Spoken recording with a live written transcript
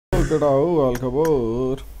केटा हो हाल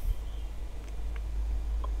खबर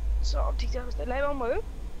सब ठीक छ कस्तो लाइभ आउनु भयो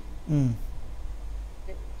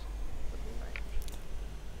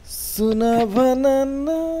सुन भनन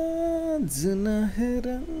जुन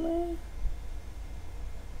हेरन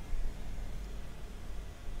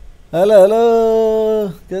हेलो हेलो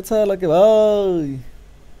के छ लके भाइ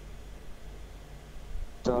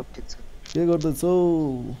सब ठीक छ के गर्दैछौ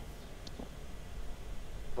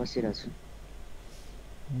बसिरहेको छु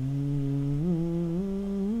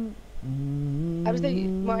अब चाहिँ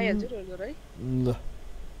म आइहाल्छु रोल गर है ल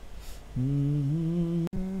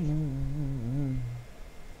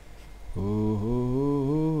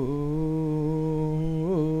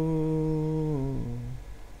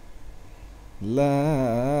ला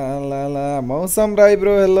ला ला मौसम Rai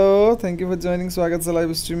bro hello thank you for joining स्वागत छ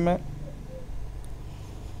live स्ट्रिममा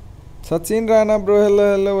Sachin Rana bro hello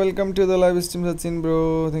hello welcome to the live stream Sachin bro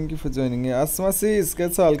thank you for joining आसमासिस के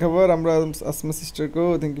छ हालखबर हाम्रो आसमा सिस्टरको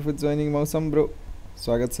थ्याङ्क यू फर जोइनिङ मौसम ब्रो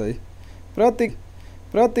स्वागत छ है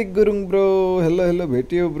प्रतीक गुरुङ ब्रो हेलो हेलो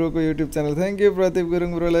भेटियो ब्रोको युट्युब च्यानल थ्याङ्क यू प्रतीक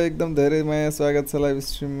गुरुङ ब्रोलाई एकदम धेरै माया स्वागत छ live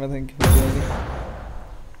स्ट्रिममा thank you for joining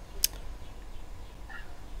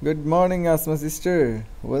good morning Asma sister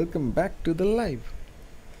welcome back to the live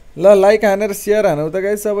ल लाइक हानेर सेयर हानौ त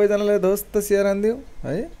गाइस सबैजनाले दोस्त सेयर हानिदिउ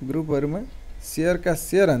है ग्रुपहरुमा सेयरका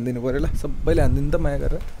सेयर हानिदिनु पर्यो ल सबैले हानिदिनु त माया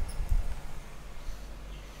गरेर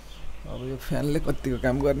अब यो फ्यानले कतिको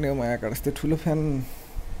काम गर्ने हो माया काट्छ त्यो ठुलो फ्यान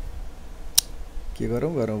के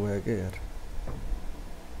गरौँ भयो के यार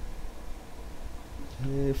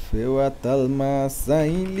ए फेवा तलमा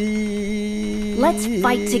साइली Let's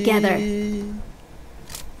fight together.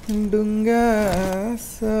 Dunga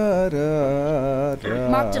sarara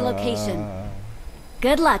Marked a location.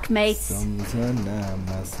 Good luck, mates. Samjana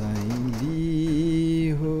masaili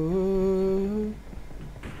ho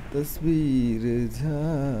tasveer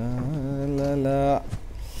jhalala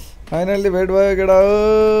Finally भेट भयो केटा हो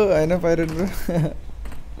हैन पाइरेट ब्रो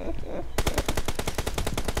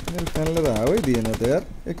मेरो फ्यानले त हावै दिएन त यार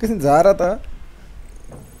एकैछिन झारा त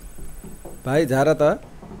भाइ झारा त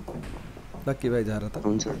लक्की भाइ झारा त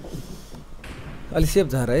हुन्छ अलि सेफ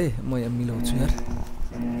झारा है म यहाँ मिलाउँछु यार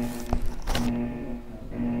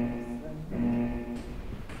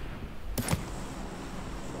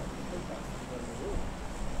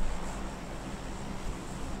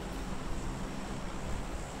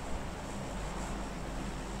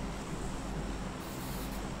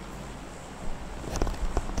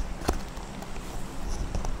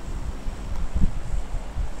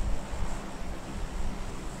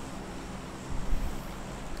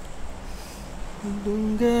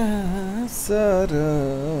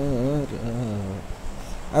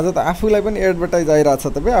आज त आफूलाई पनि एडभर्टाइज आइरहेछ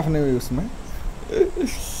त बे आफ्नै उसमा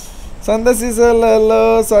सन्देश सिस्टर हेलो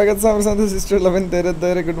स्वागत छ हाम्रो सन्देश सिस्टरलाई पनि धेरै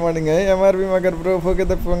धेरै गुड मर्निङ है एमआरबी मगर ब्रो फोके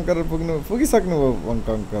त कङ्करर पुगिसक्नु भयो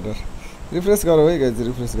कङ्करर रिफ्रेस गरौ है गाइज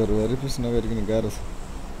रिफ्रेस गरौ रिफ्रेस नगरिकन गाह्रो छ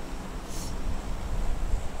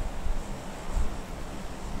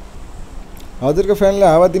हजुरको फ्यानले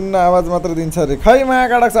हावा दिन्न आवाज मात्र दिन्छ रे खै माया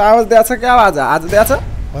काडक छ आवाज दिएछ के आवाज आज दिएछ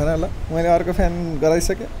भन ल मैले अर्को फ्यान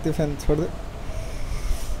गराइसके त्यो फ्यान छोड्दे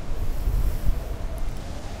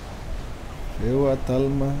फेवा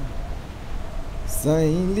तलमा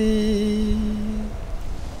साइली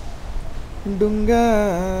डुङ्गा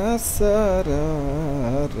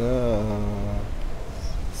सररा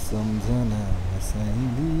सम्झना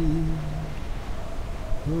साइली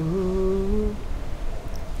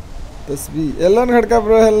तस्बिर एलन खड्का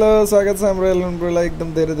ब्रो हेलो स्वागत छ हाम्रो एलन ब्रोलाई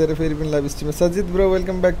एकदम धेरै धेरै फेरि पनि live स्ट्रिममा Sajith bro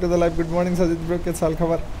welcome back to the live good morning Sajith bro के छ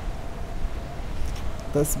खबर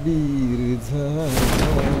तस्बिर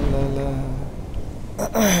झलला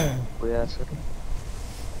कोही आछ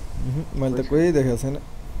मैले त कोही देखेको छैन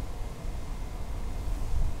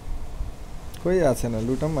कोही आएको छैन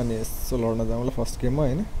लुटौँ अनि यसो लड्न जाउँ ल फर्स्ट गेममा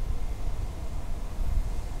होइन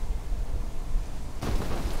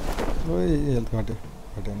कोही हेल्थ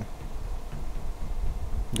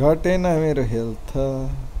घटेन मेरो हेल्थ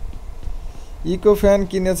इको फ्यान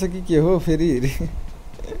किनेछ कि के हो फेरि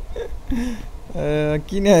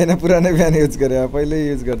किने होइन पुरानो फ्यान युज गरे पहिल्यै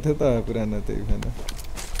युज गर्थ्यो त पुरानो त्यही फ्यान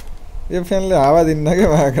यो फ्यानले हावा दिन्न क्या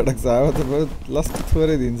महाकटक छ हावा त बहुत लस्ट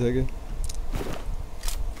थोरै दिन्छ क्या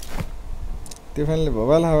त्यो फ्यानले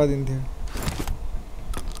भवाल हावा दिन्थ्यो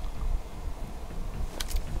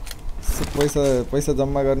पैसा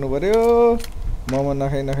जम्मा गर्नु पर्यो मोमो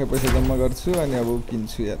नखाइ पैसा जम्मा गर्छु अनि अब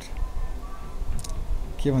किन्छु यार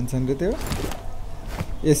के भन्छन् रे त्यो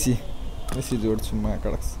एसी जोड्छु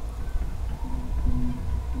महाकटक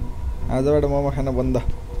आजबाट मोमो खान बन्द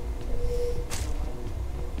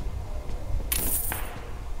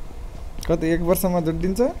कति 1 वर्षमा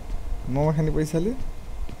जोडिन्छ मोमो खाने पैसाले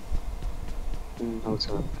आउँछ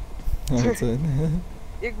आउँछ हैन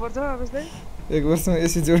 1 वर्षमा अवस्थै 1 वर्षमा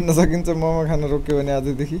एसी जोड्न सकिन्छ मोमो खान रोक्यो भने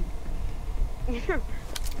आजदेखि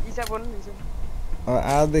हिसाब गर्नु नि अब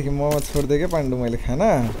आजदेखि मोमो छोड्दै के पाण्डु मैले खाना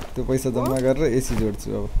त्यो पैसा जम्मा गरेर एसी जोड्छु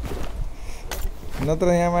अब नत्र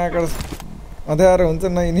यहाँ मायाकड अँध्यारो हुन्छ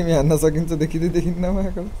नइनिमी हान्न सकिन्छ देखिन्न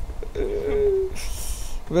मायाकड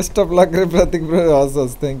बेस्ट अफ लक रे प्रतीक ब्रो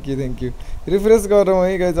हस् थ्याङ्क यू रिफ्रेस गरौँ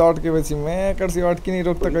है गाइज अड्केपछि मायाकड सी अड्किने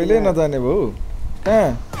रोक त कहिल्यै नजाने भो कहाँ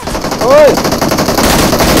ओइ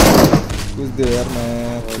बुझ्दियो यार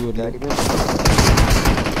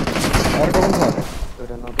अर्को पनि छ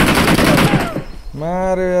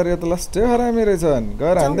मारे यार यो त लास्टै हरामी रहेछन्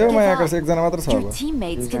गएर हान्देऊ मायाकड एकजना मात्र छ अब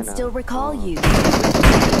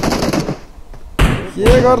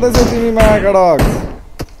के गर्दैछौ तिमी मायाकड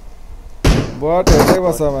बट हेर्दै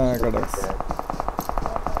बस मायाकड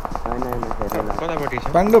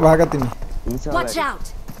पाण्डु भागा तिमी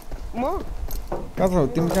म कहाँ छौ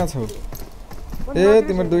तिमी कहाँ छौ ए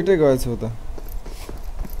तिम्रो दुइटै गएछौ त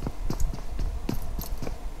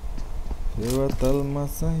तलमा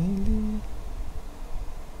साइली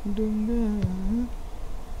डुङ्गा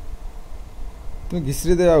तिमी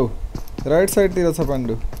घिस्रिँदै आऊ राइट साइडतिर छ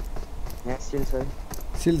पाण्डु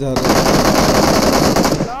सिल झर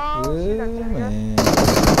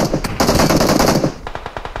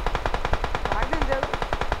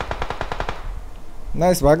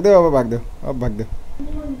नाइस भाग्देऊ अब भाग्देऊ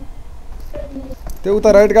त्यो उता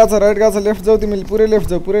राइट गएको छ लेफ्ट जाऊ तिमीले पुरै लेफ्ट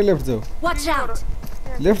जाऊ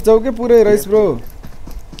लेफ्ट जाऊ के पुरै राइस ब्रो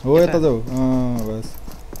हो यता जाऊ बस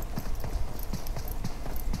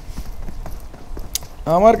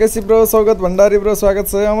अमर केसी ब्रो स्वागत भण्डारी ब्रो स्वागत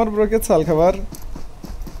छ अमर ब्रो के छ हाल खबर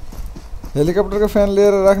हेलिकप्टरको फ्यान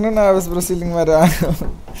लिएर राख्नु न आवेश ब्रो सिलिङ मारे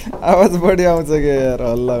आवाज बढी आउँछ के यार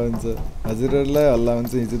हल्ला हुन्छ हजुरहरूलाई हल्ला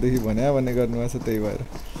हुन्छ हिजोदेखि भन्ने गर्नुभएको छ त्यही भएर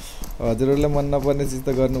हजुरहरूलाई मन नपर्ने चिज त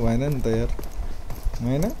गर्नु भएन नि त यार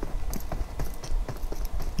हैन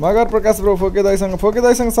मगर प्रकाश ब्रो फोके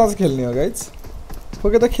दाइसँग साँझ खेल्ने हो गाइज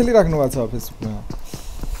फोके त खेलिराख्नु भएको छ फेसबुकमा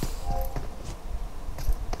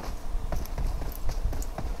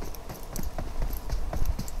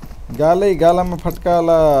गालामा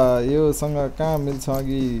फट्काला योसँग कहाँ मिल्छ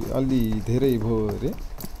अघि अलि धेरै भयो अरे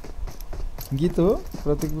गीत हो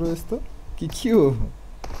प्रतीक ब्रो यस्तो के हो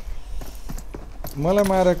मलाई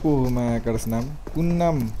मारेको हो मायाकडस नाम कुन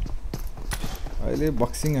नाम अहिले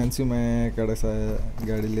बक्सिङ हान्छु मायाकडस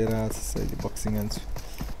गाडी लिएर आएछ अहिले बक्सिङ हान्छु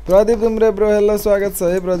प्रदीप दुम्रे ब्रो हेलो स्वागत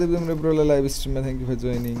छ है Pradeep दुम्रे ब्रोलाई live स्ट्रिममा thank you for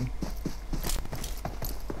joining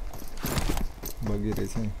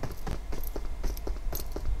बगिरहेछ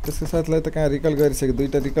त्यसको साथलाई त कहाँ रिकल गरिसक्यो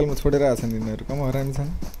दुईटा रिकलमा छोडेर आछन् यिनीहरू कम हरामी छन्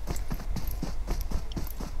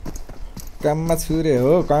काममा छुरे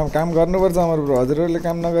हो काम गर्नुपर्छ अमर ब्रो हजुरहरूले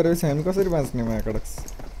काम नगरेपछि हामी कसरी बाँच्ने मायाकडक्स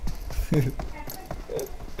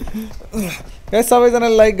ए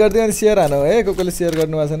सबैजनाले लाइक गरिदियो अनि सेयर हानौ है कसले सेयर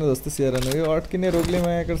गर्नुभएको छैन जस्तो सेयर हानौ यो अड्किने रोगले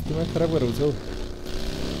मायाकडक्स दिमाग खराब गराउँछौ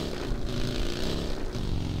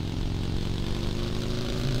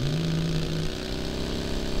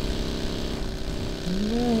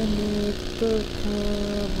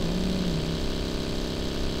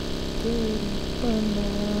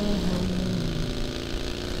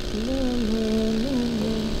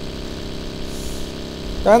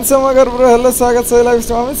कान्छो मगर ब्रो हेलो स्वागत छ live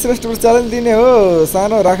stream Amit Shrestha bro challenge दिने हो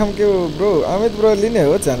सानो राखम के ब्रो अमित ब्रो लिने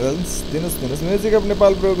हो च्यालेन्ज दिनुहोस् music of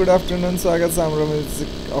Nepal bro good afternoon स्वागत छ हाम्रो म्युजिक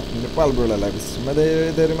अफ नेपाल ब्रोलाई लाइभ स्ट्रिममा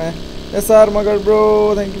धेरैमा SR Magar bro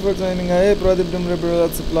thank you for joining है Pradeep Dumre bro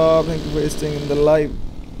lots of love thank you for staying in the live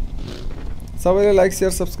सबैले लाइक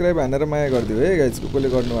सेयर सब्सक्राइब हानेर माया गरिदियो है गाइज कसले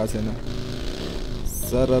गर्नु भएको छैन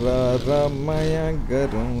सरर माया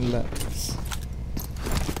गरौँला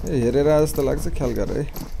हेरेर जस्तो लाग्छ ख्याल गर है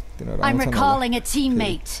तिनीहरू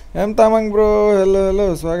एम तामाङ ब्रो हेलो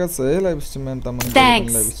स्वागत छ है live स्ट्रिममा am Tamang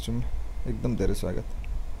live stream एकदम धेरै स्वागत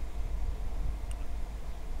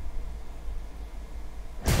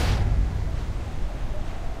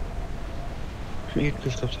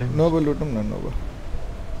नोबो लुटौँ न नोबो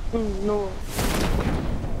नो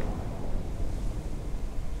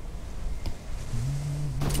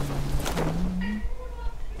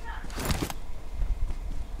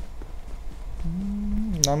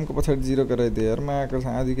नामको पछाडि जिरो गराइदिए यार मायाको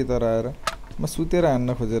आधी कि तर आएर म सुतेर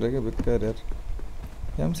हान्न खोजेर के बेकार यार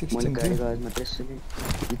M16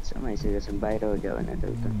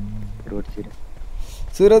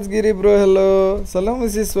 Suraj Giri bro hello सलाम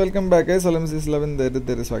मिसिस वेलकम बैक है सलाम मिसिस लवन धेरै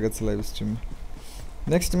धेरै स्वागत छ live स्ट्रिममा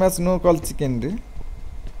next match no call chicken रे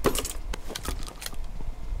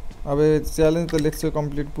अब च्यालेन्ज त लेख्छु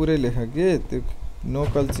कम्प्लिट पुरै लेख के त्यो नो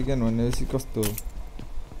कल चिकन भनेपछि कस्तो हो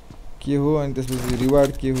के हो अनि त्यसपछि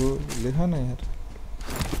रिवार्ड के हो लेख न यार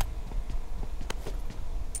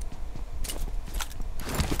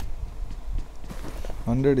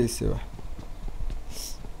 $100 is सेवा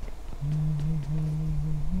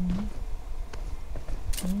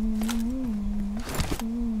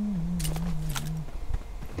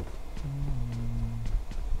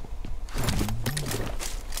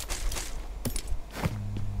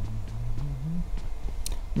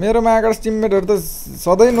मेरो मागास टिममेटहरु त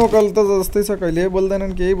सधैँ नोकल त जस्तै छ कहिले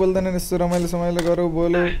बोल्दैनन् केही बोल्दैनन् यस्तो रमाइलो समाइलो गरौ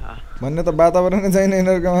बोलौ भन्ने त वातावरण छैन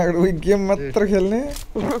यिनीहरुको मागाड उही गेम मात्र खेल्ने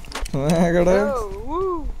मागाड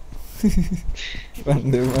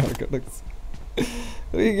भन्दै मागाड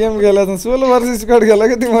उही गेम खेला त 16 वर्ष स्क्वाड खेला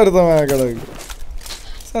के तिमीहरु त मागाड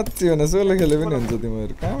साच्चै हो न 16 खेले पनि हुन्छ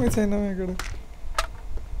तिमीहरु कामै छैन मागाड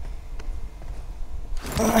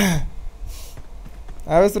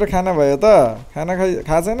आवेश र खाना भयो त खाना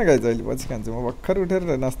खा छैन गाइज अहिले पछि खान्छु म भर्खर उठेर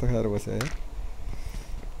नास्ता खाएर बसे है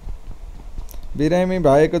बिरामी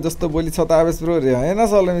भएको जस्तो बोली छ त आवेश ब्रो रे हैन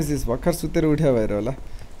सलमिसिस भर्खर सुतेर उठ्या भएर होला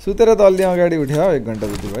सुतेर त अलि अगाडि उठ्या 1 घण्टा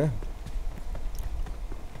जति भयो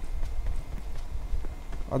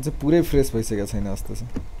अझै पुरै फ्रेश भइसकेको छैन जस्तो छ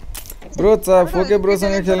ब्रो फोके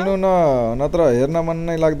ब्रोसँग खेल्नु न नत्र हेर्न मन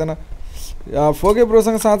नै लाग्दैन फोके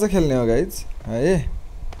ब्रोसँग साँच्चै खेल्ने हो गाइज है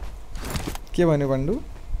के भन्यो पाण्डु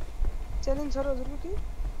च्यालेन्ज छ र हजुरको के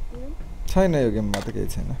छैन यो गेममा त केही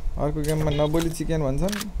छैन अर्को गेममा नबोली चिकन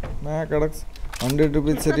भन्छन् महाकडक 100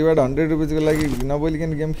 रुपैयाँ छ रिवार्ड 100 रुपैयाँको लागि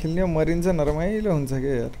नबोलिकन गेम खेल्ने हो मरिन्छ नरमाइलो हुन्छ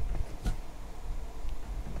के यार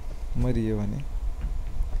मरियो भने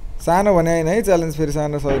सानो भने हैन है च्यालेन्ज फेरि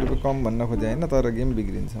सानो 100 रुपैयाँ कम भन्न खोजे हैन तर गेम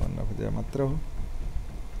बिग्रिन्छ भन्न खोजे मात्र हो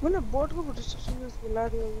मलाई बोटको फोटो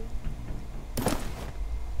लाग्यो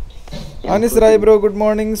Anis Rai bro good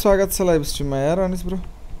morning स्वागत छ लाइभ स्ट्रिममा यार अनिस ब्रो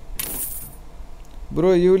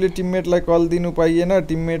युले टिममेटलाई कल दिनु पाइएन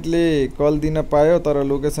टिममेटले कल दिन पायो तर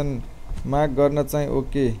लोकेसन माग गर्न चाहिँ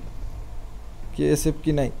ओके के एसएफ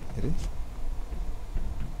कि नै अरे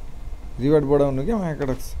रिवार्ड बढाउनु के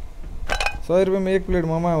माकडक्स 100 रुपैयाँमा एक प्लेट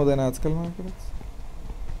मोमो आउँदैन आजकल माकडक्स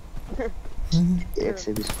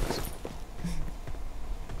 120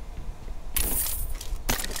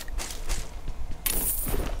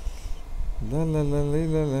 La la la la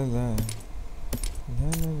la la la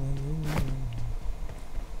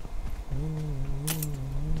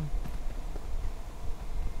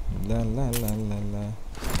la la la la la la la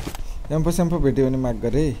एम्पो shampoo भेट्यो भने माग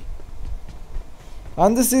गरे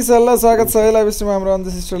अन्जु सिस्टरलाई स्वागत छ लाइभ स्ट्रिममा हाम्रो अन्जु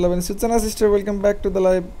सिस्टरलाई पनि सूचना sister welcome back to the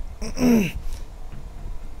live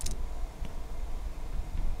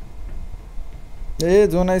A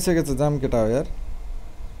John आइसकेछ जाम केटा हो यार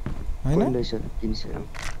हैन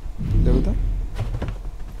ल्याउ त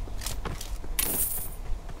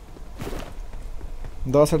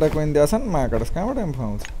 10 वटा कोइन दिएछन् माकडस कहाँबाट इन्फो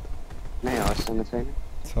आउँछ नै हर्सँग छैन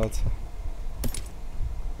छ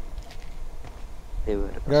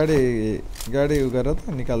गाडी उ गर त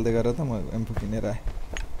निकाल्दै गर त म इन्फो किनेर आए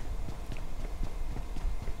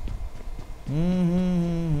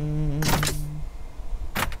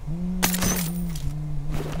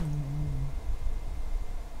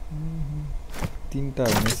तीनटा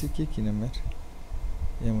भनेपछि के किन मेर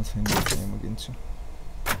एमो छैन एमो किन्छु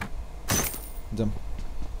जम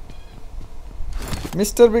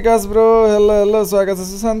मिस्टर विकास ब्रो हेलो हेलो स्वागत छ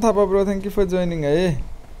Sushant Thapa bro thank you for joining है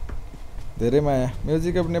धेरै माया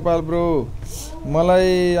म्युजिक अफ नेपाल ब्रो मलाई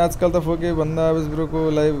आजकल त फोके भन्दा आवेश ब्रोको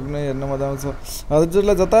लाइभ नै हेर्न मजा आउँछ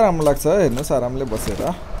हजुरलाई जता राम्रो लाग्छ हेर्नुस् आरामले बसेर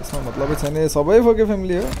त्यसमा मतलबै छैन सबै फोके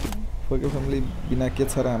फ्यामिली हो फोके फ्यामिली बिना के छ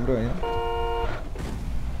र हाम्रो हैन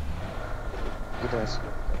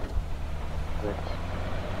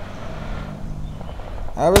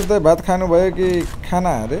आवेश दाइ भात खानु भयो कि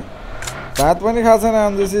खाना अरे भात पनि खा छैन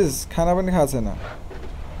अन्जेसिस खाना पनि खा छैन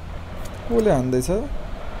कोले हान्दैछ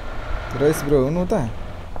रइस ब्रो हुनु त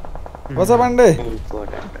बसा पाण्डे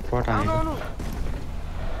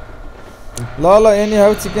ल एनी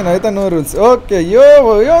हाउ चिकन है त नो रुल्स ओके यो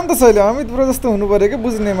अन्त छैन अमित ब्रो जस्तो हुनु पर्यो के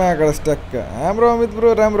बुझ्ने माकडस ट्याक्क हाम्रो अमित ब्रो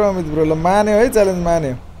राम्रो अमित ब्रो ल मान्यो है च्यालेन्ज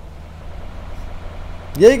मान्यो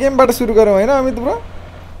यही गेमबाट सुरु गरौँ हैन अमित ब्रो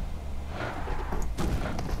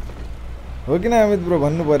हो किन अमित ब्रो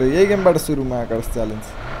भन्नु पर्यो यही गेमबाट सुरु माकडस च्यालेन्ज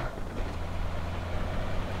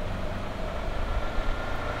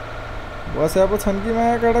बस्या पो छन् कि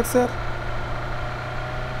माकडक सर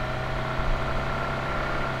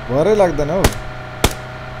भरै लाग्दैन हौ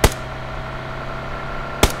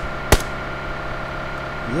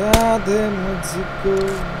याद है मुझको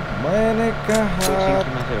मैंने कहा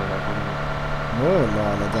हो ल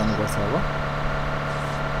जानुपर्छ अब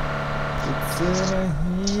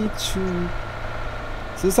नहीं छु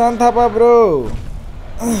सुशान्त थापा ब्रो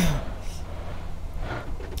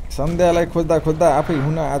सन्ध्यालाई खोज्दा खोज्दा आफै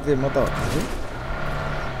हुन आजे म त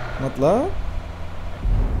मतलब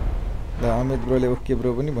ल अमित ब्रोले ओके ब्रो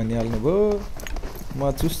पनि भनिहाल्नु भयो म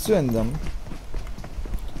चुस्छु अनि जाम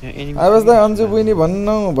आवाज दाइ अन्जु बहिनी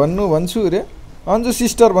भन्छु रे अन्जु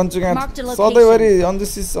सिस्टर भन्छु यहाँ सधैँभरि अन्जु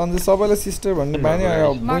सबैलाई सिस्टर भन्ने बानी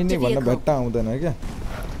बहिनी भन्न भेट्टा आउँदैन क्या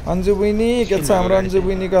अन्जु बहिनी के छ हाम्रो अन्जु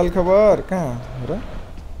बहिनीको हालखबर कहाँ र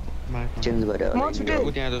चेन्ज गरे म छुटे उ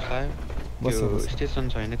त्यहाँ जस्तो लाग्यो बस त्यो बस स्टेसन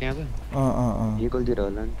छैन त्यहाँ त भेहिकलतिर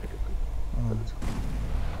होला नि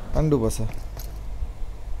पाण्डु बस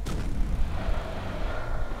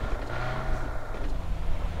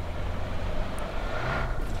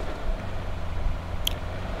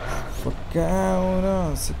फकाउन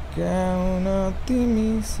सिकाउन तिमी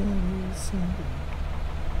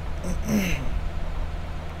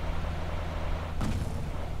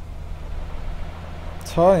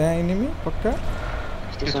छ यहाँ एनिमी पक्का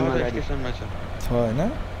स्टेसनमा गाडी स्टेसनमा छ छ होइन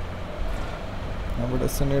यहाँबाट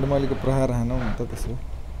यसो नेडमलीको प्रहार हानौँ नि त त्यसो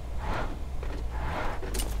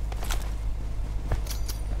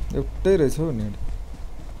एउटै रहेछ हौ नेड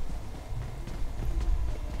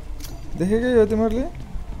देखेकै हो तिमीहरूले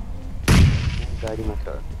गाडी मात्र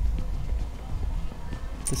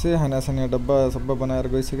त्यसै हानासाना डब्बा सब्बा बनाएर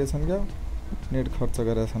गइसकेका छन् क्या नेट खर्च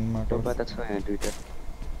गरेका छन् माटो डब्बा त छ यहाँ दुईटा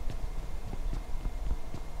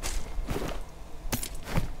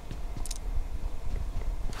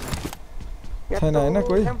छैन होइन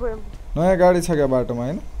कोही नयाँ गाडी छ क्या बाटोमा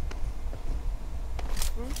होइन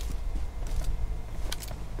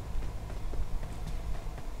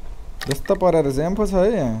जस्तो परेर चाहिँ एम्फो छ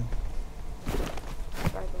है यहाँ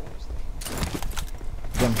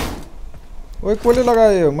ओइ कसले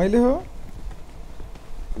लगायो मैले हो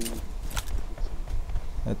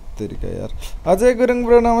यत्तरिका यार अजय गुरुङ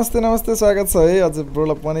ब्रो नमस्ते नमस्ते स्वागत छ है अजय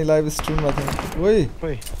ब्रोलाई पनि लाइभ स्ट्रिममा थियो ओइ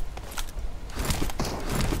ओइ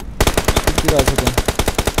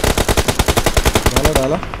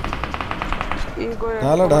ढाला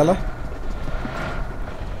ढाला ढाला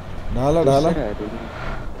ढाला ढाला ढाला ढाला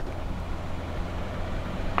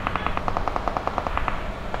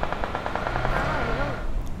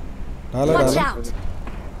Watch ढाला out!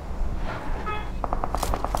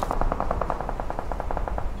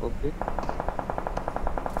 ओके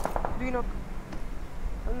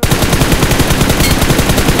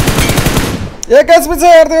एक एचपी छ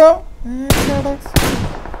यार त्यो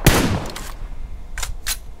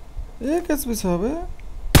एक एचपी छ बे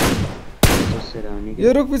बसेर आउने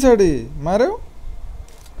यो रुख पछाडि मार्यो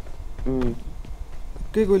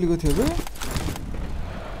के गोलीको थियो बे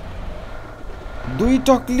दुई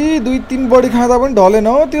टक्ली दुई तीन बडी खाँदा पनि ढलेन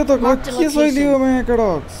हो त्यो त के शैली हो माया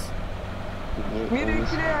कडक्स मेरो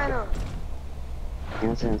किन आएन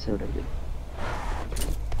यहाँ छ एउटा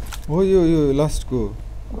हो यो लास्टको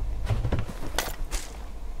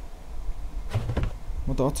म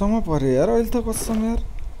त अचम्म परे यार अहिले त कसम यार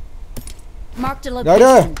Marked a गाडी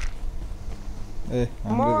आयो location. ए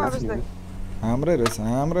हाम्रै रहेछ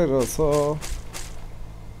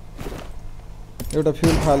एउटा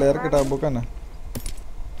फ्युल फाले यार केटा बोका न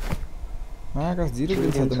आकाश 0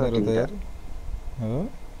 किल छ त मेरो त यार हो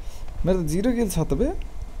मेरो त 0 किल छ त बे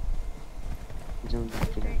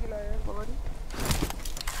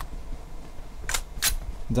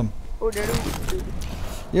जम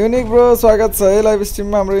युनिक ब्रो स्वागत छ है लाइभ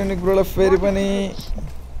स्ट्रिममा हाम्रो युनिक ब्रोलाई फेरि पनि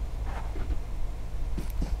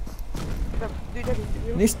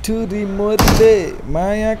निष्ठुरी मोरीले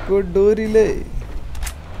मायाको डोरीले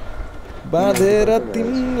बाँधेर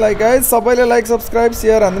तिमीलाई गाइस सबैले लाइक सब्स्क्राइब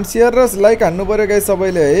सेयर हान्दिउँ सेयर र लाइक हान्नु पर्यो गाइस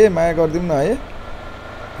सबैले है माया गरिदिउँ न है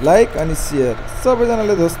लाइक अनि सेयर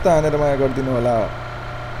सबैजनाले ध्वस्त हानेर माया गरिदिनु होला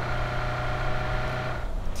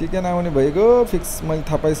चिकन आउने भइगयो फिक्स मैले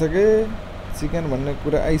थाहा पाइसकेँ चिकन भन्ने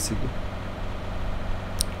कुरा आइसक्यो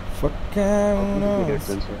फक्काउन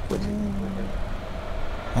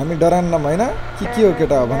हामी डरान्नम होइन के हो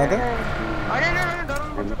केटा हो भन त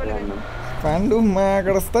पाण्डु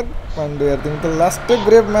माकडस त पाण्डु यार तिमी त लास्टै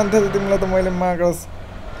ब्रेभ मान्थ्यौ त तिमीलाई त मैले माकडस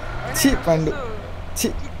छि पाण्डु छि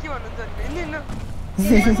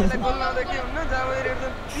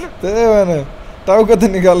त्यही भन टाउको त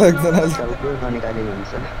निकाल एकजनाले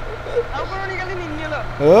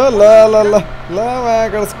हो ल ल ल ल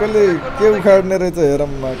माकडस कसले के उखाड्ने रहेछ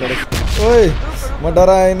हेरौँ माकडस ओइ म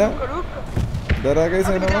डराएन डराएकै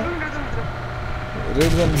छैन म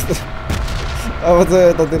रेड जोन भित्र अब चाहिँ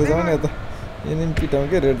यतातिर जाउँ नि यता यिनी पिटाउँ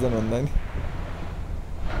के रेड जोन भन्दा नि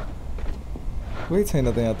कोही छैन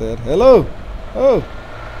त यहाँ त यार हेलो ओ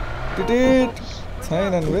टिटिट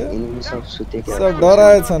छैनन् बे सब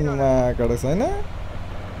डराएछन् माकडस होइन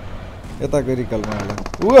यताको रिकलमा होला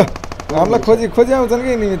उ हामीलाई खोजी आउँछन्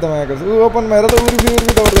कि निमित्त माया गर्छ उ ओपनमा हेर त उर्बी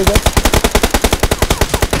दौड्दैछ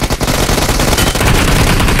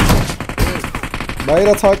बाहिर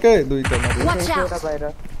छ के दुईटा Watch out! बाहिर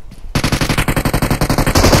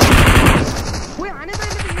ओइ हाने त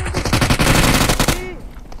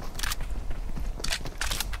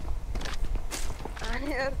हाने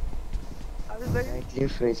यार आज त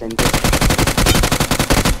क्लिफ रहेछ नि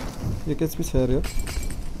एक एचपी छ रे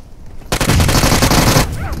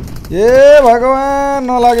ए भगवान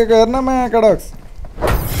नलागेको हेर्न माया कडक्स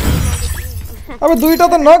अब दुईटा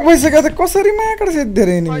त नक भइसक्यो त कसरी माया कडक्स यति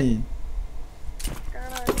धेरै नि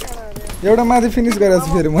एउटा माथि फिनिश गरेछु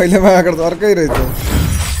फेरि मैले माया कडक्स अर्कै रहेछ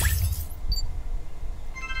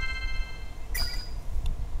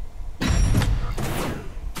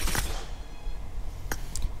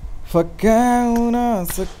फकाउन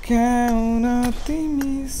सकाउन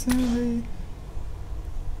तिमी सबै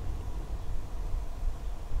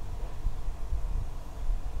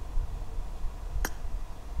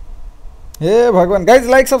हे भगवान गाइज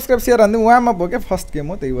लाइक सब्सक्राइब शेयर हान्दिउँ उहाँमा भयो क्या फर्स्ट गेम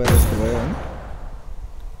हो त्यही भएर यस्तो भयो होइन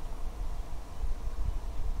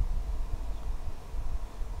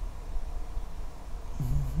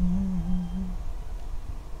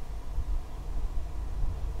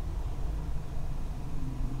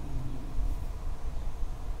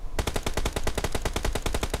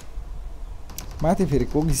माथि फेरि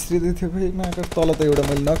को घिस्रिँदै थियो खोइ माका तल त एउटा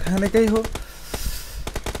मैले नखानेकै हो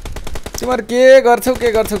तिमीहरू के गर्छौ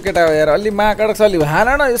केटा हो यार अलि माकडक्स अलि हान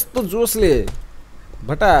न यस्तो जोसले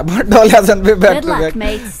भटाभट डल्याछन् बे ब्याक टु ब्याक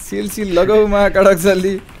सिल लगाऊ माकडक्स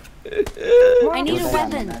अलि I need a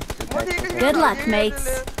weapon. Good luck, mates.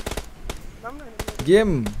 Game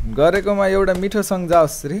गरेकोमा एउटा मिठो सङ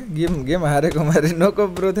जाओस् रे गेम हारेकोमा रे नोको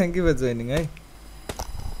bro thank you for joining है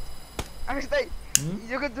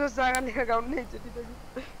हिजोको जोस जागाले गाउनु नै चोटी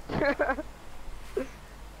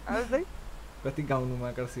कति गाउनुमा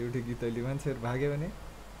कर्छ एउटै गीत अहिले मान्छेहरू भाग्यो भने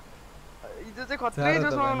हिजो चाहिँ खत्रै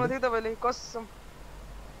जोस आउनु थियो तपाईले कसम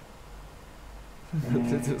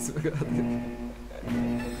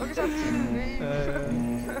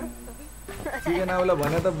चिकन आउला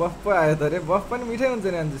भने त बफ पो आयो त रे बफ पनि मिठै हुन्छ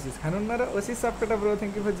नि अन्जुसिस खानुहुन्न र ओसी सबकटा bro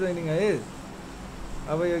thank you for joining है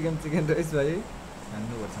अब यो गेम चिकन राइस भाइ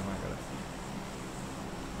खानुपर्छ माकडा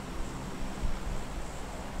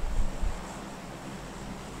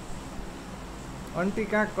आन्टी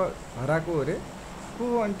कहाँ हराएको हो रे को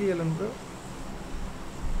आन्टी एलन ब्रो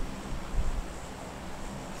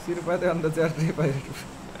सिरपाते अन्त च्याट्री पाइ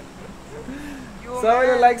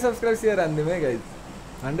सबैले लाइक सब्सक्राइब शेयर हान्दिउँ है गाइज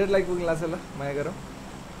 100 लाइक पुग्नु लाग्छ ल माया गरौँ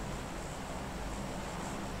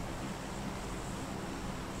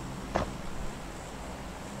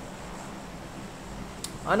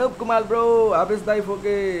अनुप कुमार ब्रो आवेश दाई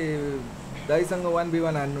फोके दाईसँग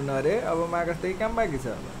 1v1 हान्नु न अरे अब माका त्यही काम बाँकी छ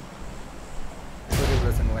अब फोके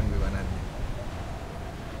 1v1 हान्ने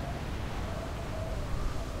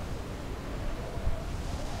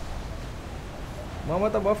मोमो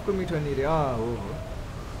त बफको मिठो नि रे हो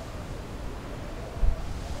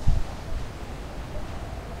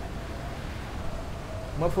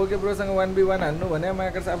म फोके ब्रोसँग 1v1 हान्नु भने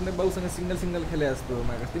माकर्स आफ्नै बाउसँग सिंगल खेले जस्तो हो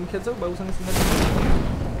माकर्स तिमी खेल्छौ बाउसँग सिंगल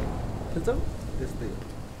खेल्छौ त्यस्तै हो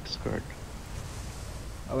स्कर्ट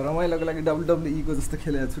अब रमाइलोको लागि WWE को जस्तो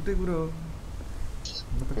खेले छुट्टै कुरो हो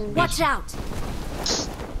Watch out!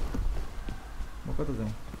 म कता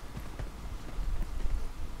जाउँ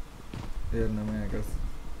हेर्न माकर्स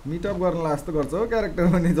मिटअप गर्नलाई जस्तो गर्छ हो क्यारेक्टर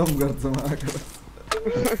पनि जम्प गर्छ माकर्स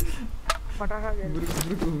फटाका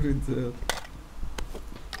उफ्रिन्छ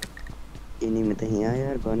एनिमी त यहाँ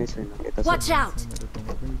यार गने छैन यता Watch out!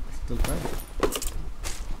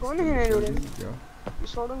 कौन है जोड़े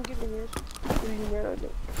सोडम की लिने वाले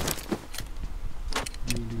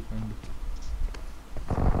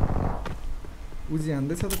उजी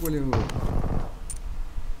हान्दैछ त कोले हो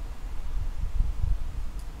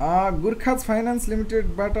गुर्खाज फाइनान्स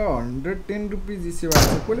लिमिटेडबाट 110 रुपैयाँ सेवा छ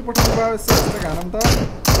कोले पठाउनु भयो सस्तो खानम त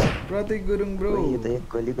प्रतीक गुरुङ ब्रो यो त एक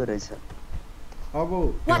गोलीको रहेछ अब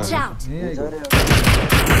Watch out!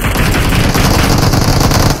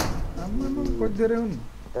 आम्मामा कति धेरै हुन्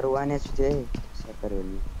तर 1 एचपी चाहिँ सरकारी हो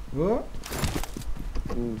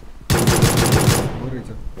नि हो रहेछ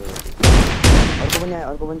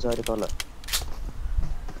अर्को पनि झरे तल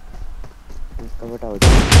तबाट आउँछ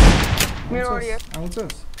मेरो अडियो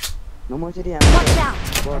आउँछस् नमोचरी Watch out!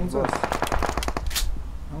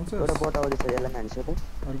 आउँछस् एउटा बट आउँदैछ यसलाई हान्छ त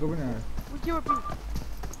अर्को पनि आयो उज्यो पि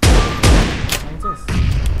आउँछस्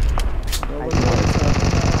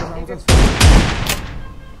आउँछस्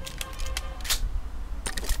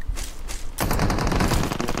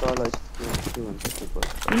तल हुन्छ त्यो बट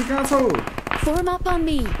तिमी कहाँ छौ Form up on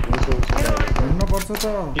me. हिँड्न पर्छ त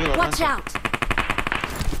Watch out.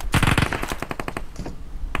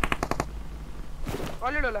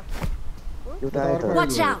 अलि डोला एउटा आयो त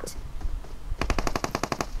Watch out.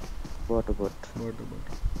 But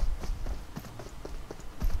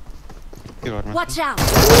Watch out.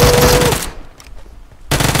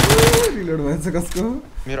 Reload भएछ कसको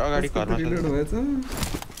मेरो अगाडि घरमा रिलोड भएछ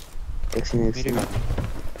एकछिन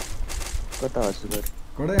कता हर्छु गर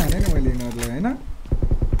कडै हाने नि मैले यिनीहरूलाई हैन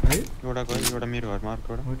है एउटा गयो एउटा मेरो घरमा अर्को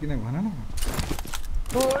एउटा हो किन भन न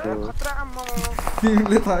ओ खतरा अम्मा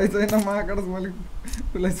तिमीले थाहै छैन महाकाडस मैले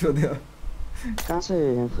उसलाई सोध्यो कहाँ छ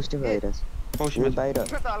यहाँ फुस्टे भइरहेछ पौषमा बाहिर त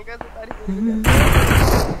हल्का तारिफ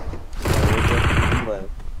भयो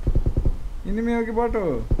इनिमी हो कि बट हो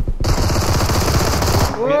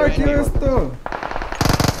ओ के हो यस्तो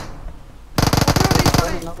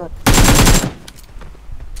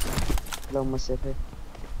ल म सेफै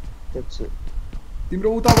टेप्छु तिम्रो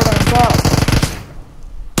उताबाट हुन्छ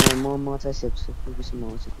म चाहिँ सेप्छु पुगेपछि म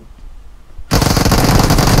आउँछु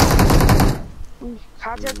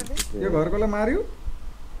खान्छ त्यसले यो घरकोलाई मार्यो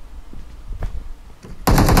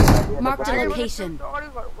Mark the location. अगाडि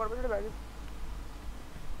घरबाट भाग्यो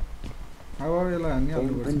अब यसलाई हान्ने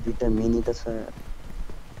हाल्नु पर्छ पनि भित्र मिनी त छ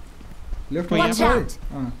लेफ्टमा Watch छ है out.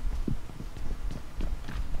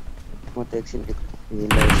 म त एकछिन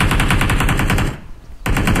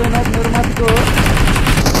मेरो माथिको हो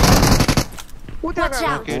Watch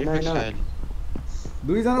out.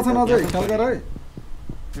 दुईजना छन् अझै ख्याल गर है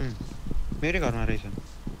मेरै घरमा रहेछ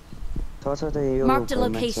छ त यो Mark the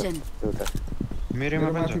location. एउटा मेरैमा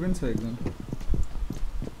मेरो माथि पनि पनि छ एकजना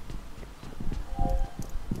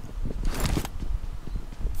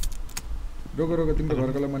रोको रोको तिम्रो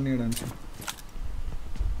घरकोलाई म नेड हान्छु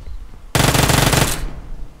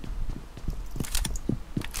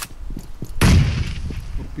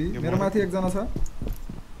मेरो माथि एकजना छ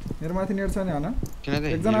मेरो माथि नेड छ नि हैन किन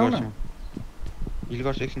चाहिँ एकजना आउ न हिल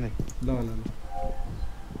गर्छु एकछिन ल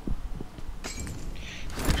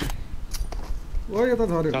ओ यो त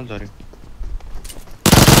झर्यो चल झर्यो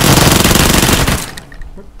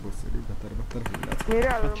बसरी बत्तर बत्तर मेरो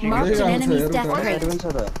Mark the enemy's death अझै rate. पनि छ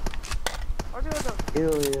त अझै त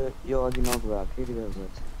यो अघि नगयो फेरि गयो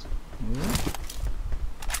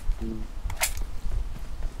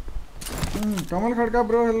कमल खड्का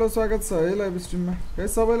ब्रो हेलो स्वागत छ है लाइभ स्ट्रिममा है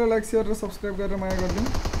सबैले लाइक शेयर र सब्स्क्राइब गरेर माया गरिदिनु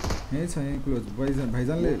यही छ यही क्लोज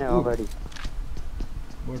भाइजनले अगाडि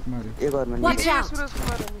बोट मार्यो ए घरमा Watch out. सुरज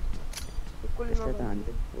कुमार कोली त्यस्तो त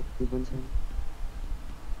हान्थे यति पनि छैन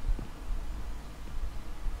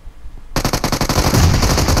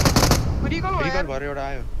रिकल रिकल भएर एउटा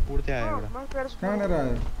आयो उड्दै आयो एउटा कहाँनिर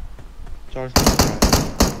आयो चर्च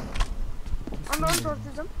अनलाइन सर्च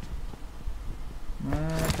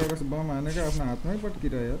कगस बम हानेको आफ्नो हातमै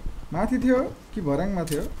पट्किरह्यो यार माथि थियो कि भर्याङमा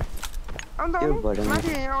थियो अन्त त्यो भर्याङ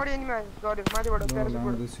माथि अगाडि एनिमी आयो गऱ्यो माथिबाट प्यारासुटबाट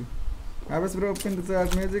आउँदैछु आवेश bro open the chat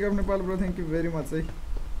music of Nepal bro thank you very much है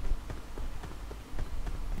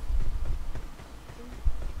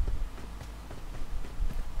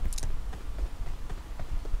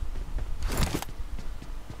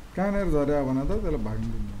कहाँनिर झर्यो भन त त्यसलाई भाग्नु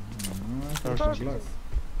दिनु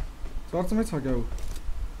चर्चमै छ क्या ऊ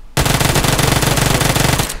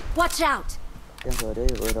Watch out. त्यहाँ गरे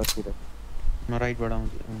ओ रक्सी त म राइटबाट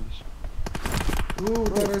आउँदैछु ऊ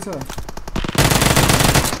उता रहेछ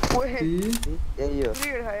ओए ती यही हो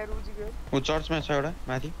रेड खायो रुजिको ऊ चर्चमा छ एउटा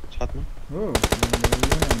माथि छतमा हो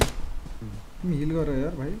तिमी हिल गर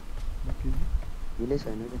यार भाइ हिलै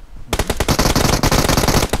छैन क्या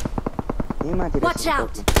यही माथि Watch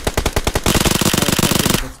out.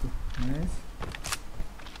 नाइस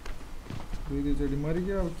दुईचोटि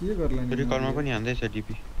मरिगयो अब के गर्ला नि रिकलमा पनि हान्दैछ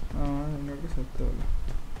डिपी यिनीहरूको सत्य होला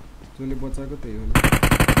जसले बचाएको त्यही होला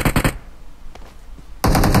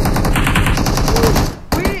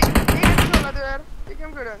उही एक होला त्यो यार एक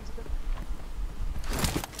गेम खेल्यो हुन्छ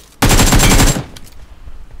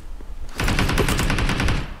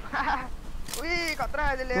उही खतरा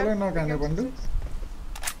आयो त्यसले कसलाई नकाने पण्डु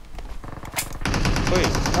ओइ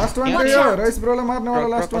लास्ट वान यहाँ थियो छ। रइस ब्रोलाई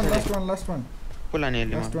मार्नेवाला ट्रक लास्ट वान कसरी? लास्ट वान को लाने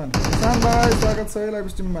यसले लास्ट मलाई? वान किसान भाइ स्वागत छ है लाइभ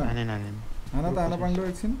स्ट्रिममा हाने नाने हान त हान पाण्डु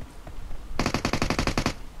एकछिन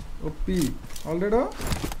ओपी अलरेडी हो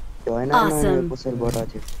होइन Awesome. कसरी बढा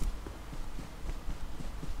थियो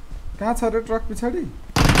कहाँ छ रे ट्रक पछाडि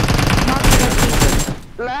Mark the location.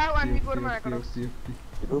 ला वान बिफोरमा आएको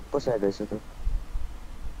रुख पछाडि रहेछ त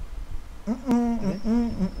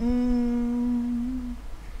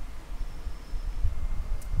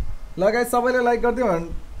ल गाइस सबैले लाइक गरिदियो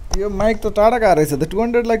भने यो माइक त टाढा गएको रहेछ त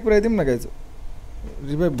 200 लाइक पुऱ्याइदिउँ न गाइस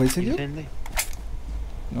रिभाइभ भइसक्यो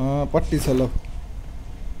पट्टी छ ल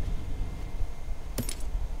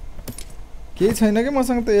केही छैन कि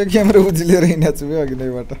मसँग त एक क्यामेरा उजिलेर हिँडेको छु अघि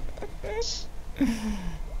नैबाट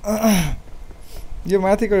यो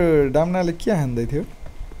माथिको डाम्नाले के हान्दै थियो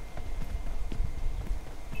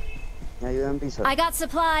यहाँ यो एमपी छ I got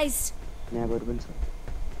supplies. यहाँ गर पनि छ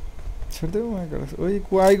छोड्देऊ माइकबाट ओइ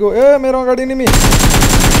को आइगो ए मेरो अगाडि नि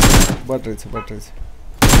बट रहेछ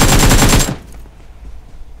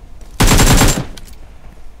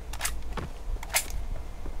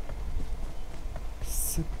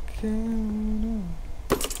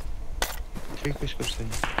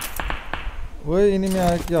ओए इनिमी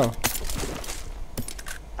आयो क्या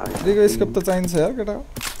थ्रीको स्कोप त चाहिन्छ यार केटा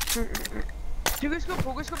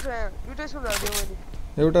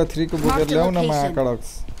एउटा थ्रीको बोकेर ल्याउ न महाकडक्स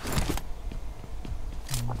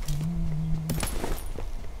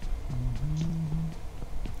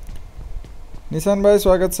निशान भाइ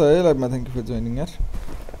स्वागत छ है लाइभमा थ्याङ्क यू फर जोइनिङ यार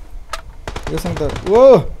योसँग त ओ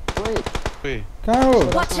कहाँ हो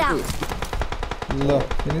ल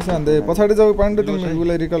निशान दे पछाडि जाऊ पाण्डु तिमी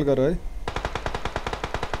उलाई रिकल गर है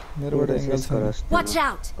मेरोबाट एंगल छ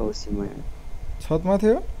छतमा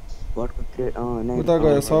थियो उता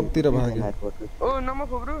गयो सबतिर भाग्यो ओ नम्बर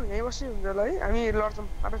खोब्रो यही बस्दै हुन्छ ल है हामी लड्छौं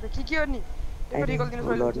अब त के गर्ने त्यो रिकल दिन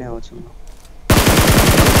सहिले लड्ने आउँछु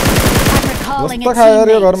कस्तो खायो यार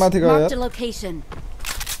यो घरमाथि गयो यार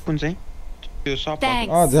कुन चाहिँ त्यो सब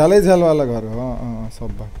झ्यालै झ्यालवाला घर हो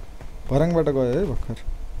सब भाग भरङबाट गयो है भर्खर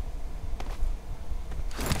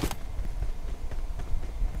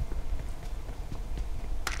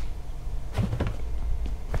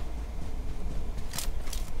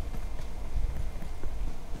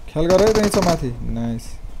ख्याल गर है त्यही छ माथि नाइस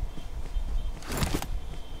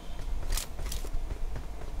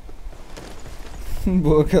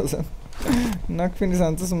बोका छ नक पनि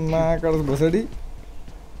सान्छस् माकडस भोसडी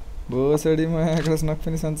माकडस नक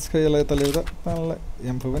पनि सान्छस् खै यसलाई यता ल्याउँदा तँलाई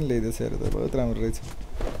एम्फो पनि ल्याइदिएछ हेर त बहुत राम्रो रहेछ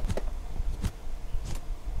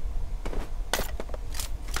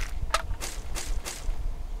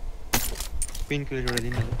पेन किलर जोडा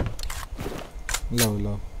दिनु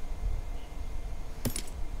ल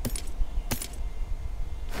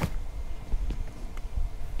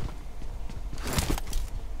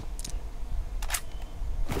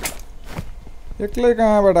एक्लै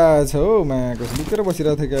कहाँबाट आएछ हौ मायाको लुकेर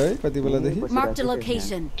बसिरहेको थियो क्या है कति बेलादेखि Marked a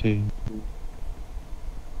location.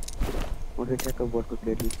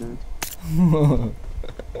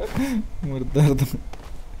 मुर्दार त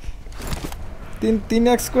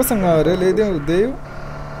 3x कोसँग अरे ल्याइदेऊ देऊ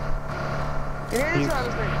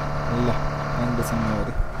ल पाण्डुसँग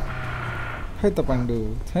अरे खै त पाण्डु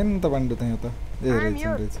छैन त पाण्डु त्यहाँ त ए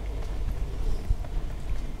रहेछ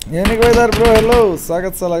यानिक वेदर ब्रो हेलो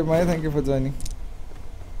स्वागत छ लाइभमा है thank you for joining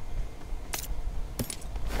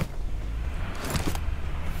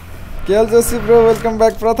KL Joshi bro welcome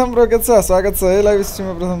back प्रथम ब्रो के छ स्वागत छ है लाइभ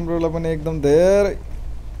स्ट्रिममा प्रथम ब्रोलाई पनि एकदम धेरै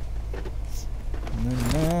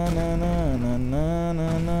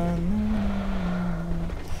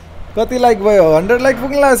कति लाइक भयो 100 लाइक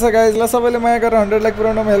पुग्न लागेछ गाइज ल सबैले माया गरेर 100 लाइक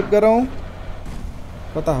पुर्याउनमा हेल्प गरौँ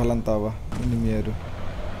कता होला नि त अब इनिमीहरू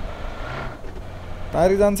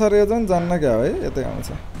तारी जान्छ रे यो झन् जान्न क्या है यतै आउँछ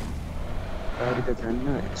तारी त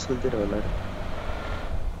जान्न स्कुलतिर होला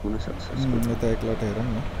हुन सक्छ यता एकलट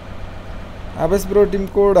हेरौँ न आवेश ब्रो टिम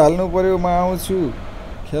कोड हाल्नु पर्यो म आउँछु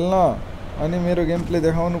खेल्न अनि मेरो गेम प्ले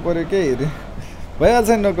देखाउनु पर्यो के रे भइहाल्छ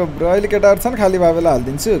नि नको ब्रो अहिले केटाहरू छन् खाली भए बेला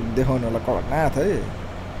हालिदिन्छु देखाउनु होला कडनाथ है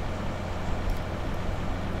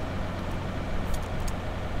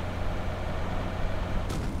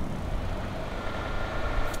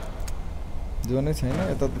जो नै छैन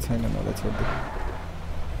यता त छैन मलाई छोड्दै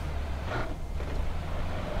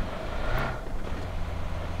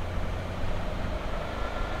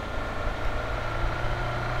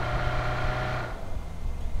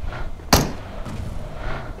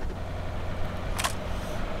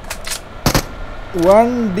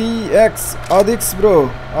 $1DX अधिक्स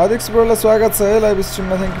ब्रोलाई स्वागत छ है live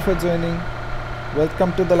स्ट्रिममा thank you for joining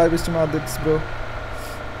welcome to the live stream अधिक्स bro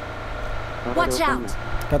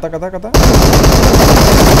कता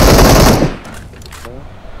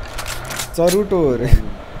चरुटो हो रे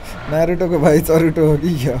नारुटोको भाइ चरुटो हो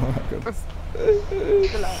कि क्या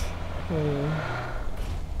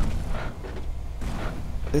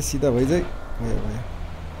ए सिधा भइजाइ भयो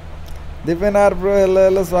दिपेन आर ब्रो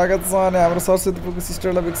हेलो स्वागत छ अनि हाम्रो सरस्वती पुको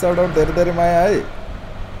सिस्टरलाई बिग साउट आउट धेरै धेरै माया है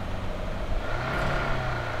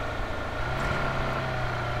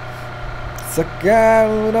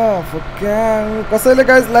कसैले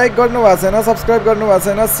गाइज लाइक गर्नु भएको छैन सब्सक्राइब गर्नु भएको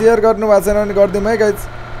छैन सेयर गर्नु भएको छैन भने गरिदिउँ है गाइज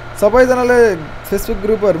सबैजनाले फेसबुक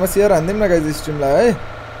ग्रुपहरूमा सेयर हानिदिउँ न गाइज स्ट्रिमलाई है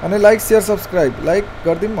अनि like share subscribe like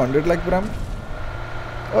गर्दिम 100 like Puram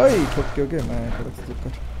ओइ ठोक्यो के मायाको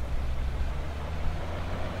चक्कर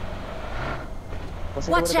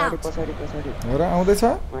Watch out. हो र आउँदैछ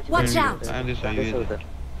Watch out.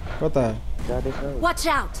 कता Watch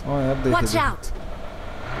out. यार Watch देखे out.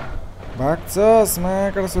 भाग्छस्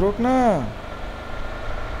मायाको रोक न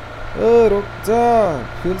ओ रोक जा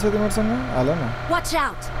फ्युल छ तिमीहरुसँग हाल न Watch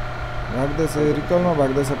out. भाग्दैछ रिकलमा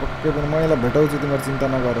भाग्दैछ पक्कै पनि मैले भेटाउँछु तिमीहरु चिन्ता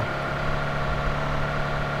नगर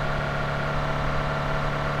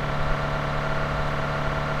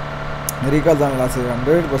रिकल जान लाग्छ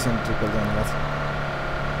 100% रिकल जान लाग्छ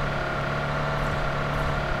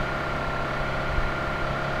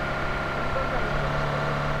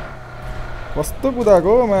कस्तो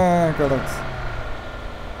कुदाको मा कडक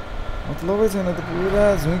मतलबै छैन त पुरा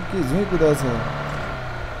झुई कुदा छ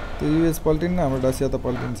त्यो युएस पल्टिन न हाम्रो डसिया त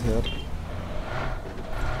पल्टिन्छ यार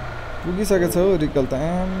पुगिसकेछ हो रिकल त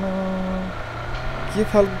आमा के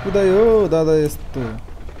खालको कुदायो हो दादा यस्तो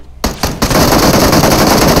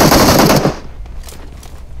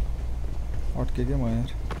अट्के के म यार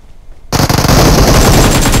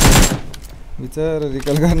बिचारा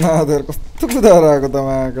रिकल गर्न आएर कस्तो कुदाएर आएको त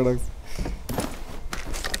मा कडक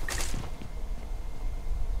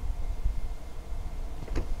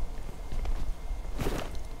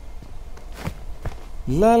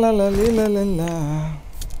ला ला ला ली ला ला ला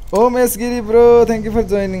Om S Giri bro thank you for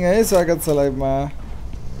joining है स्वागत छ लाइभमा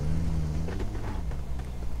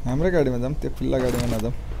हाम्रो गाडीमा जाम त्यो खुल्ला गाडीमा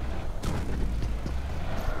नजाम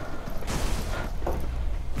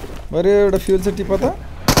बरे एउटा फ्युल छ टिप त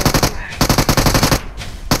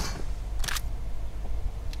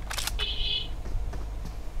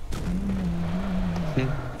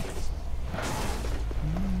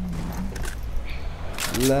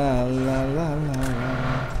ला ला ला ला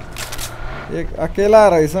एक अकेला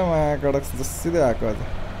रहेछ म कडक सिधै आएको आज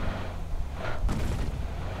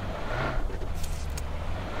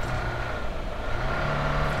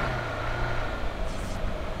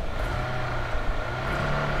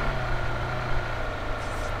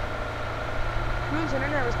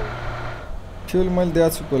फ्युल मैले दिएको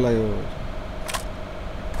छु कसलाई हो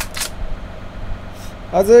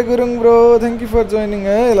Ajay Gurung bro thank you for joining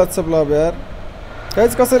है लट्स अफ लभ यार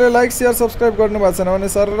गाइज कसैले लाइक शेयर सब्स्क्राइब गर्नु भएको छैन भने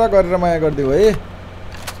सरर गरेर माया गरिदिऊ है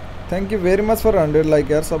thank you very much for 100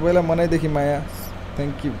 like यार सबैलाई मनैदेखि माया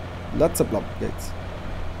thank you lots of love guys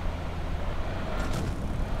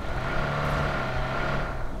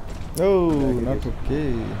oh not okay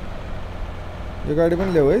यो गाडी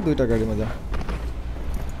पनि ल्याऊ है दुईटा गाडीमा जा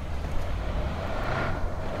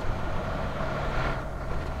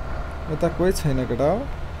यता कोही छैन केटा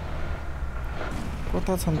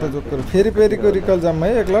कता छन् त जोकर फेरि फेरिको रिकल जाम है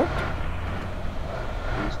एकला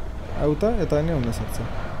आउ त यता नि हुन सक्छ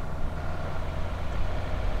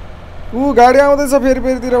ऊ गाडी आउँदैछ फेरि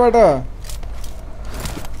फेरितिरबाट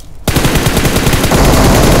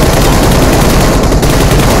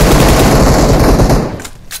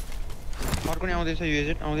अर्को नि आउँदैछ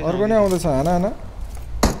युएजेट आउँदैछ अर्को नि आउँदैछ हाना हाना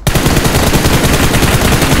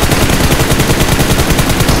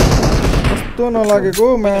कस्तो नलागेको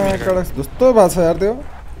मा कडक जस्तो भएको छ यार त्यो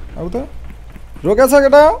आउ त रोका छ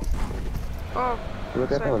केटा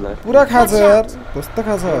पुरा खाछ यार कस्तो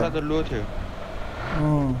खाछ एउटा त लो थियो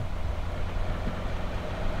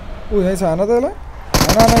ऊ यही छ हाना त यसलाई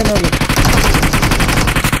हाना हाना यिनीहरूले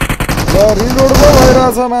ल रिलोड पो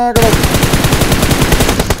भइरहेछ मा कडक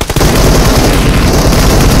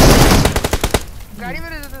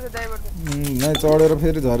नै चढेर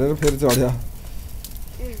फेरि झरेर फेरि चढ्यो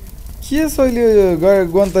के सहिले यो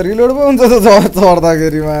गन त रिलोड पो हुन्छ त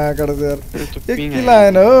चढ्दाखेरि मा कडक यार एक किल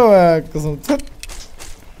आएन हो कसम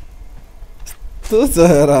यस्तो छ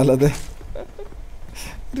यार हालत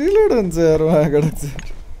रिलोड हुन्छ यार मा कडक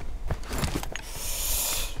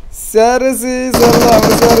स्यारेसी सल्ला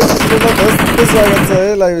हाम्रो स्यारेसीको त कस्तो स्वागत छ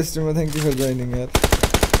है live स्ट्रिममा thank you for joining यार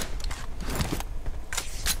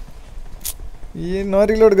ये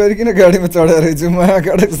नरिलोड गरिकन गाडीमा चढेर रहेछु मा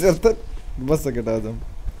कडक यार त बस्छ केटा आज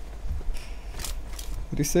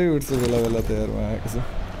रिसै उठ्छ बेला बेला त यार मा आएको छ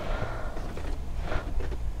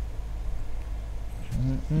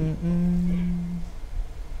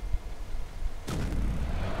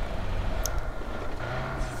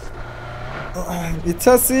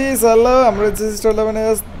इच्छा सी सल्ला हाम्रो सिस्टरलाई पनि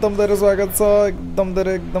एकदम धेरै स्वागत छ एकदम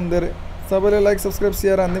धेरै सबैले like subscribe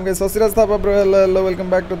share हान्दिम guys ससिराज Thapa bro hello hello welcome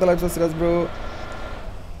back to the live ससिराज bro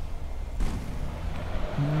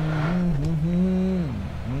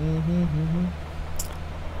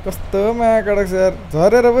कस्तो माया कडक छ यार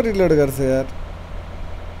झरेर पो रिलोड गर्छ यार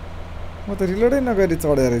म त रिलोडै नगरी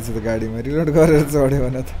चढेर रहेछु त गाडीमा रिलोड गरेर चढ्यो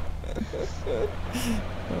भने त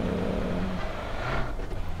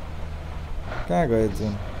कहाँ गयो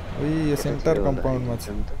जोन उही यो सेन्टर कम्पाउन्डमा छ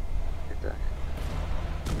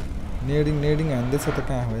नेडिङ हान्दैछ त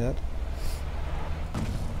कहाँ हो यार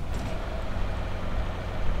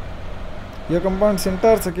यो कम्पाउन्ड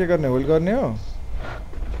सेन्टर छ के गर्ने होल्ड गर्ने हो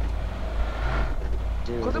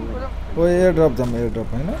ओ एयर ड्रप जाम एयर ड्रप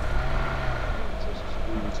हैन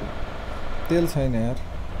तेल छैन यार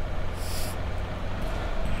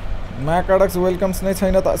माकडक्स वेलकम्स नै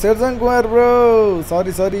छैन त शेरजन Kumar bro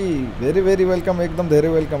sorry very very welcome एकदम धेरै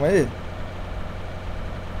वेलकम है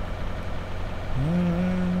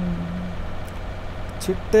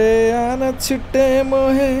छुट्टे आना छुट्टे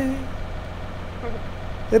मोहे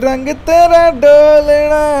रंग तेरा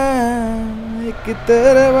डोलना एक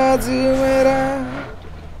तेरे बाजू मेरा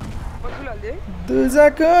दूजा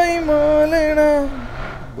कोई मोलना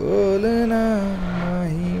बोलना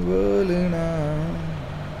नहीं बोलना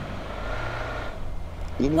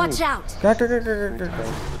Watch out! का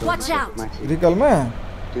Watch out! रिकल में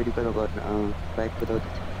त्यो रिकल गर्न बाइक कुदाउँदै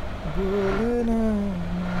बोलना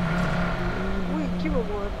उही के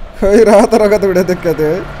भयो खै रात रगत उडे देख्या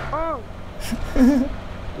थियो है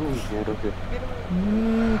यहाँ रोक्यो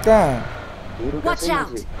कहाँ Watch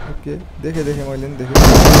out! ओके देखे मैले नि देखे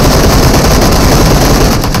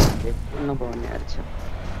नपाउने यार छ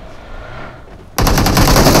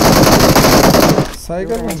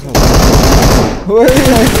साइकल पनि छ ओइ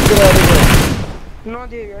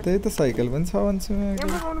नदिए यार त्यही त साइकल पनि छ भन्छु म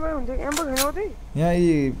एम्बर पाउनु भयो हुन्छ एम्बर छैन हो त्यही यहाँ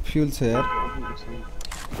यी फ्युल छ यार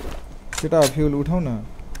केटा फ्युल उठाउ न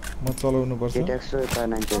म चलाउनु पर्छ ट्याक्स र कार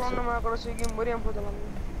 90 चलाउन माको छ गेम भरि एम्बर चलाउनु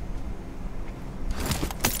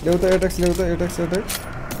ल्याउ त एटेक्स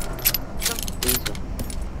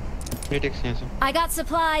नेटेक्स यहाँ छ I got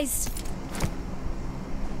supplies.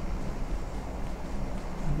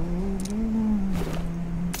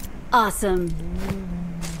 Awesome.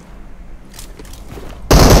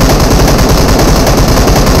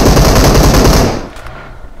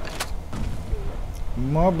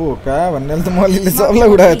 म बोका भन्नेले त मलिले सबलाई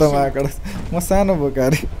उडायो त माकड म सानो बोका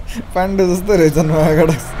रे पाण्डे जस्तो रहेछन् माकड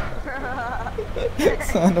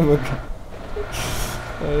सानो बोका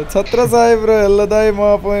छत्र साहेब ब्रो हेलो दाइ म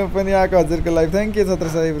पनि आएको हजुरको लाइभ थ्याङ्क यू छत्र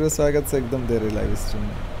साहेब ब्रो स्वागत छ एकदम धेरै live stream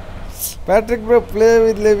Patrick bro play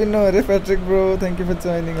with लेभिन अरे Patrick bro thank you for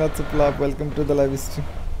joining lots of love welcome to the live stream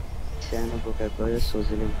सानो बोका गयो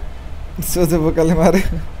सोझो बोकाले मारे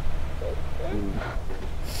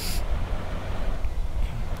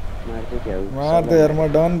मार्दै यार म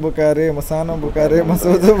डन बोका रे म सानो बोका रे म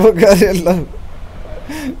सोझो बोका रे ल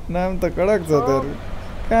नाम त कडक छ तेरो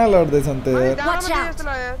कहाँ लड्दैछन् त यार Watch out!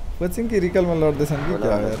 कोचिङ कि रिकलमा लड्दैछन् कि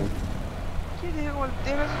क्या हो यार के देखेको मैले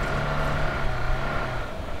देखेन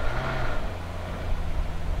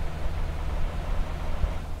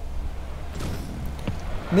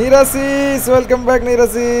निराशिष welcome back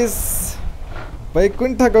निराशिष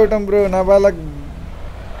Vaikuntha Gautam bro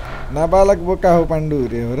नाबालक बोका हो पाण्डु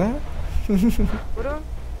रे हो र ब्रो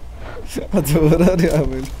हजुर हो र रे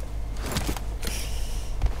अब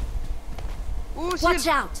Watch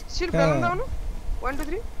out! सिल फेल्न दाउनु 1 2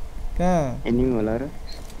 3 कहाँ एनिमी होला र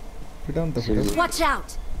फिटाउन त Watch out!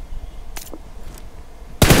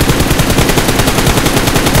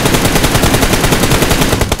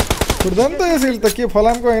 फुट्दैन त यो सिल त के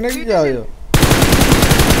फलामको होइन कि क्या हो यो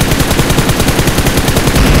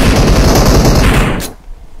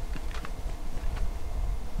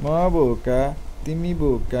म बोका तिमी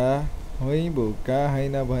बोका होइ बोका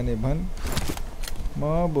होइन भने भन म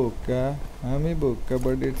बोका हामी बोका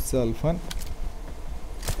बट इट्स अल फन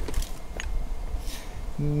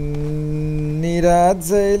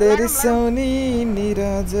निराजैले रिसाउनी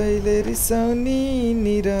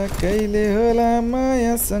निरा कहिले होला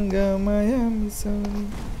मायासँग माया मिसाउनी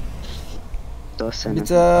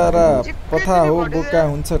बिचारा पथा हो बोका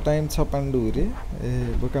हुन्छ टाइम छ पाण्डु रे ए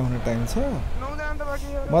बोका हुने टाइम छ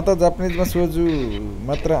म त जापानिजमा सोझु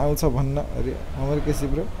मात्र आउँछ भन्न अरे हाम्रो केसी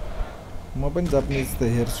ब्रो म पनि जापानिज त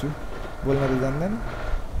हेर्छु बोल्न त जान्दैन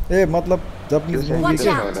ए मतलब जापानिज मुभी Watch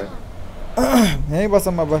के out! यहीँ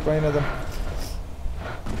बसम्म बस कहीँ नजाउँ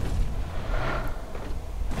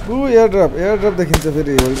एयरड्रप देखिन्छ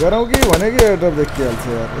फेरि होल्ड गरौँ कि भनेको एयरड्रप देखिहाल्छ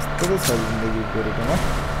यार यस्तो त छ जिन्दगी कोरेकोमा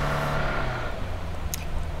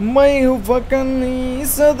मै हुँ फकाउने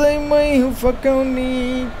सधैँ मै हुँ फकाउने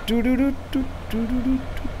टुडुडु टुडुडु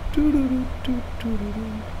टुडुडु टुडुडु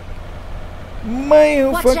मै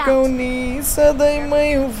हुँ फकाउने सधैँ मै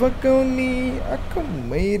हुँ फकाउने आँखा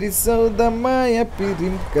मै रिसाउँदा माया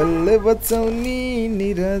पिरिम कसले बचाउने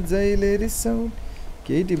निराजैले रिसाउने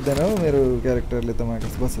केही टिप्दैन हौ मेरो क्यारेक्टरले त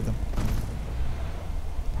माकस बस त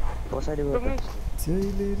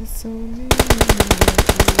जहिले रिसाउने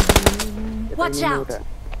Watch out!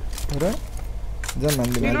 र जान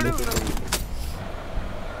भन्दै रिलोड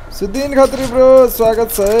सुदिन खत्री ब्रो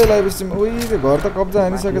स्वागत छ है लाइभ स्ट्रिम ओइ त्यो घर त कब्जा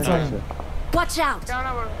हानिसकेछ Watch out!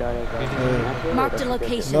 कहाँबाट Marked a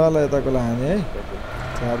location. ल ल यताको ला हाने है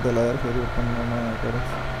चार्दै ला यार फेरि उत्पन्नमा आएर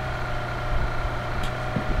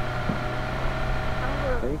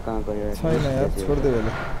कहाँ गयो छैन यार छोड्दे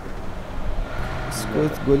बेला इसको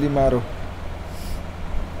गोली मारो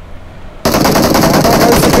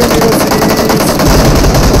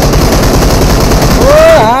ओ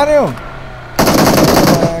हान्यो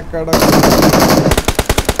कडक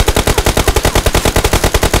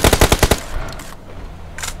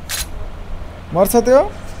मर्छ त्यो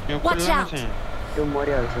यो Watch खुल्ला out. छ त्यो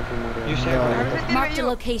मरिहाल्छ त्यो यो मरिहाल्छ साइड Marked a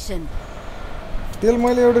location. तेल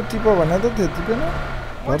मैले एउटा टिप भने त थियो टिपेन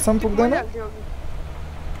घरसम्म पुग्दैन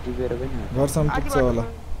टिपेर पनि घरसम्म पुग्छ होला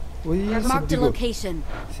ओइ Marked a सिद्धिको location.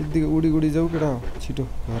 सिद्धिको उडी उडी जाऊ केटा हो छिटो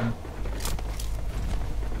घरमा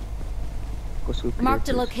कसको Marked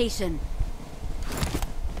a location.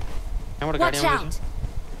 यहाँबाट गाडी Watch आउँदैछ out!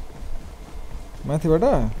 माथिबाट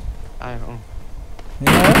आयो यहाँ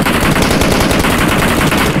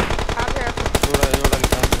एउटा एउटा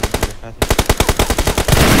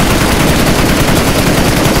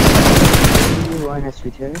वान एचपी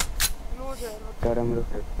थियो तर राम्रो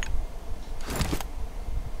खेल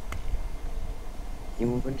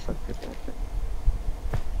इमो पनि सक्छ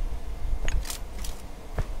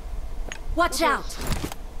Watch out!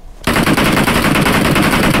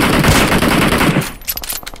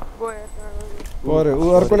 पर्यो ऊ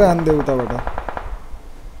अर्कोले हान्दे उताबाट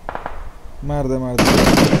मार्दै मार्दै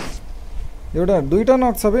एउटा दुईटा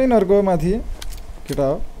नक छ बे यिनीहरूको माथि केटा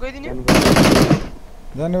हो गइदिने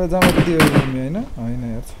जाने भए जामा दियो नि होइन होइन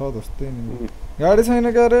यार छ जस्तै नि गाडी छैन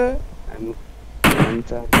क्या अरे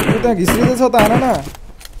हुन्छ ऊ त्यहाँ घिस्रिँदै छ त हान न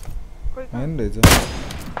होइन रहेछ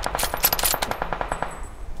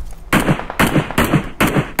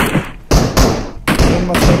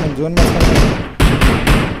जोनमा छैनन् जोनमा छैनन्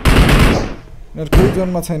यिनीहरू कोही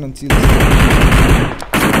जोनमा छैनन् चिल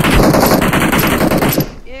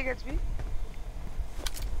एक एचपी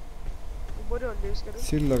बढी हल्ले युज गरेँ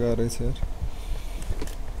सिल लगाएर रहेछ यार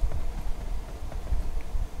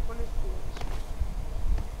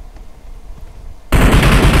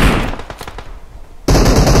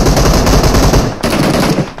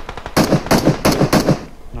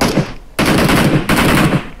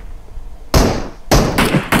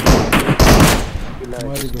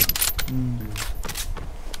मरेको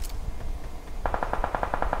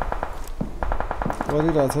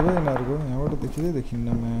परिरहेछ भाइ यिनीहरूको यहाँबाट देखिँदै देखिन्न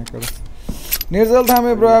म्याकर निर्जल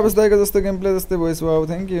थामे ब्रो आवेश दाइको जस्तो गेम प्ले जस्तै भोइस वाउ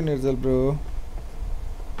थ्याङ्क यू निर्जल ब्रो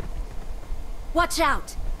Watch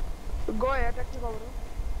out! गयो एट्याक चाहिँ खबर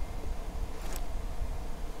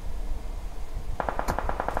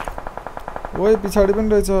ओइ पछाडि पनि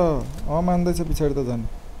रहेछ मान्दैछ पछाडि त झन्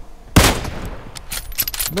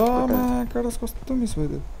ल म्याकरस कस्तो मिस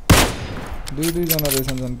भइदियो दुईजना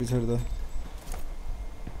रहेछन् झन् पछाडि त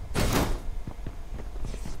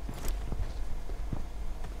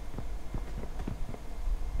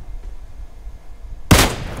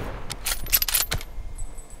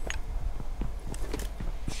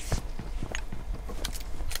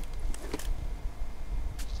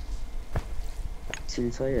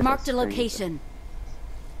Marked a location.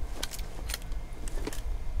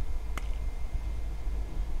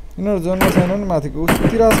 यिनीहरू जोनमा छैन नि माथिको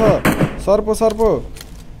उतिरहेछ सर्पो सर्पो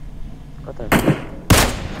कता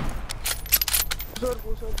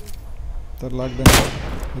तर लाग्दैन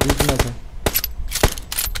रिजमा छ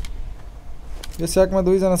यो स्याकमा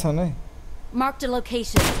दुईजना छन् है Marked a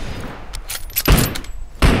location.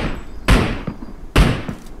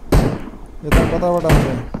 यता कताबाट आउँछ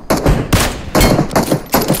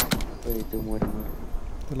त्यो मरि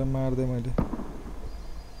त्यसलाई मार्दै मैले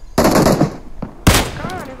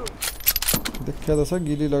कहाँ हानेको देखिया त छ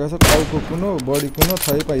गिली लगाएको छ टाउको कुनो बडी कुनो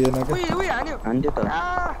थाहै पाइएन क्या उही उही हान्यो हान्थ्यो त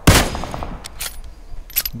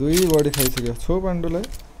दुई बडी खाइसक्यो छो पाण्डुलाई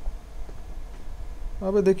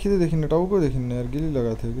अब देखिँदै देखिन्न टाउको देखिन्न यार गिली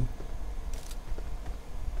लगाएको थियो कि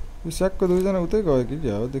यो स्याकको दुईजना उतै गयो कि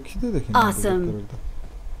क्या हो देखिँदै देखिन्न Awesome.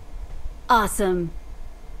 Awesome.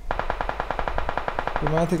 यो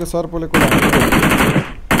माथिको सर्पोले कुरा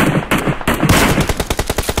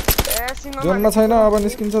जोनमा छैन अब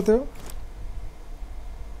निस्किन्छ त्यो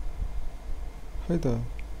खै त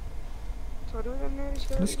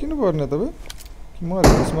निस्किनु पर्ने त बे कि मऱ्यो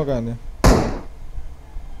त्यसमा कहाँने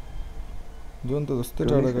जोन त जस्तै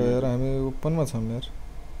टाढा गयो यार हामी ओपनमा छौँ यार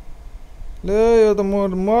ले यो त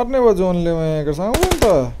मर्ने भयो जोनले यहाँ आउँदैन त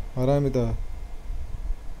हरामी त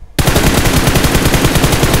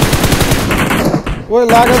ओए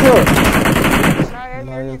लाग्यो थियो सायद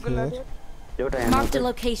लाग्यो नि थियो गुल्ला एउटा Marked a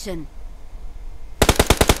location.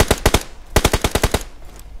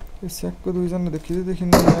 यो स्याकको दुईजना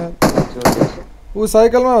देखिन्न यार ऊ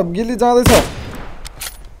साइकलमा गिली जाँदैछ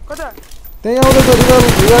कता त्यही आउँदैछ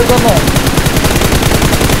रिवाइभ गर्न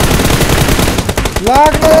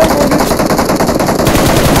लाग्न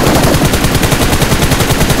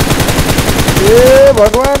ए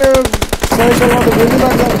भगवान् यो साइकलमा त गोली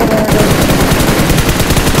लाग्दैन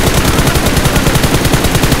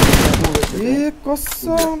ए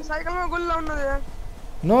कसम साइकलमा गोली लाउन दे यार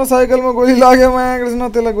न साइकलमा गोली लाग्यो माया कृष्ण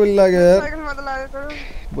त्यसलाई गोली लाग्यो यार साइकलमा त लाग्यो तर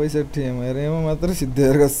 62 हेर एमा मात्र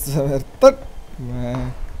सिद्धेर गर्छ यार तट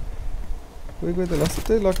कोही कोही त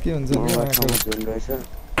लास्टै लक्की हुन्छ नि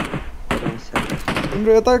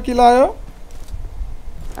तिम्रो यता किल आयो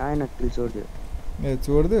आएन किल छोड्दियो ए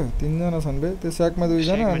छोड्दियो तीनजना छन् बे त्यो स्याकमा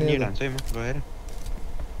दुईजना अनि नि लान्छ है म गएर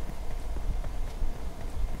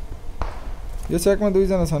यो स्याकमा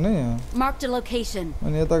दुईजना छन् है यहाँ Marked a location.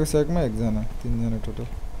 अनि यताको स्याकमा एकजना तीनजना टोटल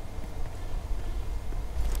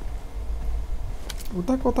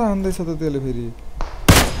उता कता हान्दैछ त त्यसले फेरि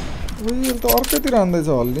उयो त अर्कैतिर हान्दैछ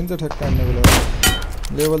हल्लिन्छ ठ्याक्क हान्ने बेला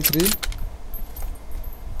लेभल 3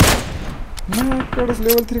 एकपल्ट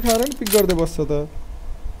लेभल 3 खाएर नि पिक गर्दै बस्छ त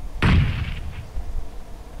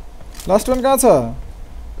लास्ट वन कहाँ छ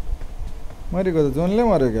मरेको त जोनले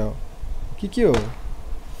मर्यो क्या हो के हो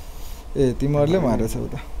ए तिमीहरूले मारेछौ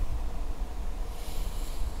त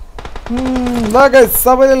ल गाइस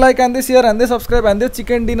सबैले like हान्दै share हान्दै subscribe हान्दै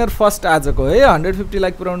chicken dinner first आजको है 150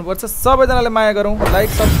 लाइक पुर्याउनु पर्छ सबैजनाले माया गरौँ लाइक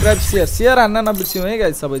सब्स्क्राइब शेयर हान्न नबिर्सियौँ है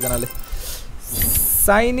गाइस सबैजनाले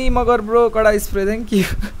साइनी मगर ब्रो कडा spray thank you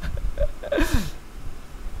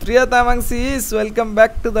Priya Tamang cease welcome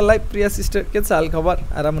back to the live Priya sister के छ हाल खबर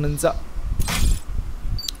आराम हुनुहुन्छ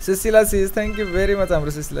Sushila cease thank you very much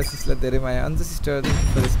हाम्रो सुशीला सिसलाई धेरै माया Anju sister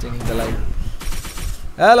for staying the live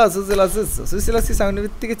hello Sushila cease आउने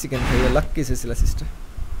बित्तिकै चिकन खायो लक्की सुशीला सिस्टर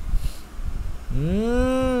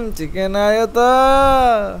चिकन आयो त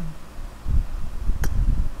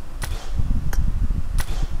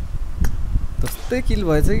त्यस्तै किल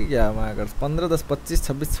भएछ कि क्या मागर 15 10 25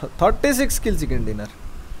 26 36 किल चिकन डिनर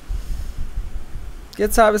के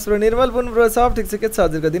छ आवेश ब्रो निर्मल पुन ब्रो सब ठिक छ के छ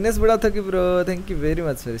हजुरको दिनेश बुढा थकी bro thank you very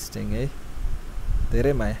much for staying है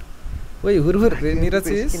धेरै माया ओइ हुरहुर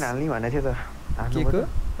निरचिस किन हाल्ने भनेको थियो त के को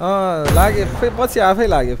लाग्यो पछि आफै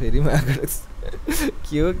लाग्यो फेरि मागर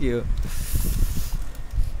के हो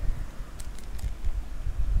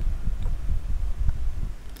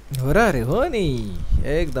हो र अरे हो नि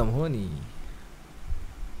एकदम हो नि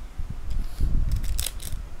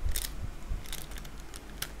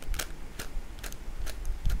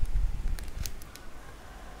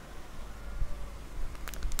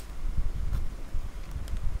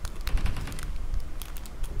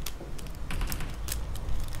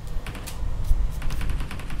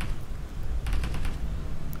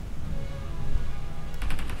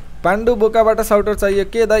पाण्डु बोकाबाट साउटआउट चाहियो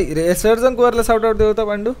के दाइ शेरजन कुवरलाई साउटआउट देऊ त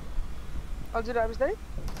पाण्डु हजुर आबिस दाइ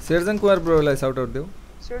शेरजन कुवर ब्रोलाई साउटआउट देऊ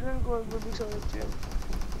शेरजन कुवर ब्रो बिग साउट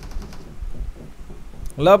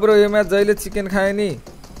ल ब्रो यो म्याच जहिले चिकन खाए नि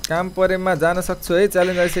काम परेमा जान सक्छु है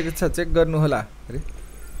च्यालेन्ज आइसकेको छ चेक गर्नु होला अरे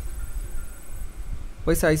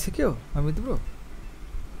पैसा आइसक्यो अमित ब्रो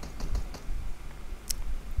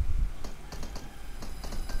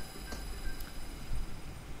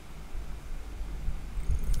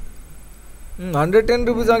 110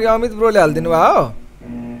 रुपीज अघि अमित ब्रोले हालिदिनु भयो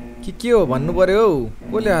हो के हो भन्नु पर्यो हौ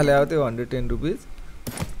कसले हाल्यो त्यो 110 रुपीज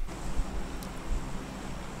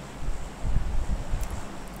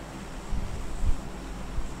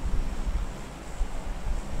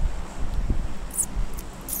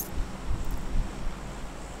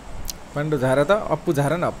पाण्डु झारा त अप्पु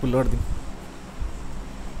झारा न अप्पु लड्दिनु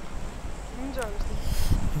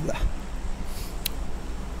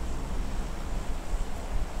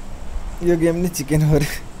यो गेम नि चिकन हो रे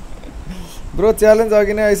ब्रो च्यालेन्ज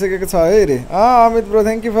अघि नै आइसकेको छ है रे Amit bro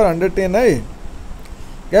thank you for 110 है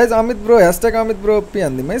guys Amit bro # Amit bro P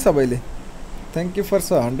हान्दिम है सबैले thank you for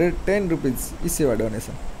 110 rupees eSewa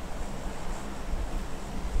donation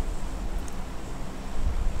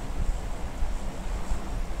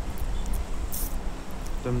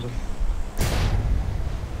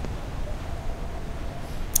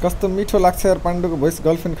कस्तो मिठो लाग्छ यार पाण्डुको भोइस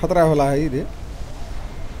गर्लफ्रेन्ड खतरा होला है रे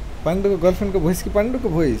पाण्डुको गर्लफ्रेन्डको भोइस कि पाण्डुको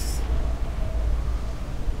भोइस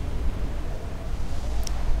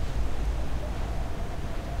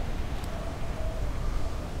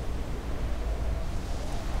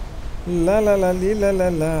ला ला ला ली ला ला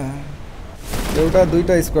ला एउटा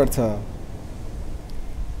दुईटा स्क्वाड छ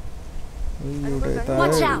एउटा यता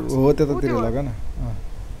हो त्यतातिर लगा न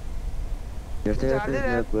हेर्दै झार्दै हेर्दै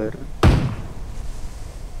ल्याएर। गएर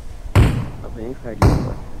अब यही फाइट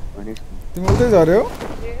गर्नु भने तिमी उतै झर्यौ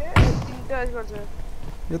ए तिनटा गर्छ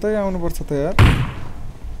यतै आउनुपर्छ त यार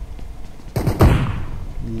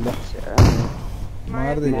ल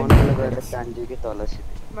मार्दै मनले गएर तान्दियो कि तल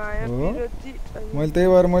सिधै माया हो? विरति मैले त्यही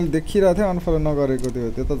भएर मैले देखिरहेको थिएँ अनफलो नगरेको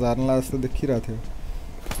त्यो त झार्नला जस्तो देखिरहेको थियो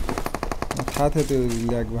थाहा थियो त्यो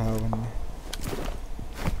ल्याग भयो भन्ने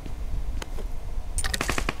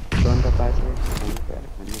गन त पाछे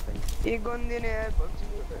भन्नु पाइन्छ एक गन दिने यार PUBG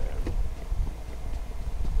को त यार।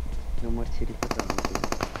 नम्बर 3 को त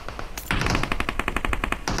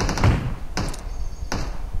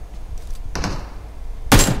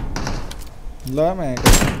ल म्याक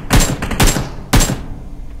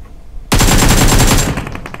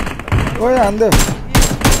ओए हान्दै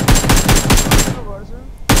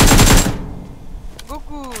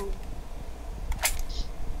गोकु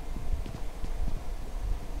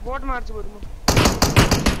बट मार्छु बरु म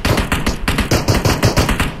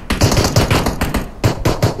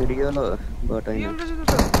भिडियो ल बट हैन रियल रहेछ त्यो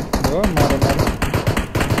त हो मार मार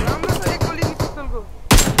राम्रो छ एक गोली पिस्तलको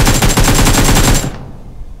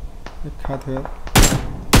एक खा थियो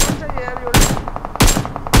हुन्छ यार एउटा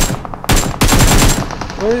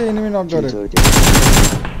ओए एनिमी नक गरे चिन्छ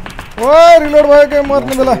ओए रिलोड भयो के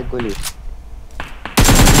मर्ने बेला एक गोली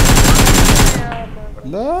यार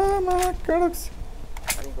ल माकडक्स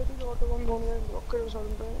अनि कति अटो बम गाउने भक्कै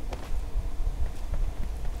सर्नु त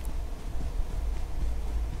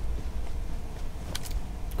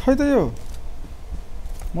खै त यो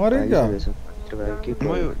मरे क्या म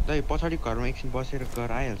यो दाइ पछाडि घरमा एकछिन बसेर घर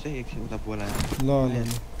आइहाल्छ एकछिन उता बोलाएर ल ल ल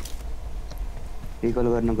रिकल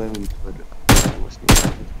गर्न गयो भने बरु बस्ने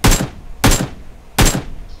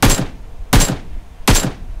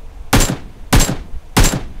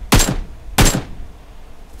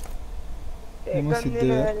एक गन सिद्धे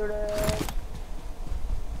दिने यार। यार एउटा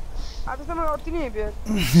आज त म अति नै हेप्यो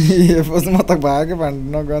ये फस म त भागे भान्ड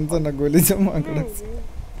न गन्छ न गोली छ माकडक्स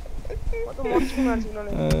म त मर्छु मार्छु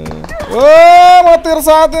उनीहरूलाई ओ म तेरो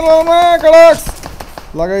साथ ल माकडक्स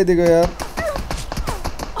लगाइदिएको यार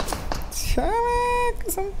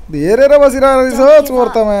हेरेर बसिरहेको रहेछ हो चोर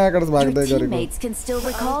त माकडक्स Your भाग्दै गरेको teammates can still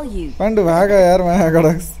recall you. Pandu भाग यार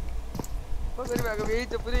माकडक्स कसरी भएको यही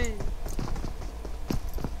त पुरै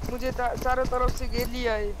मुझे चारों तरफ से घेर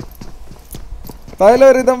लिया है ताइलो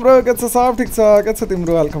रिदम ब्रो के छ सब ठीक छ के छ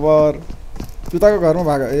तिम्रो हाल खबर जुताको घरमा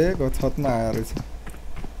भाग ए छतमा आएर रहेछ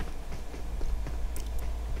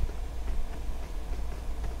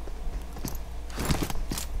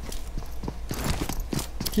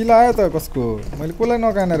किला आयो त कसको मैले कसलाई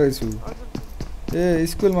नकाने रहेछु ए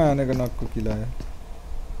स्कुलमा हानेको नकको किला आयो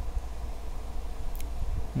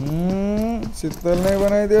शीतल नै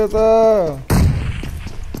बनाइदियो त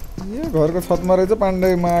यो घरको छतमा रहेछ पाण्डे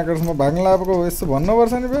माकडमा भाग्न लागेको यस्तो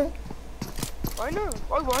भन्नुपर्छ नि बे होइन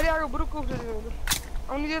अघि भरि आएको बुरुकको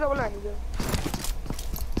आउनु दियो तपाईँलाई हामी दियो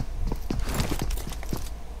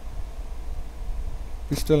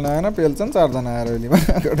पिस्टल नआएन पेल्छन् चारजना आएर अहिले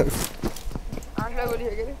माकडा आँखा गोली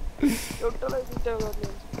है के अरे एउटालाई दुईटा गर्ने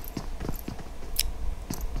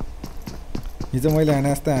हिजो मैले हाने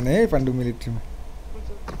जस्तै हाने है पाण्डु मिलिट्रीमा हुन्छ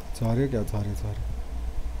झऱ्यो क्या झऱ्यो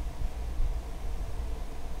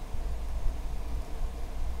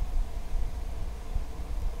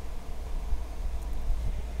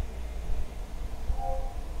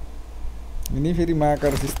नि फेरि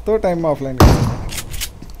माकर यस्तो टाइममा अफलाइन गर्छ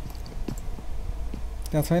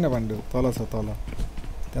त्यहाँ छैन पाण्डु तल छ तल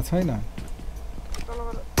त्यहाँ छैन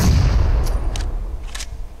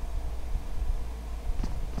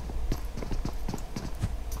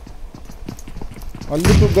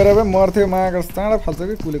अलि कुक गरे भए मर्थ्यो माकर चाँडो फाल्छ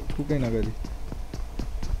कि कुकै नगरी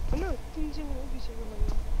होइन 300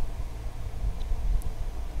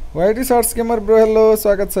 वाइटी सर्ट्स गेमर ब्रो हेलो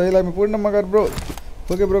स्वागत छ है हामी पूर्ण मगर ब्रो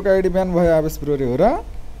ओके ब्रोको आइडी बिहान भयो आवेश ब्रो रे हो र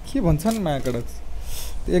के भन्छन् माकडक्स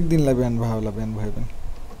एक दिनलाई बिहान भयो होला बिहान भयो पनि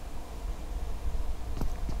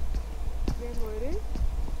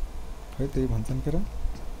खै त्यही भन्छन् के र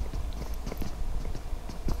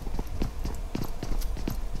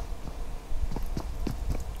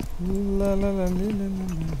ला ला ला ला ला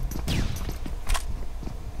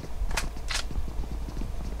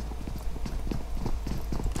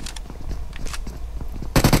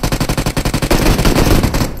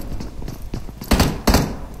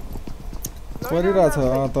परिरहेछ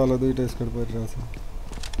तल दुईटा स्कोर परिरहेछ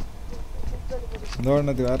लड्न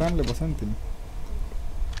त्यो आरामले बस नि तिमी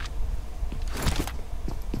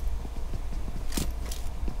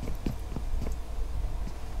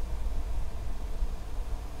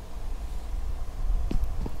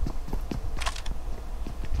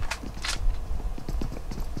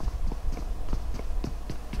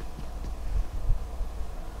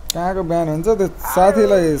कहाँको बिहान हुन्छ त्यो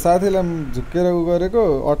साथीलाई झुक्केर उ गरेको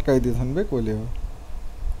अट्काइदिएछन् बे कोले हो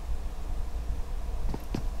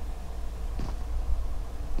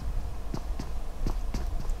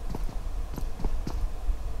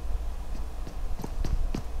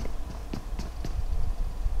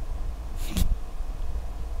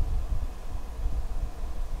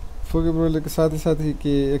फोके ब्रोले साथी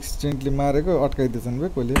के एक्सिडेन्टली मारेको अट्काइदिएछन् बे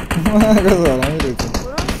कोले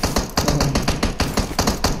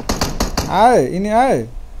आए यिनी आए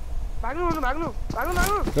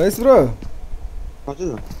रइस ब्रो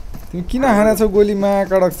तिमी किन हानेछौ गोलीमा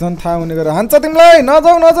कडक झन् थाहा हुने गरेर हान्छ तिमीलाई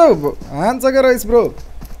नजाऊ हान्छ के रइस ब्रो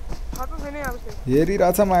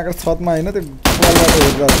हेरिरहेछ माका छतमा होइन त्यो बलबाट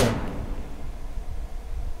हेरिरहेछ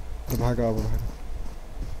भाग अब भाग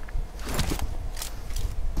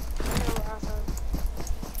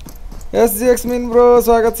SGX मिन ब्रो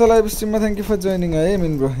स्वागत छ live स्ट्रिममा thank you for joining है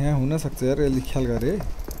मिन ब्रो यहाँ हुन सक्छ यार यसले ख्याल गरे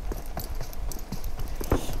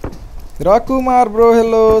रकुमार ब्रो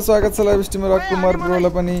हेलो स्वागत छ लाइभ स्ट्रिममा रकुमार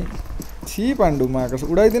ब्रोलाई पनि छि पाण्डु माकस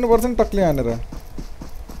उडाइदिनु पर्छ नि टक्ले हानेर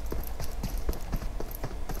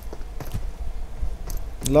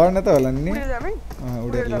लड्ने त होला नि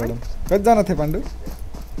उडेर लडम कतिजना थिए पाण्डु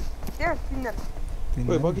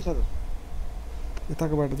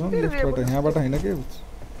यताको बाटो जाउँ लेफ्टबाट यहाँबाट होइन के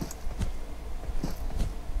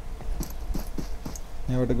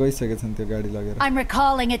यहाँबाट गइसकेछन् त्यो गाडी लगेर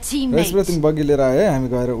यसबाट तिमी बगी लिएर आए हामी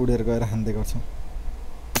गएर उडेर गएर हान्दै गर्छौँ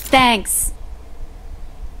थ्याङ्क्स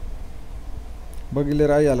बगी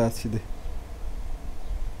लिएर आइहाल सिधै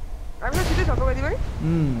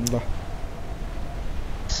ल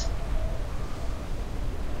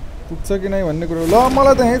पुग्छ कि नै भन्ने कुरो ल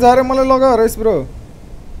मलाई त यहीँ झारे मलाई लगा रइस ब्रो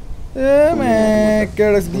ए मे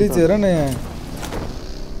केडस ग्लिच हेर न यहाँ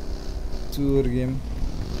चुर गेम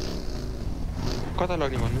कता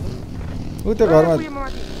लग्ने भन्नु उ त्यो घरमा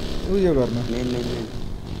उ यो घरमा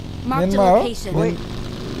मेनमा हो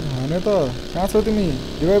हाने त कहाँ छौ तिमी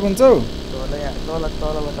रिभाइभ हुन्छौ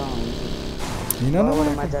हिँड न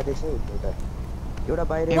एउटा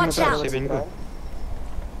बाहिर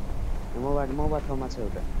मोबाट ठाउँमा छ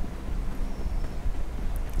एउटा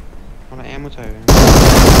मलाई एमो छ अबे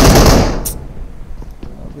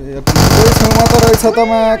छेउमा त रहेछ त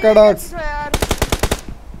मा कडक्स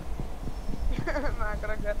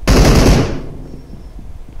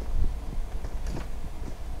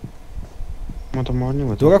म त मर्ने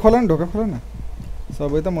हो ढोका खोला न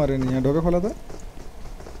सबै त मरे नि यहाँ ढोका खोला त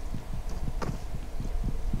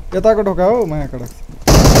यताको ढोका हो माया कडक्स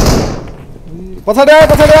पछाडि आयो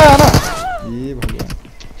हैन ए भगवान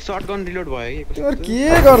शटगन रिलोड भयो के तिम्रो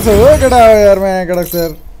के गर्छ हो केटा यार माया कडक्स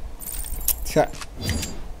यार छ्या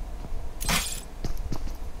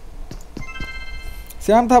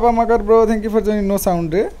Shyam Thapa Magar bro thank you for joining no sound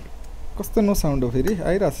रे कस्तो नो साउन्ड हो फेरि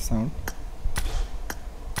आइराछ साउन्ड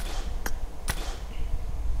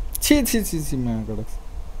छी माया कडक्स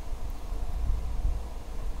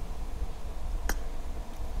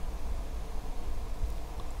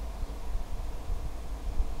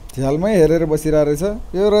झ्यालमै हेरेर बसिरहेको रहेछ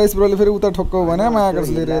यो रइस ब्रोले फेरि उता ठोक्कौ भने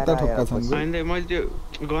मायाकर्सले यता ठोक्का छन् हैन मैले त्यो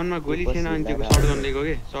गनमा गोली थिएन अनि त्यो शटगन लिएको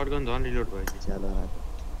के शटगन झन् रिलोड भयो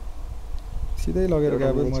सिधै लगेर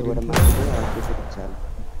गए मर्यो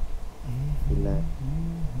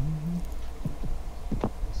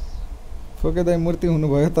फोके दाइ मूर्ति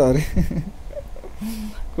हुनुभयो त अरे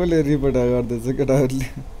कसले रिपोर्ट गर्दैछ केटाहरूले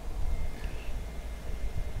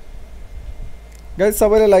गाइस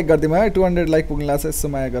सबैले लाइक गर्दिम है 200 लाइक पुग्नला छ यसो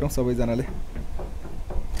माया गरौँ सबैजनाले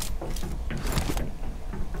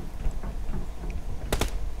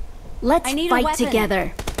Let's fight together.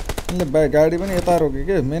 ले बाइ गाडी पनि यता रोके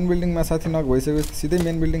के मेन बिल्डिङमा साथी नक भइसक्यो सिधै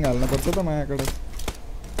मेन बिल्डिङ हाल्न पर्छ त माया कडा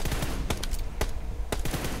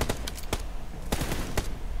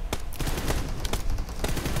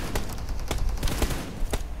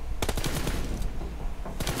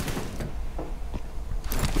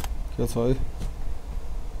के छ है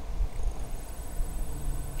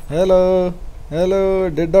hello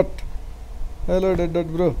dead dot hello dead dot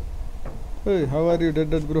bro hey how are you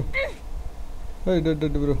dead bro hey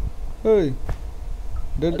dead bro hey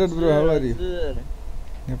dead bro how are you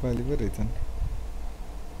Nepali पो रहेछन्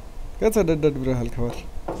के छ dead bro हाल खबर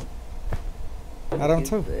आराम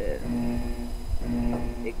छौ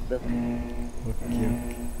एकदम ओके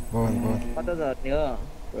बोल कता झर्ने हो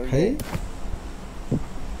है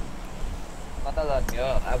कता झर्ने हो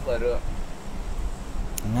आफुहरु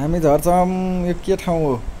हामी झर्छौं यो के ठाउँ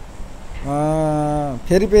हो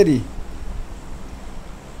फेरि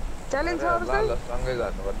च्यालेन्ज छ ल सँगै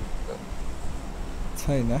गर्नुपर्छ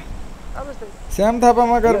छैन श्याम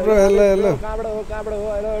थापामा गर ब्रो हेलो हेलो कहाँबाट हो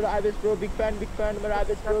हेलो आवेश ब्रो बिग फ्यान मेरो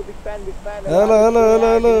आवेश bro big fan hello hello hello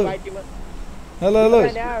hello hello hello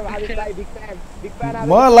आवेश भाइ बिग फ्यान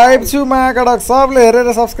म लाइभ छु महाकडक सबले हेरेर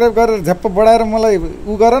सब्स्क्राइब गरेर झ्याप्प बढाएर मलाई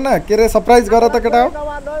उ गर न के रे सरप्राइज गर त केटा हो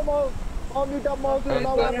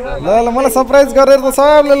ल ल मलाई सरप्राइज गरेर त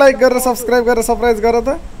सबले लाइक गरेर सब्स्क्राइब गरेर सरप्राइज गर त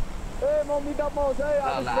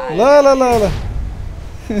ल ल ल ल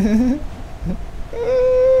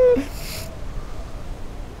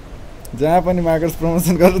जहाँ पनि मार्केट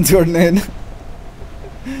प्रमोसन गर्न छोड्ने हैन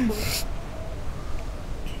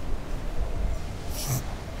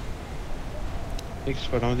एक्स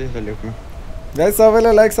बनाउँदै छ लेखमा गाइस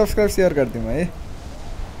सबैले लाइक सब्स्क्राइब शेयर गर्दिम है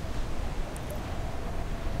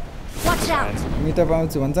मिटअप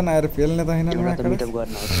आउँछु भन्छन् आएर पेल्ने त हैनन् मार्केट मिटअप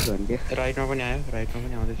गर्न आउँछु भन्थे राइटमा पनि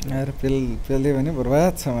आउँदैछ आएर पेल्यो भने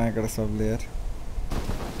बर्बाद छ मार्केट सबले यार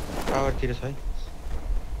टावरतिर छ है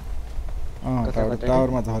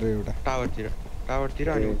टावरमा झर्यो एउटा टावरतिर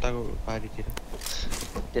अनि उताको पारीतिर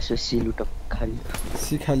त्यसो सी लुटअप खाली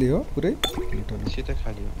सी खाली हो पुरै सी त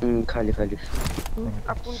खाली हो खाली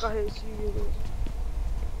अपन कहे सी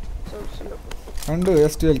अन्डु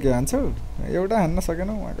एसटीएल के हान्छौ एउटा हान्न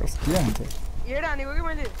सकेनौ मार्केट के हान्छ एडा हानेको कि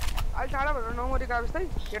मैले अलि टाढा भनेर नमरेको अवस्थै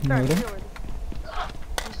केटा हानेको मैले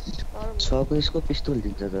छको यसको पिस्तोल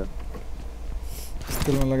दिन्छ त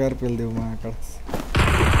पिस्तोलमा लगाएर पेल्देऊ मार्केट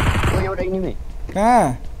एउटा इनिमी कहाँ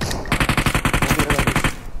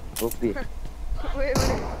ओपी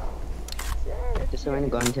त्यसो भने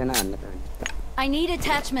गन थिएन हान्न त I need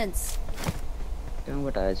attachments.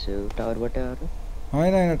 कहाँबाट आएछु टावरबाट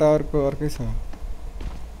आएर हैन टावरको अर्कै छ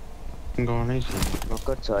गनै छ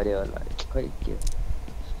भर्खर छ अरे होला खै के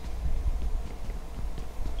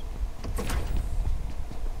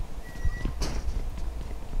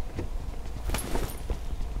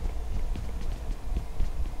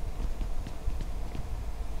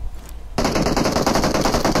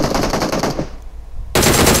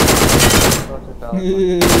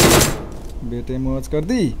बेटे मौज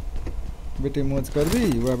कर दी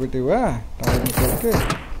वाह बेटे वाह टावर में चल के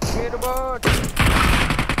मेरो बट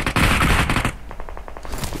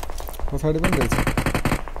पछाडि पनि रहेछ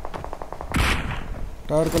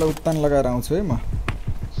टावरको लागि उत्तान लगाएर आउँछु है म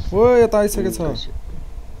ओ यता आइसकेछ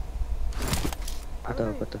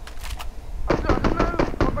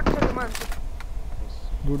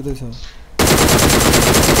लुट्दैछ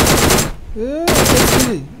ए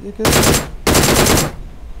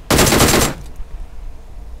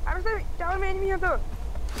टावर में एनिमी हो तो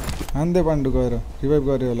हान्दे पाण्डु गएर रिभाइभ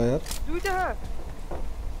गर्यो होला यार दुईटा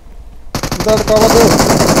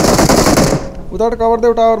उताबाट कभर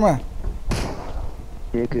देऊ टावरमा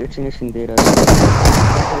एक एकछिन दिएर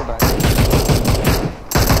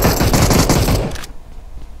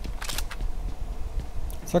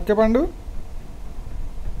सक्के पाण्डु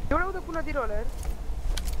एउटा उता कुनातिर होला यार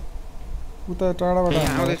उता टाढाबाट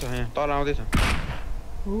आउँदैछ यहाँ तल आउँदैछ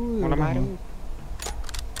मलाई मार्यो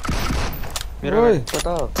मेरो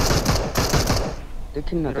कता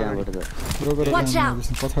देखिन्न त्यहाँबाट त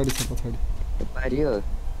पछाडि पारियो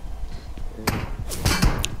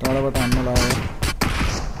टाढाबाट हान्न लाग्यो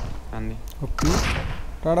हान्ने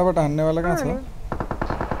टाढाबाट हान्नेवाला कहाँ छ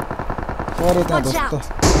पर्यो त्यहाँ जस्तो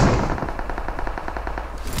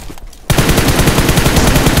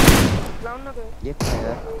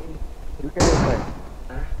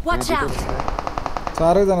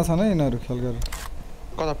चारैजना छन् है यिनीहरू खेल गरेर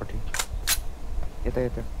कतापट्टि यता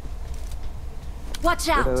Watch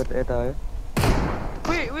out! यता आयो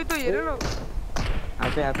उही त हेर न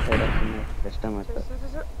आफै रेस्टामा त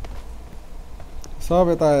सब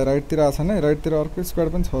यता आयो राइटतिर आछ नि राइटतिर अर्को स्क्वाड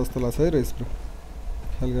पनि छ जस्तो लाग्छ है रेस ब्रो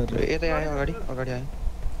खेल गरेर यतै आयो अगाडि आयो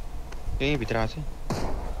यही भित्र आछ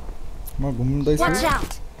म घुम्दैछु Watch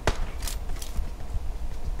out!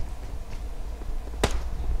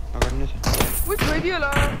 अगाडि नै छ उही छोइदियो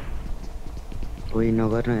होला ओइ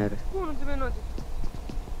नगर्न यार को हुनुहुन्छ मेरो नजिक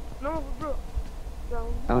ब्रो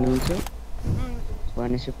आउने हुन्छ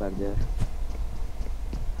वानेसै पार्दै यार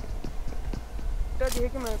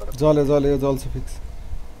जल्यो यो जल्छ फिक्स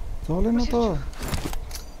जलेन त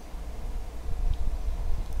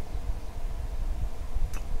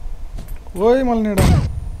ओइ मलाई नेडा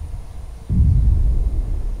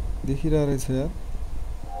देखिरहेको रहेछ यार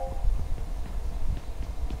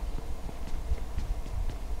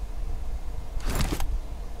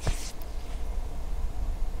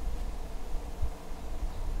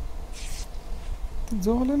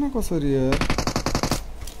जलेन कसरी यार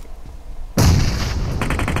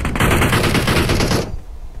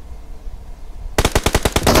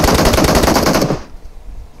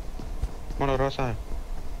मलाई रस आयो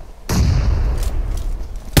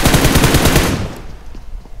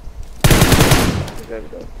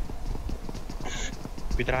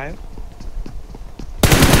भित्र आयो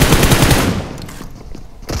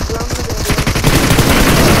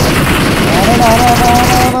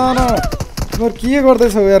तिम्रो के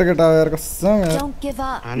गर्दैछौ यार केटा यार कसम यार Don't give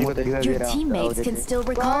up. हानेको त Your teammates can still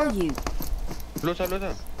recall you. लो छ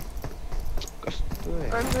कस्तो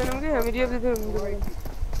हामी छैनौँ कि हामी रियल दिँदै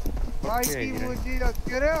आईटी मुझे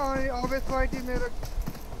के रे अबेस आईटी मेरो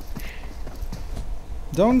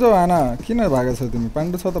जाउँ जाऊ हाना किन भागेको छौ तिमी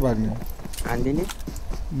पाण्डु छ त भाग्ने हान्दिने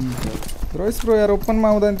रोइस ब्रो यार ओपनमा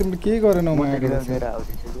आउँदा नि तिमीले केही गरेनौ माया गरेर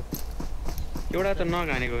एउटा त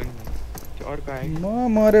नगानेको हो नि त्यो अर्को आयो म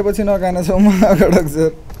मरेपछि नखाने छौ मागडक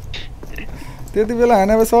सर त्यति बेला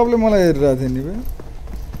हाने भए सबले मलाई हेरिरहेको थियो नि बे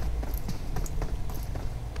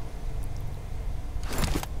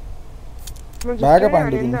भाग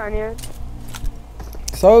पाण्डु तिमी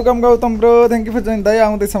सौगम Gautam bro thank you for join दाइ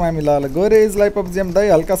आउँदैछौँ हामी ल गोरे इज लाइफ पब्जी एम दाइ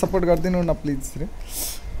हल्का सपोर्ट गरिदिनु न प्लिज रे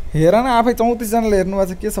हेर न आफै 34 जनाले हेर्नु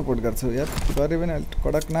भएको छ के सपोर्ट गर्छौ यार गरे पनि अलि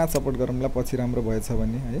कडकनाथ सपोर्ट गरौँला पछि राम्रो भएछ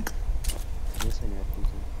भने है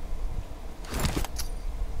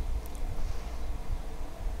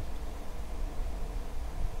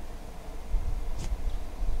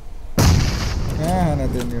कहाँ हाने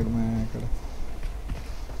त्यो नेडमा कडा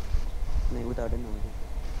नै उताउडे न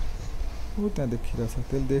ऊ त्यहाँ देखिरहेछ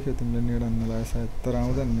त्यसले देख्यो तिमीले नेड हान्न लाग्यो सायद तर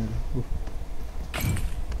आउँदैन नेड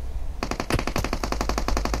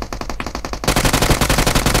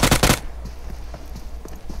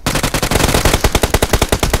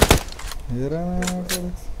हेर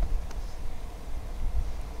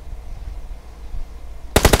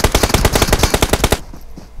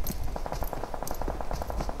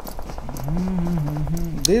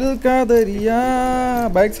दिल का दरिया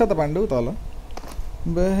बाइक छ त पाण्डु तल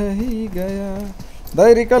बही गया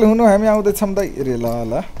दाइ रिकल हुनु हामी आउँदैछौँ दाइ रे ल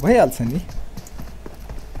ल भइहाल्छ नि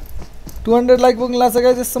 200 लाइक पुग्नु लाग्छ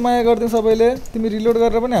गाइस यस्तो माया गरिदिउँ सबैले तिमी रिलोड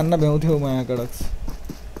गरेर पनि हान्न भ्याउँथ्यौ माया कडक्स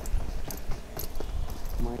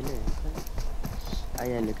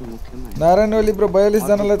नारायण ओली ब्रो 42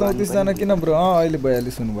 जनालाई 34 जना किन ब्रो अहिले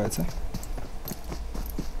 42 हुनु भएछ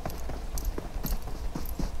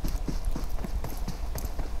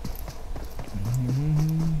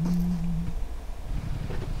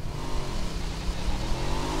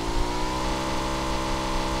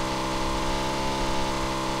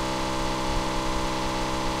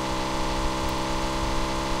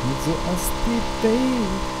जो अस्ति त्यही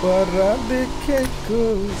पर देखेको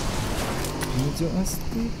जो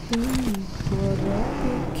अस्ति त्यही पर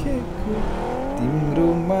देखेको तिम्रो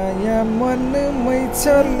माया मनमै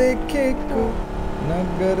छ लेखेको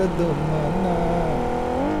नगर्दो मना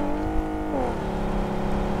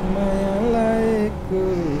माया लागेको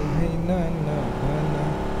हैन नभना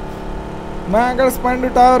महाकाश पाण्डु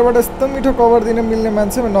टावरबाट यस्तो मिठो कभर दिन मिल्ने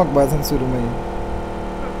मान्छे नक भएको छन् सुरुमै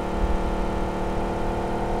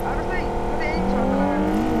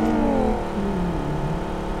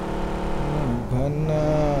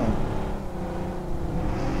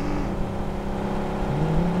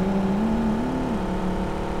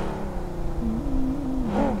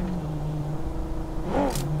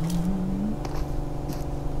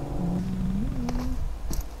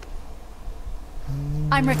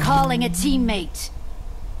I'm recalling a teammate.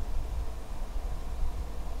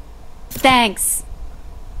 Thanks.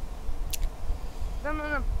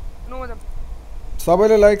 No.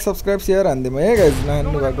 सबैले लाइक सब्स्क्राइब शेयर हान्दिम है गाइस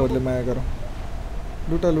नहान्नु भएकोहरूले माया गरौँ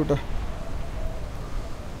लुटा लुटा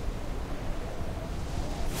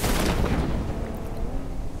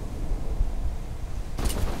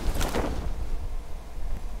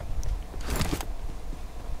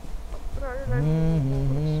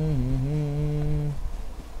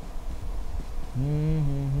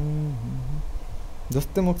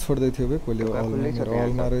जस्तै मुख छोड्दै थियो बे कोले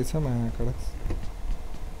अलमा रहेछ महाकडक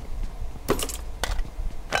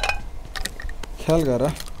ख्याल गर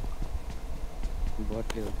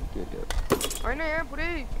होइन यहाँ पुरै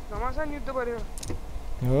घमासान युद्ध पर्यो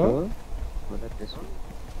हो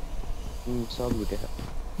सब लुटेछ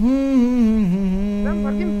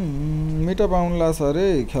मिटा पाउनु लाग्छ अरे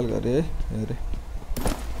ख्याल गरे हेरे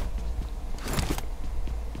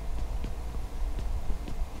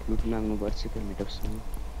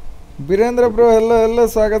वीरेन्द्र ब्रो हेलो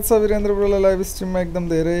स्वागत छ वीरेन्द्र ब्रोलाई लाइभ स्ट्रिममा एकदम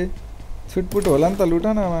धेरै छुटपुट होला नि त लुट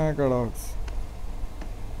न महाकडक्स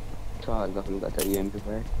छ हल्का फुल्का त एमपी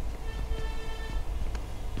भयो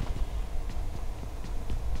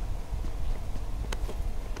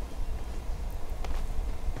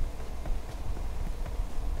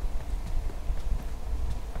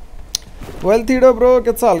वेल्थिडो ब्रो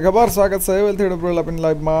के छ हालखबर स्वागत छ है वेल्थिडो ब्रोलाई पनि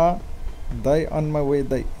लाइभमा दाइ अनमा वे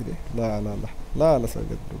दाइ रे ल ल ल ल ल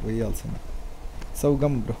स्वागत ब्रो भइहाल्छ नि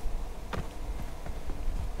सौगम ब्रो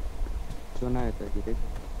जोन आयो त दिदै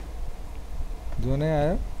जो नै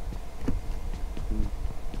आयो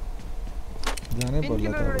जानै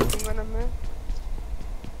पर्ला त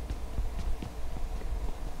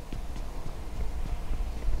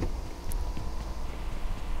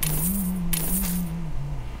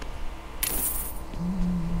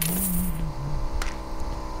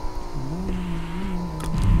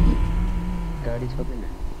गाडी छ पनि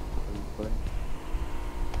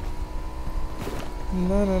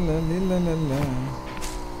ला ला ला ला ला ला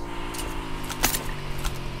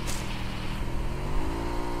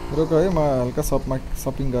रोक है म हल्का शपमा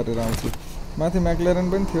शपिङ गरेर आउँछु माथि म्याक्लेरन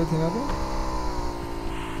पनि थियो थिन त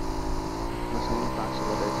मसँग 500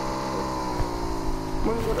 गरेछ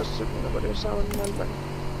मन गरे सुन्न गरे सामान माल पनि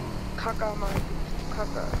खाकामा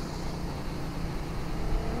खाका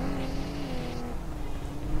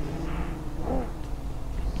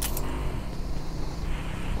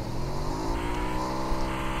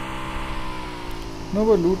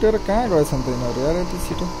नभए लुटेर कहाँ गएछन् त यिनीहरू यार यति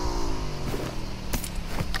छिटो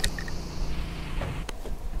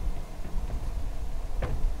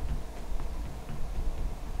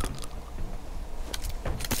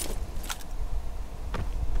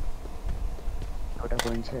एउटा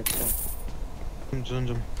पोइन्ट छ एक्स्ट्रा जुन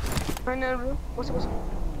जुन हैन ब्रो बस बस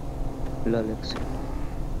ल लेक्स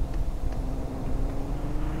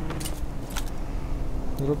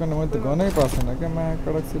रोकन म त गनै पासेन क्या मा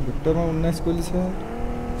कडक से भिक्टरमा 19 गोली छ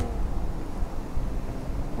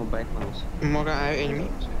म बाइकमा आउँछु मगा आयो एनिमी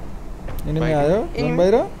एनिमी आयो जुन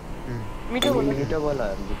बाहिर मिठो बोल मिठो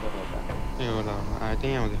बोलाहरु जित्छ ए होला आयो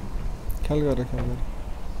त्यही आउँदै ख्याल गर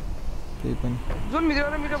त्यही पनि जुन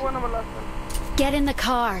भिडियोमा मिठो गर्न मन लाग्छ Get in the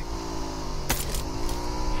car.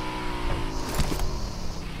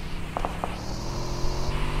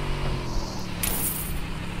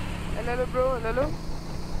 Hello bro, hello.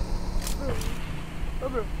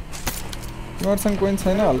 Bro. तिमीहरुसँग coin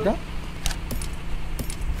छैन हल्का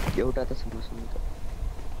एउटा त छ मसँग त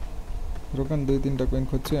रोकन 2-3 टा कोइन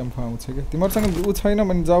खोज्छु एम आउँछ के तिमीहरुसँग उ छैन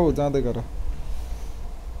भने जाऊ जाँदै गर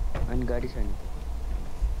अनि गाडी छैन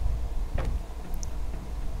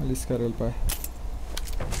अलिस करल पाए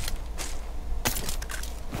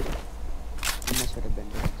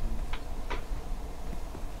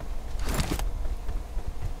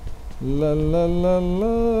La la la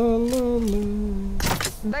la la la.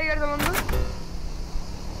 Dai गाडी चलाउनु त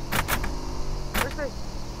रस्ते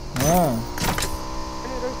हाँ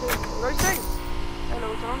अनि रस्ते हेलो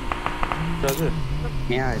चलाउनु हजुर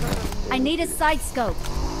यहाँ I need a side scope.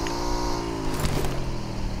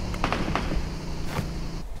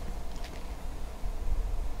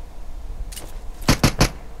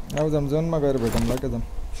 अब जम जोनमा गएर भेटौँला के जम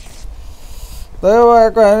तयो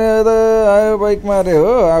आएको हामी आयो बाइक मारे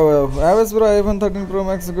हो आवेश bro iPhone 13 pro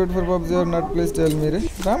max good for PUBG और नट प्लीज टेल मी रे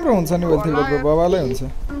राम्रो हुन्छ नि वेल ब्रो बाबाले हुन्छ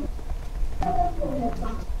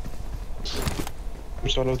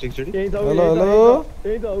चलाउ एकचोटी हेलो हेलो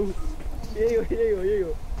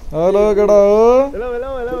हेलो केडा हो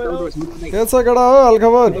के छ केडा हो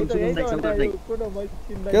हालखबर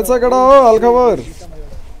के छ केडा हो हालखबर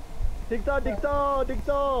ठीक छ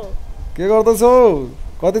के गर्दैछौ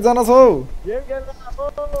कति जना छौ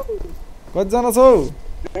कति जना छौ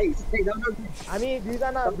हामी दुई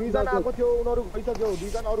जना आको थियो उनीहरु गइसक्यो दुई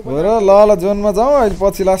जना अरु हो र ल जोनमा जाऊ अहिले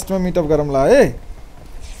पछि लास्टमा मिटअप गरौँला है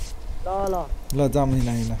ल जाम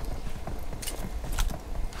हिँड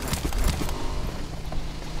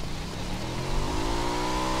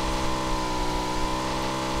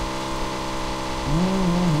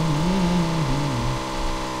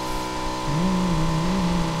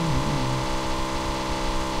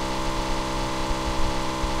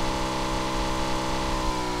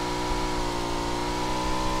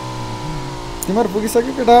तिमीहरु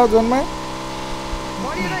पुगिसक्यो केटा जोनमा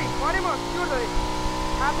मरि नै मरे म क्योर गरे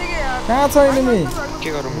आथे के यार कहाँ छ एनिमी के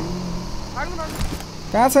गरौँ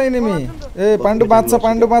कहाँ छ एनिमी ए पाण्डु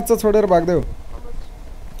बाँच्छ छोडेर भाग्देऊ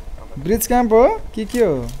ब्रिज क्याम्प हो के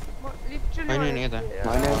हो हैन हैन यता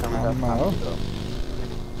आमा हो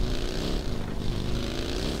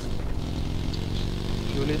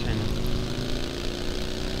फ्युलै छैन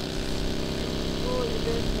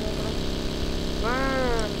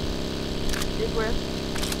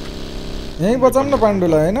यही बचाउँ न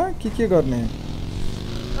पाण्डुलाई हैन के गर्ने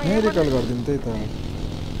यही रिकल गरिदिउँ त्यही त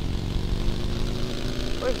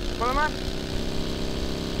ओइ मलाई मार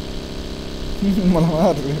मलाई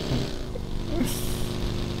मार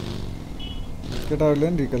केटाहरूले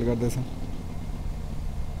नि रिकल गर्दैछन्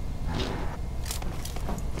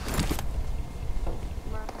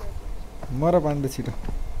मर पाण्डु छिटो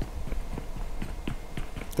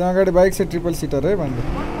त्यहाँ अगाडि बाइक छ ट्रिपल सिटर है भन्नु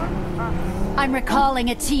I'm recalling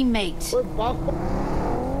a teammate.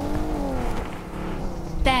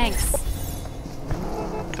 Thanks.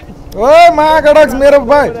 ओए महागडक्स मेरो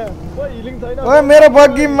भाइ ओए मेरो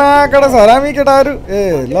बग्गी महागडक्स हरामी केटाहरू ए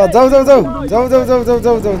ल जाऊ जाऊ जाऊ जाऊ जाऊ जाऊ जाऊ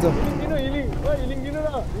जाऊ जाऊ जाऊ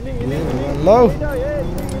लौ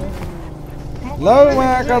लौ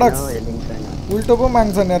महागडक्स उल्टो पो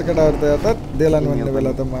माग्छन् यार केटाहरू त यार त देलान भन्ने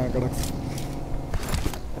बेला त महागडक्स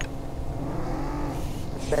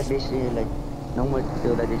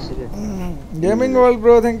gaming world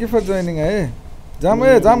bro thank you for joining है जाम ए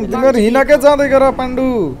जाम तिमीहरू हिँडकै जाँदै गर पाण्डु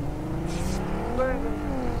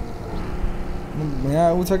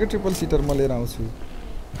यहाँ ऊ छ कि ट्रिपल सिटर म लिएर आउँछु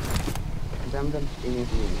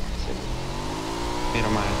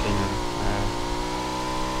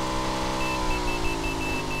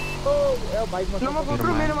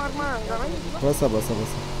बस बस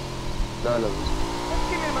बस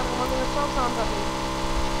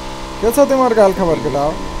के छ तिमीहरूको हालखबर केटा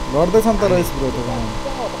हो गर्दैछन् त रहेछ ब्रो त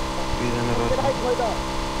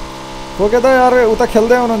पोके त यार उता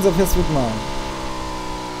खेल्दै हुनुहुन्छ फेसबुकमा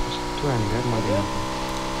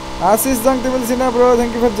आशिष जङ तिमीले सिना bro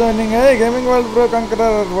thank you for joining है गेमिङ वर्ल्ड ब्रो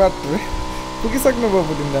कन्करर वाट पुगिसक्नु भयो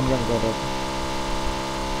पुटिङ कन्करर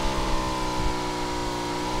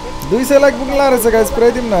 200 लाख पुग्ला रहेछ गाइस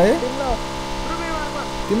पुऱ्याइदिउँ न है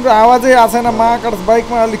तिम्रो आवाजै आएको छैन महाकाश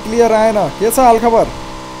बाइकमा अलिक क्लियर आएन के छ हालखबर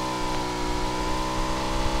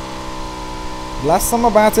लास्टसम्म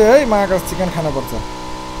बाँचे है महाकाश चिकन खान पर्छ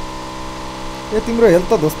ए तिम्रो हेल्थ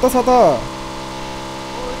त ध्वस्त छ त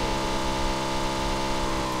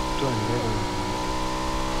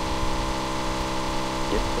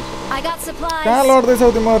कहाँ लड्दैछौ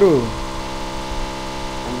तिमीहरू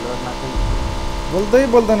बोल्दै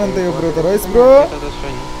बोल्दैनन् त यो ब्रो त रहेछ ब्रो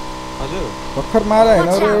भर्खर मारा होइन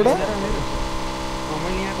र एउटा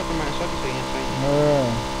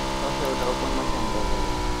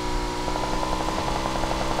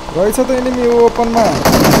रहेछ त यिनी ओपनमा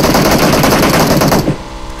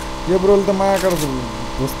यो ब्रोले त महाकाश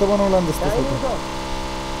ध्वस्त बनाउला नि जस्तो छ त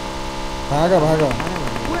भागा भागा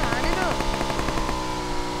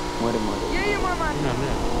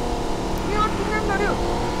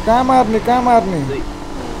कहाँ मार्ने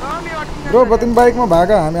ब्रो तिमी बाइकमा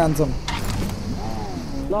भागा हामी हान्छौँ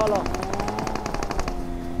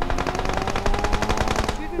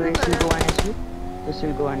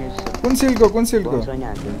कुन सिलको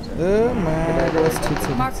ए ठिक छ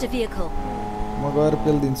म गएर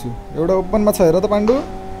पेलिदिन्छु एउटा ओपनमा छ हेर त पाण्डु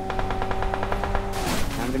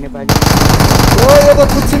ओ यो त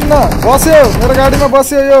कुचिन्न बस्यो मेरो गाडीमा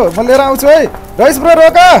बस्यो यो म लिएर आउँछु है रइस ब्रो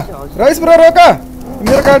रोका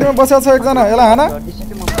मेरो गाडीमा बसेको छ एकजना यसलाई हाना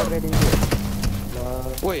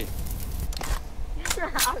ओइ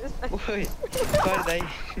ओइ कर दाइ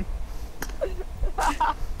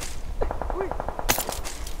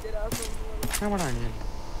कहाँबाट हान्ने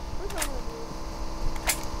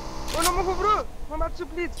ओ नमो ब्रो म मार्छु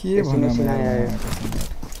प्लिज के भन्नु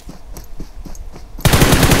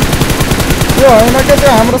यो होइन के त्यो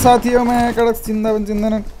हाम्रो साथी हो माया कडक चिन्दा पनि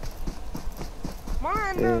चिन्दैनन्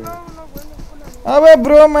अबे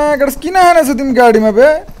ब्रो माया कडक किन हानेछौ तिमी गाडीमा बे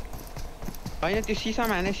हैन त्यो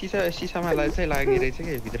सिसामा हाने सिसामा चाहिँ लाग्ने रहेछ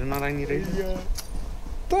के भित्र नलाग्ने रहेछ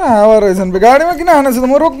त हावा रहेछन् बे गाडीमा किन हानेछौ त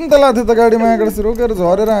म रोक्नु त लाग्थ्यो त गाडी माया कडक रोकेर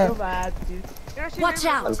झरेर आयो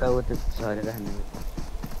हल्का वो त झरेर हान्ने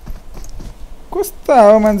कस्तो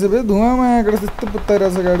हावा मान्छे बे धुवा माया कडक त्यस्तो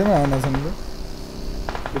पुत्ताइरहेछ गाडीमा हानेछन् बे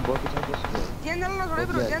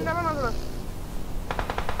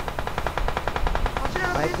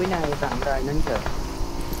बाइक पनि आयो त हाम्रो हैन नि त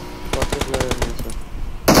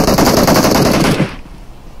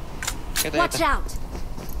Watch out!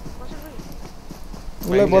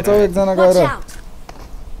 उसलाई बचाऊ एकजना गएर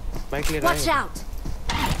बाइक लिएर Watch out!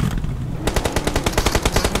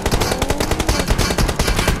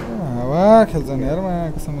 हावा खेल्छन् यार माया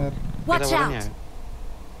कसम यार Watch out!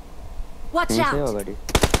 Watch out! अगाडि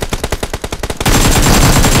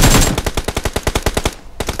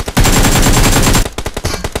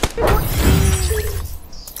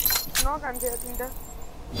No can't get in there.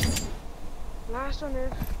 Last one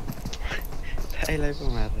is. आइलाई पो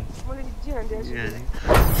मार्छ मैले जी हान्दिए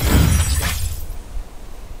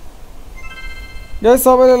गाइस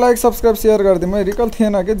सबैले लाइक सब्स्क्राइब शेयर गरिदिउँ है रिकल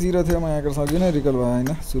थिएन के 0 थियो म यहाँको सकिन रिकल भयो हैन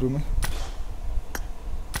सुरुमै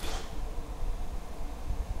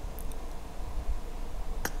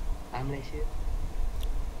हामीलाई से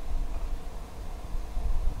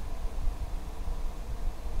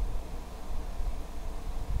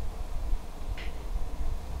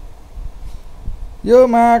यो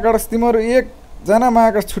महाकाश तिमीहरू एक जाना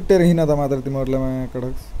महाकाश छुट्टेर हिँड त मात्र तिमीहरुले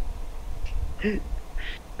महाकाश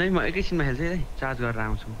नै म एकैछिनमा खेल्छु है चार्ज गरेर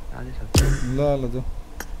आउँछु आजै छ ल ल जो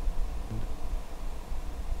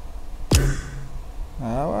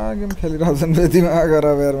हावा गेम खेलिरहेछन् बे दिमाग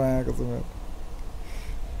खराब यार महाकाश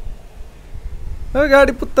ओ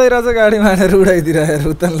गाडी पुत्ताइरहेछ गाडी मारेर उडाइदिरहेर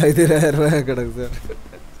उतन लगाइदिरहेर महाकाश सर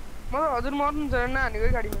म हजुर मर्नु छैन नानीको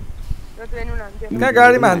गाडीमा र ट्रेनमा हान्थ्यो कहाँ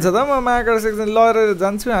गाडीमा हान्छ त म महाकाश एकजना लरेर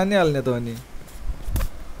जान्छु हानिहाल्ने त अनि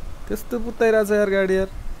त्यस्तो पुत्ताइरहेछ यार गाडी यार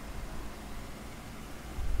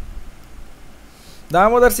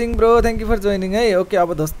Damodar Singh bro thank you for joining है ओके अब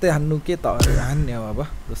धस्तै हान्नु के त हान्ने हो अब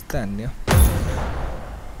धस्तै हान्ने हो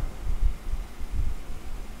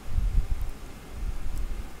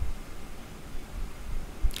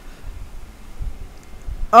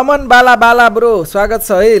अमन बाला बाला ब्रो स्वागत छ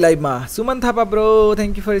है लाइभमा Suman Thapa bro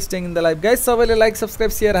thank you for staying in the live guys सबैले लाइक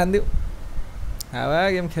सब्स्क्राइब शेयर हान्दिउ हावा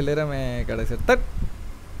गेम खेलेर म्या काडा छ तट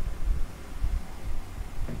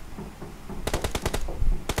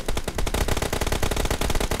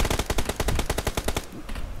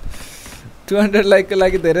 200 लाइक को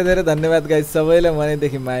लागि धेरै धेरै धन्यवाद गाइस सबैलाई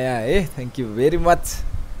मनैदेखि माया है थ्यांक यू भेरी मच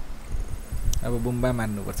अब बुमबाम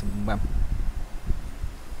मान्नु पर्छ बुमबाम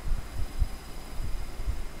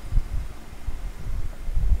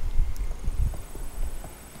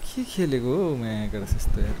के खेलेको हो माया गर्छ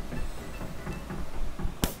यस्तो यार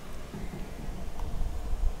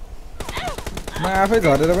म आफै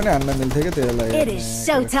झरेर पनि हान्न मिल्थ्यो के त्यसलाई It is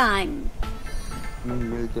showtime.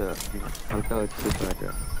 मिल्छ हल्का छुट्छ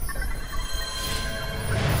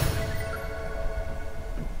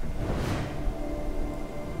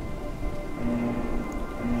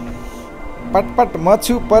पटपट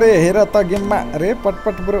मछु परे हेर त गेममा अरे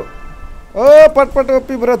पटपट ब्रो ओ पटपट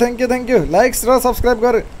OP bro thank you likes र सब्स्क्राइब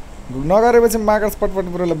गर नगरेपछि मार्कस पटपट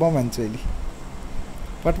ब्रोले बम हान्छु अहिले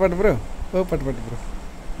पटपट ब्रो ओ पटपट ब्रो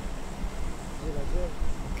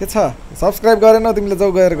के छ सब्स्क्राइब गरेन तिमीले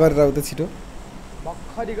जाउ गएर गरेर आउ त छिटो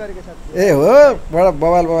भखरी गरेको छ ए हो बडा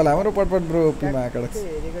बवाल हाम्रो पटपट ब्रो ओपी मार्कस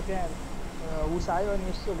हेरेको त्यहाँ उस आयो अनि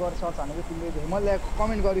यसो गर सर्च हानेको तिमीले मैले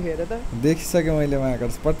कमेन्ट गरि हेरे त देखिसके मैले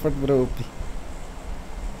मार्कस पटपट ब्रो ओपी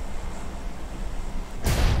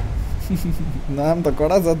नाम त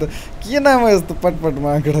कडा छ त के नाम हो यस्तो पटपट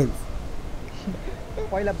मार्कस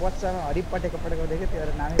पहिला बच्चामा हरि पटेको देखे त्यो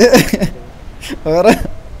नामै हो र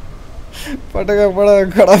पटका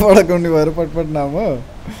कडा पडकाउने भएर पटपट नाम हो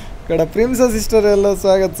कडा प्रिन्सेस सिस्टर हेलो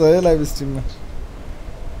स्वागत छ है लाइभ स्ट्रिममा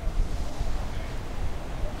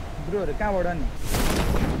ब्रोहरु कहाँबाट नि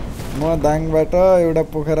म दाङबाट एउटा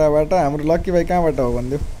पोखराबाट हाम्रो लक्की भाइ कहाँबाट हो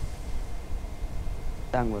भन्दियो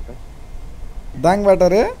दाङबाट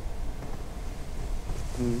रे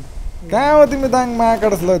कहाँ हो तिमी दाङ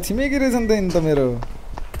महाकाडस ल छिमेकी रहेछन् त त मेरो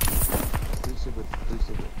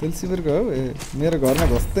तुलसीपुरको हो ए मेरो घरमा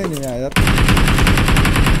बस्दै नि यहाँ यार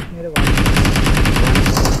मेरो घर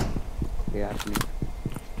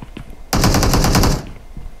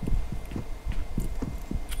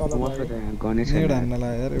एउटा हान्न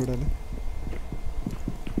लाग्यो यार एउटाले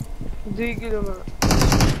 2 किलोमा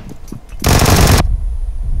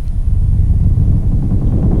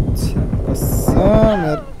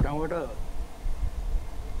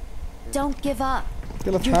Don't give up.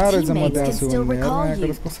 त्यसलाई थाहा रहेछ म त्यहाँ छु भन्ने यार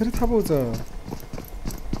महाकाडस कसरी थाहा पाउँछ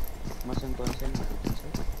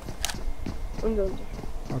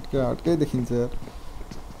हट्कै देखिन्छ यार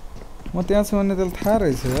म त्यहाँ छु भन्ने त्यसलाई थाहा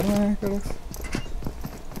रहेछ यार महाकाडस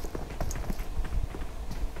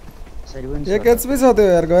एक एचपी छ त्यो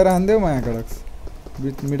यार गएर हान्देऊ महाकाडस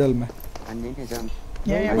मिडलमा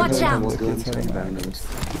Watch out.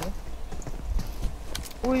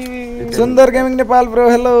 सुन्दर गेमिङ नेपाल ब्रो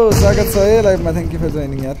हेलो स्वागत छ है लाइभमा थ्यांक यू फर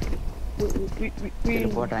जोइनिङ यार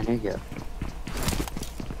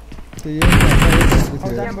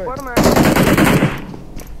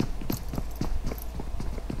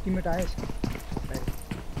टिममेट आएछ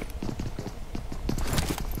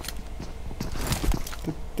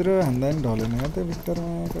त्यत्रो हान्दा नि ढलेन यार त्यो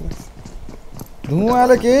भिक्टरमा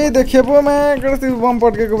धुवाले केही देखिए पो महाकाडस त्यो बम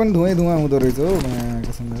पड्केको पनि धुवा हुँदो रहेछ हो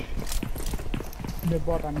महाकाडस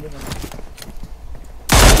बट हान्दै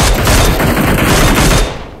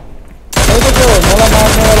मलाई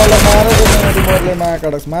मार्नेवालालाई मारे तिमीहरूले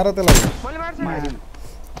महाकाडस मार त्यसलाई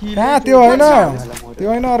कहाँ त्यो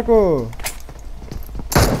होइन अर्को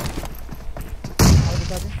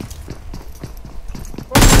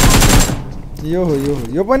यो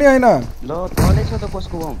पनि होइन ल तलै छ त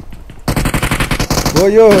कसको बम हो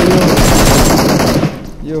यो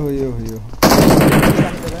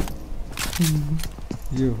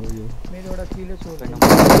मेरो एउटा किलो छोड्दैन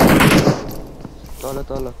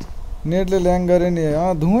तल नेटले ल्याङ गरे नि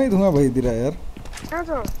धुवा भइदिरा यार कहाँ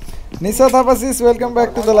छ Nisha थापासिस welcome back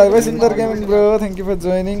to the live सुन्दर gaming bro thank you for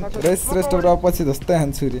joining race Shrestha bro पछि धस्तै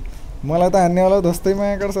हान्छु रे मलाई त हान्ने होला धस्तै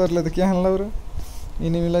माया गर्छ अरूले त के हान्ला र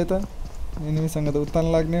एनिमीलाई त एनिमीसँग त उत्तान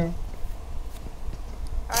लाग्ने हो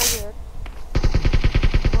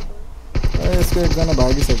यसको एकजना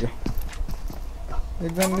भागिसक्यो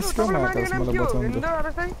एकजना निस्क्यो मार्कस मलाई बचाउनु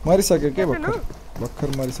मरिसक्यो के भर्खर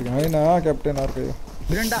मरिसक्यो हैन क्याप्टेन अर्कै हो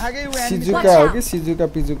सिजुका हो कि सिजुका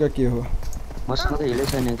पिजुका के हो मसँग त हिलै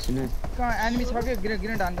छैन एकछिन कहाँ एनिमी छ के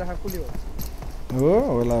ग्रेनेड हान्न राख कुली हो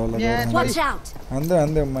होला Watch out!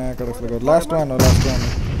 हान्दै माया कडक्सले गर् लास्ट वान हो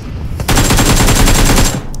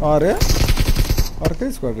अरे अर्कै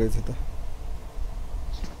स्क्वाड रहेछ त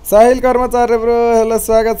साहिल कर्मचार्य ब्रो हेलो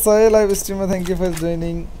स्वागत छ है live स्ट्रिममा thank you for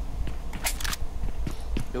joining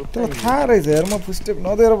त्यो थाहा रहेछ यार म फुस्टेप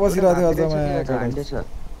नदिएर बसिरहेको थिएँ अझ माया हान्दैछ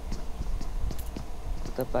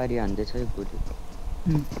त पारी हान्दैछ है गुडी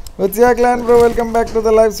ओचिया clan bro welcome back to the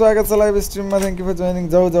live स्वागत छ live स्ट्रिममा thank you for joining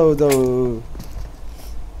जाऊ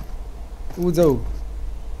ऊ जाऊ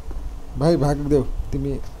भाइ भाग देऊ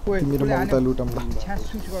तिमी मेरो ममता लुटम ल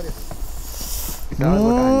स्विच गर्यो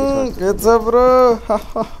के छ ब्रो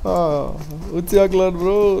ओचिया क्लान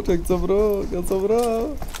ब्रो ठिक छ ब्रो के छ ब्रो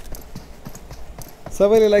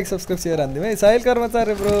सबैले लाइक सब्स्क्राइब शेयर हान्दिउँ है साहिल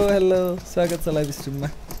कर्मचार्य ब्रो हेलो स्वागत छ लाइभ स्ट्रिममा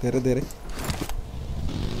धेरै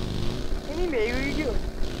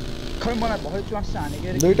खै मलाई भयो च्वास हाने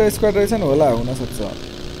के दुईटा स्क्वाड रहेछ नि होला हुन सक्छ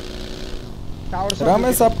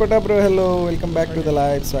Ramesh Sapkota bro hello welcome back to the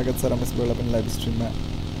live स्वागत छ रमेश ब्रोलाई पनि लाइभ स्ट्रिममा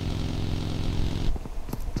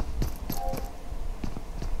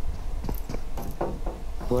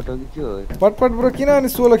फोटो के हो पटपट ब्रो किन अनि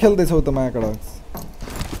सोलो खेल्दै छौ त मायाकड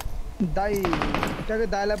दाइ टके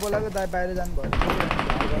दाइलाई बोलाको दाइ बाहिर जानु भयो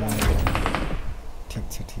ठीक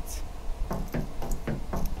छ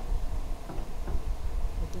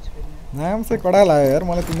नाम चाहिँ कडा लाग्यो यार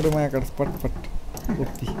मलाई तिम्रो मायाकड पटपट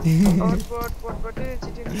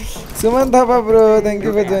Suman Thapa bro thank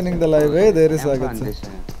you for joining the live है धेरै स्वागत छ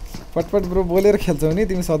पटपट ब्रो बोलेर खेल्छौ नि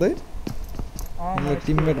तिमी सधैँ मलाई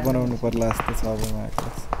टिममेट बनाउनु पर्ला जस्तो छ अब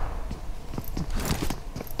मायाकड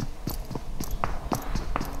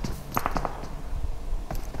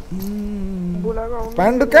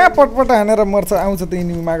पाण्डु कहाँ पटपट हानेर मर्छ आउँछ त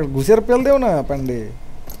यिनी माग घुसेर पेल्देऊ न पाण्डे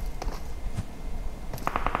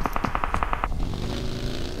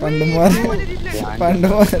पाण्डु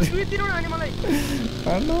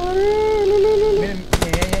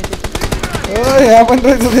ओ यहाँ पनि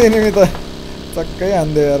रहेछ त यिनी त चक्कै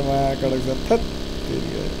हान्दै यार माया कडक छ थत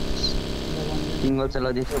सिंगल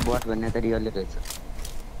चलाउँदैछ बट भन्ने त रियलले रहेछ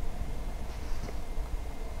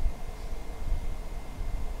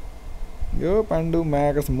यो पाण्डु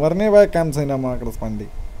मायाकस मर्ने बाहेक काम छैन मायाकस पाण्डे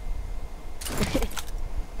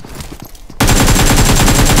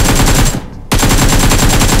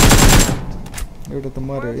एउटा त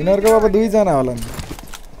मर्यो यिनीहरूको अब दुईजना होला नि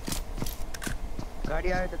गाडी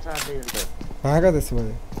आयो त चार्दै हुन्छ भागा त्यसो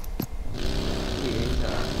भए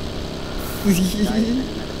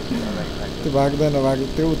त्यो भाग्दैन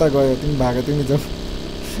त्यो उता गयो तिमी भाग तिमी जाऊ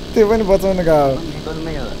त्यो पनि बचाउन गयो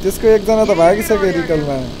त्यसको एकजना त भागिसक्यो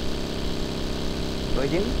रिकलमा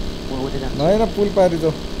होइन पुल पारि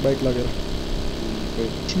जाऊ बाइक लगेर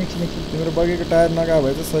तिम्रो बगीको टायर नगा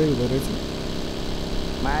भए चाहिँ सही हुँदो रहेछ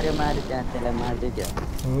मार्यो त्यहाँ त्यसलाई मार्दै त्यहाँ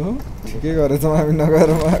हो ठिकै गरेछौँ हामी नगएर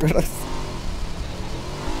मागेर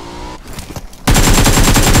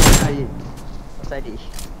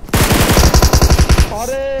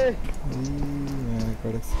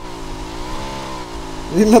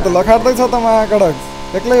ल त लखाट्दै छ त महाकडक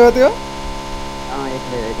एक्लै हो त्यो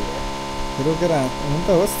रोकेर हुन त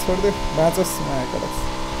होस् छोडिदियो बाँचोस् महाकडक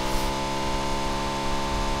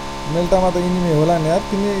मेल्टामा त इनिमी होला नि यार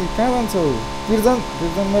तिमी कहाँ जान्छौ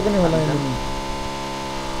पिर्जनमा पनि होला इनिमी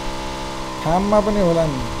फार्ममा पनि होला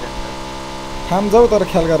नि फार्म जाऊ तर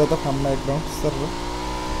ख्याल गर त फार्ममा एकदम सर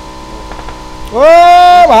ओ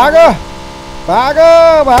भाग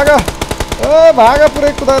ओ भाग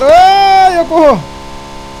पुरै कुदाएर ओ यो को हो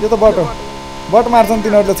यो त बट मार्छन्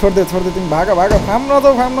तिनीहरूले छोडिदियो तिमी भाग फार्म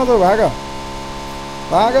नजाऊ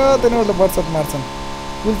भाग तिनीहरूले बटसट मार्छन्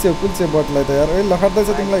कुल्चे बटलाई त यार ए लखट्दैछ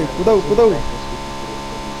तिमीलाई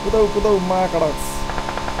कुदाउ महाकडक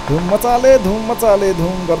धुम मचाले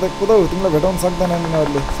गर्दै कुदाउ तिमीलाई भेटाउन सक्दैनन्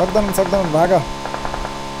यिनीहरूले सक्दैनन् भाग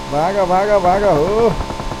हो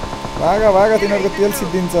भाग तिनीहरूको तेल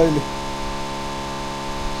सिद्धिन्छ अहिले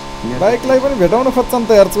बाइकलाई पनि भेटाउन खोज्छन्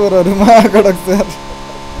त यार चोरहरू महाकडक छ यार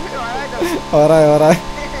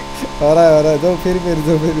हरायो जाऊ फेरि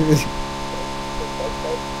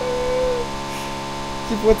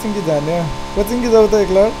कि पोचिङकी जाने पोचिङकी जाऊ त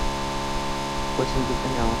एकलट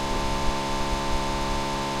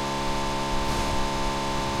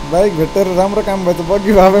बाइक भेटेर राम्रो काम भयो त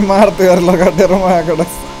बग्गी भावे मार्थे यार लगाटेर माको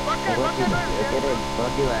डस पक्का पक्का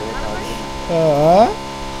बग्गी भएर त आउँदैन।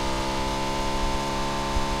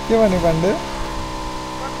 के भने पाण्डे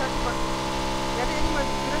पक्का यार यही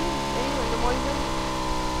मान्छे किन यही भन्ने मैले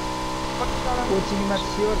पक्का कोचिङमा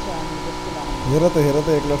स्योर छ हामी जस्तो लाग्छ। हेर त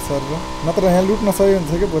एकलट सर र नत्र यहाँ लुट्न सही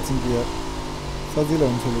हुन्छ के कोचिङ कि यार सजिलो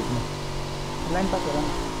हुन्छ लुट्न लाइन पास होला न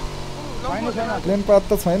छैन प्लेन पाथ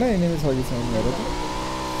त छैन एनिमी छ कि छैन हेर त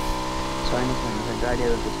छैन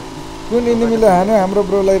गाडीहरू त छैन। कुन एनिमीले हान्यो हाम्रो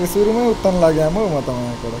ब्रोलाई रे सुरुमै उत्तन लाग्यो म त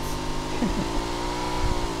मायाबाट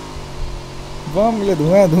बमले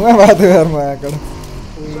धुवा भएको थियो यार मायाबाट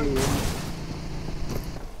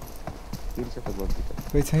तिर्छ त बग्गी त।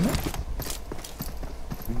 कोही छैन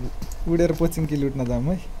उडेर कोचिङ कि लुट्न जाम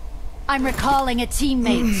है I'm recalling a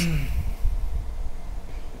teammate.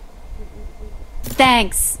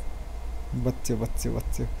 Thanks. बच्चे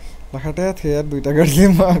लगाटा थियो यार दुईटा गाडीले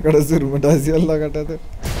मायाबाट सुरुमा डासियो लगाटा थियो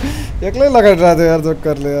एक्लै लगाइरहेको थियो यार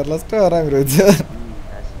जोक्करले यार लास्ट आरामी रहेछ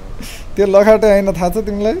त्यो लगाटे होइन थाहा छ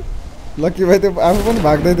तिमीलाई लक्की भाइ त्यो आफू पनि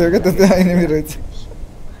भाग्दै थियो क्या त्यो एनिमी रहेछ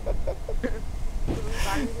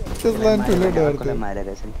त्यसलाई ठुलो डर थियो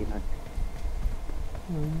मारेका छन् किन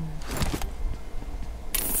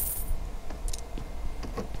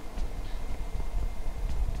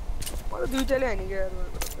मलाई दुईटाले हानि गयो यार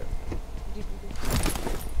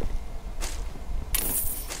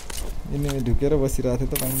एनिमी ढुकेर बसिरहेको थियो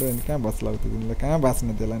त पाण्डे अनि कहाँ बस्ला त्यो तिमीलाई कहाँ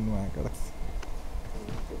बाँच्ने त्यसलाई नुहाएको त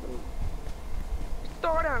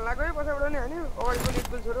अगाडि हान लाग्यो है पछाबाट नि हान्यो अगाडिको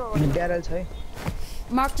लिटबुल छोरो अगाडि ड्यारल छ है।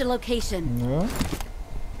 Marked a location. हो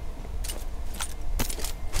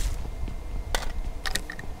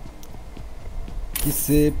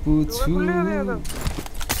किसे पूछूं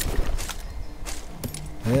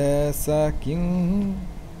ऐसा क्यों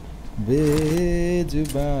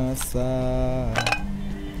बेजुबां सा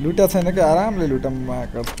लुटा छैन कि आरामले लुटम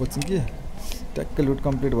माका कोचिङ कि ट्याक्क लुट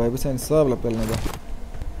कम्प्लिट भएपछि अनि सबलाई पेल्न जा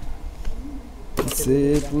किसे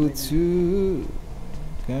पूछूं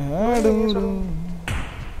कहाँ ढुँढूं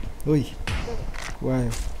ओइ को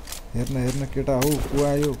आयो हेर्न केटा हो को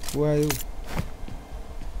आयो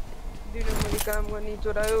दुई नम्बरले काम गर्ने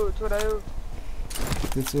छोरायो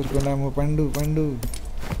त्यो चोरको नाम हो पाण्डु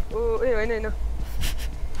ओ ए होइन हो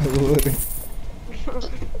रे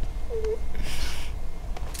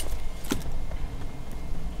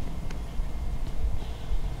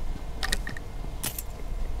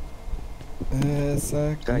ऐसा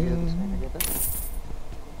गाडीहरू क्यों छैन के त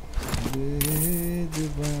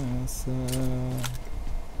बेजुबां सा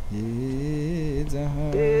ये जहाँ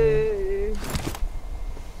ए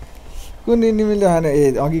कुन एनिमीले हाने ए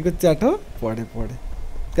अघिको च्याट हो पढे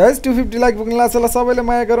गाइस 250 लाइक पुग्न लाग्छ ल सबैले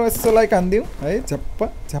माया गरौँ यसो लाइक हान्दिउँ है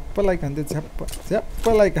झप्प लाइक हान्दिउँ झप्प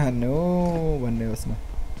लाइक हान्यो भन्ने होस् न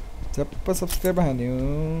झप्प सब्स्क्राइब हान्यो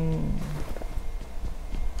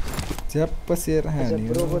झप्प सेयर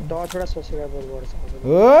हान्यो ब्रोको 10 वटा सब्स्क्राइबर गर्छ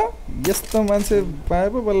हो यस्तो मान्छे पाए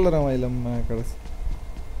पो बल्ल रमाइलो मायाकडा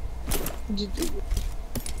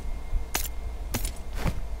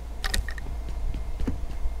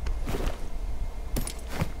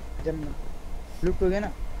जम्मा लुट पुगेन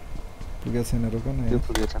पुगेको छैन रोक न यो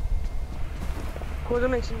पुगेछ खोजो न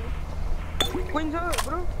एकछिन कोइन छ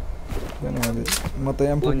ब्रो म त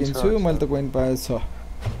यहाँ पुगिन्छु मैले त कोइन पाएछु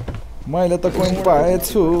मैले त कोइन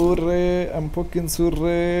पाएछु रे एम पुगिन्छु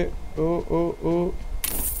रे ओ ओ ओ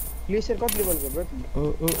ग्लेसियर कति लेभलको ब्रो तिमी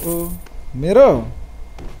ओ मेरो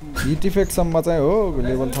हिट इफेक्ट सम्म चाहिँ हो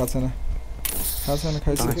लेभल थाहा छैन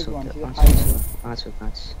खाइसकेको 5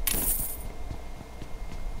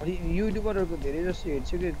 अनि युट्युबरहरुको धेरै जस्तो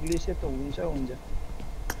हेर्छु कि ग्लेसियर त हुन्छ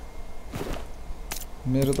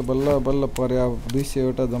मेरो त बल्ल पर्यो अब 200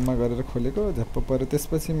 वटा जम्मा गरेर खोलेको झप्प पर्यो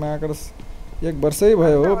त्यसपछि माकडस 1 वर्षै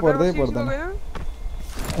भयो हो पर्दै पर्दैन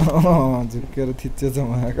झुकेर थिच्चे छ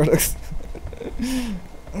माकडस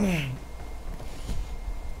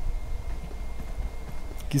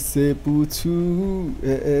किसे पूछू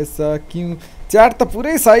ऐसा क्यों च्याट त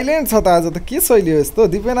पुरै साइलेन्ट छ त आज त के शैली हो यस्तो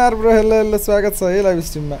दिपेनार ब्रो हेलो स्वागत छ है लाइभ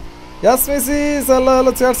स्ट्रिममा यास्मिसिस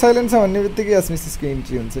हेलो च्याट साइलेन्ट छ भन्ने बित्तिकै यास्मिसिसको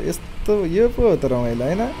इन्ट्री हुन्छ यस्तो यो पो हो त रमाइलो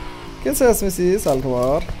हैन के छ यास्मिसिस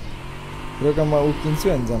हालखबर रोकमा उकिन्छु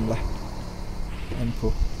अनि जाम्ला इन्फो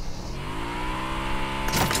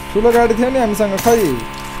ठुलो गाडी थियो नि हामीसँग खै यो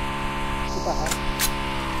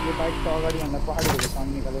बाइक त अगाडि भन्दा पहाडीको साउन्ड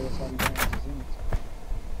निकालेर चल्छ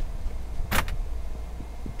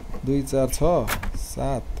 2 4 6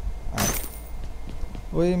 7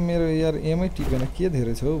 8 ओइ मेरो यार एमै टिपेन के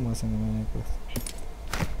धेरै छ हौ मसँग मायाको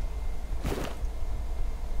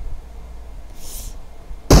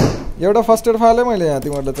एउटा फर्स्ट एड फाले मैले यहाँ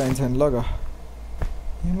तिमीहरुलाई चाहिन्छ नि लग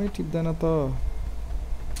यमै टिप्दैन त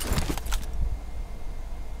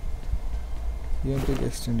यूएमपी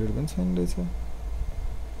एक्सटेन्डेड पनि छैन रहेछ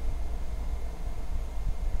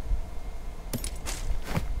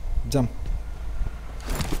जम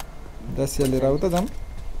दसिया लिएर आऊ त जम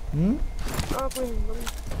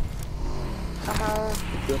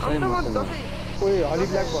ओए हली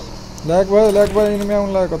ब्ल्याक भयो ल्याग भयो इनिमी आउन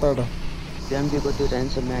लाग्यो कताबाट PMG को त्यो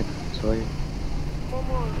टेन्सन म्याच छोड्यो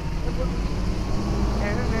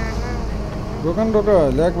रोक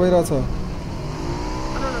ल्याग भइरहेछ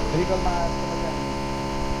रिकलमा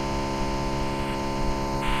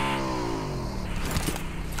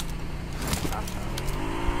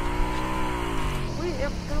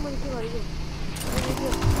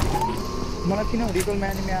मलाई किन रिकलमा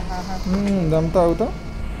एनिमी आहा जम त आऊ त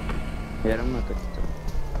हेरौँ न त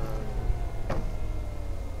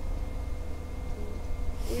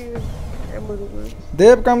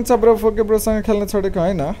देव कामचा ब्रो फोके ब्रोसँग खेल्न छोडेको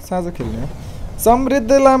हैन साँझ खेल्ने हो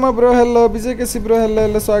समृद्ध लामा ब्रो हेलो विजय केसी ब्रो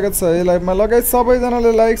हेलो स्वागत छ है लाइभमा लगायत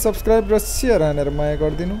सबैजनाले लाइक सब्स्क्राइब र शेयर हानेर माया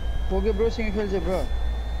गरिदिनु फोके ब्रोसँग खेल्छ ब्रो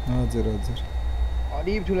हजुर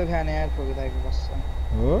अलिब ठुलो फ्यान यार फोके दाइको बस्छ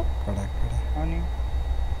हो कडा अनि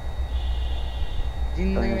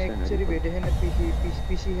जिन्दगीमा एकचोटि भेटेको छैन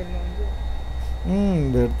पिसी खेल्नुहुन्छ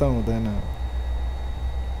भेट त हुँदैन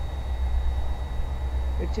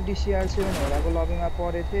एकचोटि CR7 होलाको लबीमा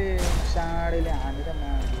परे थिए साँडेले हानेर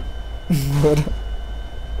मार्यो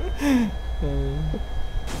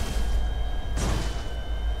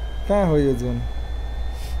कहाँ हो यो जोन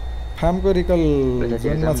फार्मको रिकल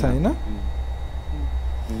जोनमा छ हैन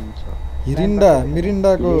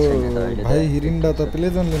मिरिन्डाको भाइ हिरिन्डा त प्ले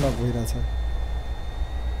जोनले नभइरहेछ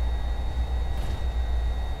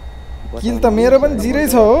किल त मेरो पनि जिरै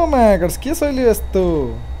छ हो मायाकर्स के सहिले यस्तो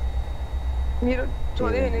मेरो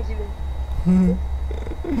छोडे हैन किले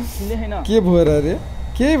के भयो र रे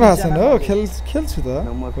केही भएको छैन हो खेल्छु त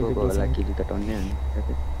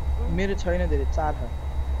मेरो छैन धेरै 4 छ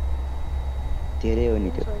धेरै हो नि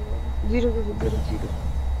त्यो 0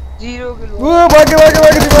 किलो ओ भागे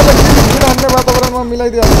दिमागले किल हान्ने वातावरणमा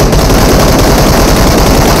मिलाइदियो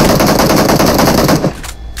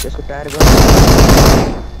त्यसको टायर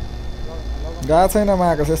गा छैन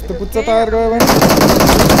माको यस्तो पुच्चा टायर गयो भने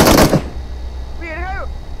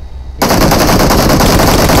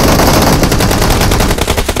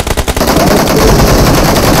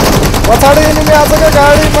पछाडि एनिमी आछ के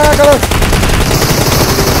गाडीमा गयो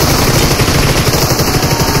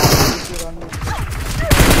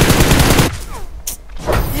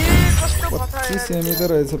 25 एमए त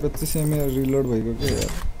रहेछ 25 एमए रिलोड भएको के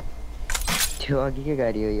यार त्यो अघिकै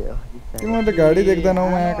गाडी हो यो तिम्रो त गाडी देख्दैनौ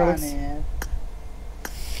माया कलक्स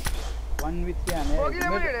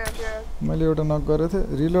मैले एउटा नक गरेको थिएँ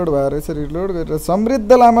रिलोड भएर रहेछ रिलोड गरेर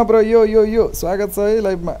समृद्ध लामा ब्रो यो स्वागत छ है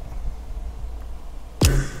लाइभमा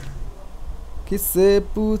किससे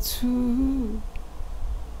पूछु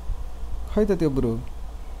खै त त्यो ब्रो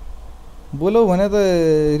बोलौ भने त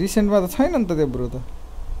रिसेन्टमा त छैन नि त त्यो ब्रो त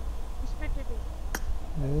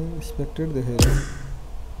ए एक्सपेक्टेड देखेर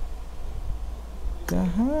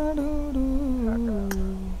कहाँ डुडु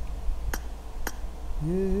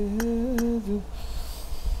ये जो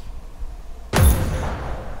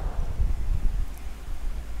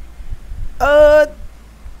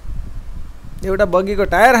एउटा बगीको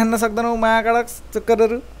टायर हान्न सक्दैनौ महाकाडक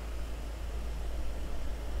चक्करहरु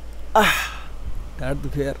ढाड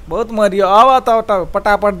दुख्यो यार बहुत मरियो अब त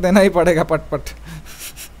पटापट देनै पड़ेगा पटपट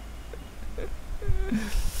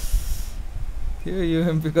त्यो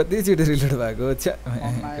यूएमपी कति छिटो रिलोड भएको छ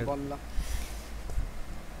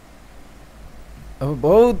अब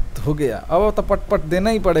बहुत हो गया अब त पटपट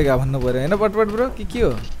देनै पड़ेगा भन्नु पर्यो हैन पटपट ब्रो के हो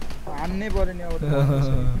हान्नै पर्यो नि अब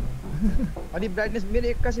अलि ब्राइटनेस मेरो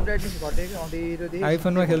 81 ब्राइटनेस घट्यो के अँधेरो देख्छ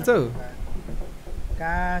आइफोनमा खेल्छौ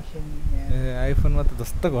कहाँ खेल्ने ए आइफोनमा त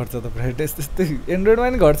जस्तो घट्छ त ब्राइटनेस त्यस्तै एन्ड्रोइडमा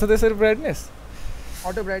नि घट्छ त्यसरी ब्राइटनेस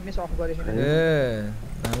अटो ब्राइटनेस अफ गरे छैन ए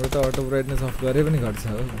हाम्रो त अटो ब्राइटनेस अफ गरे पनि घट्छ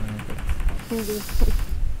हो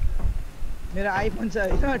मेरो आइफोन छ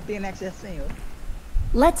हैन 10XS चाहिँ हो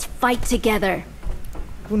Let's fight together.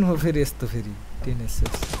 कुन हो फेरि यस्तो फेरि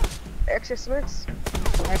 10XS XS Max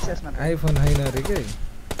XS मा आइफोन हैन रे के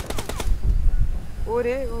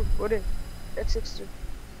ओरे XX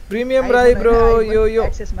प्रिमियम राई ब्रो यो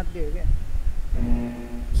XS मात्रै हो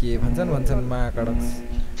के भन्छन् महाकाडक्स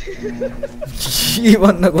के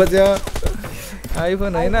भन्न खोज्यो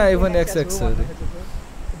आइफोन हैन आइफोन XX हो रे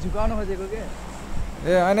झुकाउन खोजेको के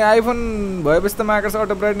ए अनि आइफोन भएपछि त महाकाडक्स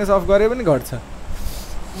अटो ब्राइटनेस अफ गरे पनि घट्छ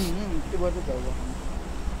त्यो गर्छ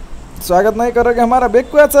स्वागत नै करोगे हमारा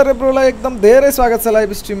बेक्कु आचार्य ब्रोलाई एकदम धेरै स्वागत छ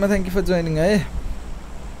live स्ट्रीममा thank you for joining है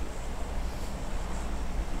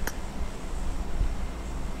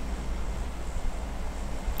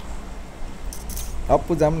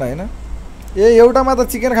अप्पु जाम न हैन ए एउटामा त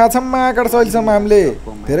चिकन खाछम माकड सहिलसम्म हामीले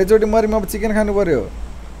धेरैचोटि मरिम अब चिकन खानु पर्यो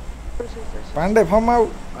पाण्डे फर्म आऊ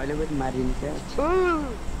अहिले पनि मारिन्छ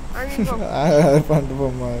पाण्डे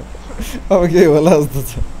फर्म आऊ अब के होला जस्तो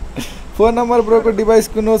छ फोन नम्बर ब्रोको डिभाइस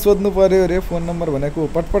कुन हो सोध्नु पर्यो रे फोन नम्बर भनेको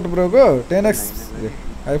पटपट ब्रोको 10x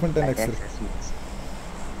आइफोन 10x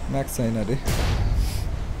म्याक्स छैन रे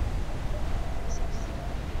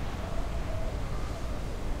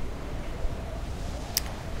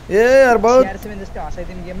ए यार बहुत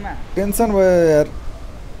टेन्सन भयो यार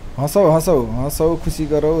हँसौ खुसी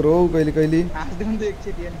गरौ रो कहिले कहिले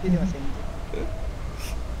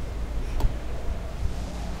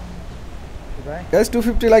गाइस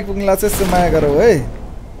 250 लाइक पुग्नुला चाहिँ माया गरौ है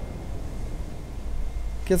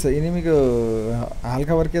के छ एनिमीको हाल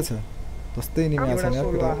खबर के छ जस्तै एनिमी आछ यार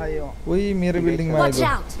ओइ मेरो बिल्डिङमा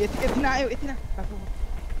आयो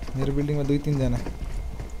मेरो बिल्डिङमा 2-3 जना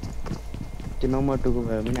त्यो नम्बर 2 को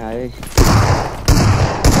भयो भने आयो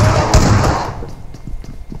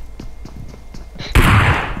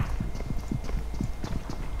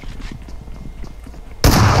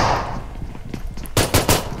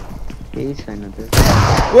केही छैन त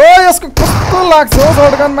ओ यसको कस्तो लाग्छ हो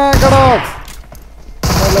शटगन माकडक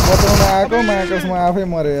मैले बचाउन आएको माकडसमा आफै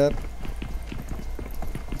मरे यार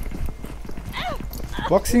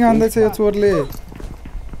बक्सिङ हान्दैछ यो चोरले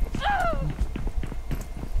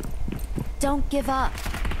Don't give up.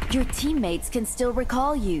 Your teammates can still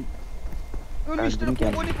recall you.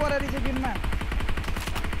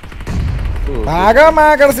 भागा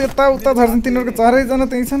माकडस यता उता झर्छन् तिनीहरुको चारै जना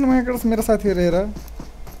त्यही छन् माकडस मेरो साथीहरु हेर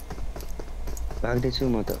भाग्दै छु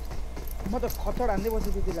म त खतड हान्दै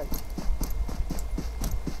बसेछु त्यसलाई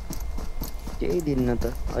केही दिन त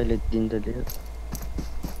अहिले दिन त दियो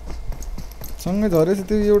सँगै झरेछ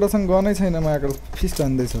त्यो एउटासँग गनै छैन माकडस फिस्ट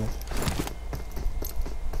हान्दैछ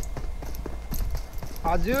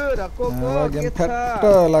हजुर कोको के छ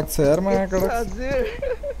लाग्छ यार माकडस हजुर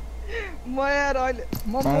म यार अहिले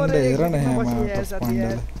म पाण्डे हेर न यहाँ माकडस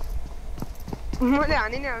पाण्डे मैले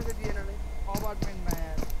हानि नै आउँछ दिएन नै अपार्टमेन्टमा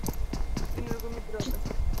यार तिनीहरुको मित्र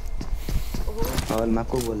हलमा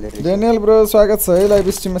को बोल्दै रहेछ डेनियल ब्रो स्वागत छ है लाइभ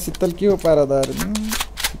स्ट्रिममा शीतल के हो पारादार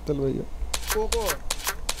शीतल भयो कोको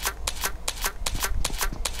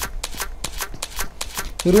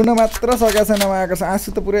रुन मात्र सकेको छैन माकडस आँसु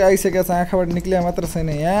त पुरै आइसकेको छ आँखाबाट निक्लिया मात्र छैन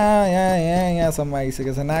यहाँसम्म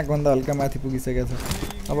आइसकेको छ नाकभन्दा हल्का माथि पुगिसकेको छ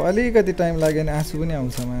अब अलिकति टाइम लाग्यो भने आँसु पनि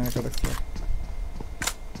आउँछ माकडस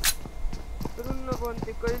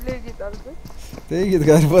त्यही गीत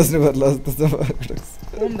गाएर बस्नु पर्ला जस्तो छ माकडस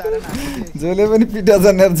जसले पनि पिटा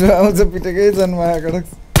छन् यार जो आउँछ पिटेकै छन् माकडस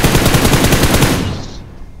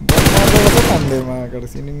हान्दै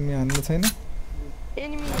माकडस एनिमी हान्नु छैन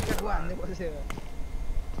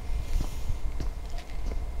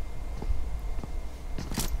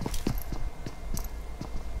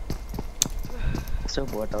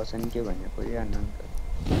सब हटाउँछन् के भन्ने कोही आनन्द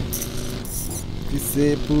किसे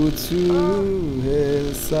पूछू है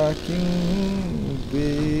साक्यों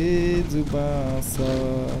बेजुबां सा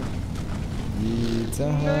ये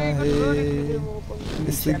जहाँ है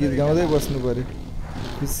यस्तै गीत गाउँदै बस्नु पर्यो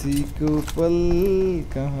खुसीको पल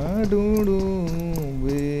कहाँ ढुँढौँ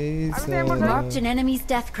Marked an enemy's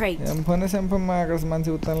death crate. एम्फोन स्याम्फोन माकडस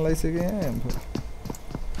मान्छे उत्तान लाइसक्यो यहाँ एम्फोन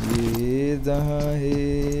ये जहाँ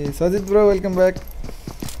है सजित ब्रो वेलकम बैक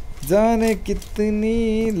जाने कितनी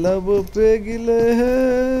लबों पे गिले है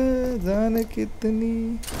जाने कितनी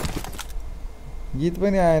गीत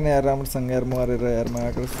पनि आएन यार राम्रोसँग यार मरेर यार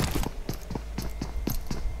माकडस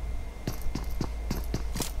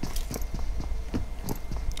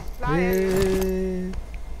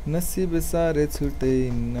नसीब सारे छुटे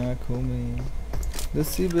इन आँखों में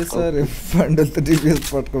नसीब सारे बन्डल त डिपिएस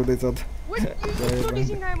पट्काउँदैछ त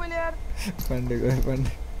पाण्डे गयो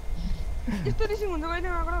पाण्डे यस्तो रिसिङ हुन्छ कहिले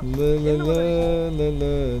माकडो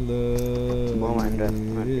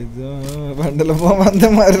पाण्डेले बम हान्दै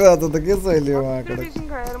मारिरहेको त के छ अहिले माकडो रिसिङ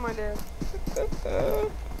खाएर मैले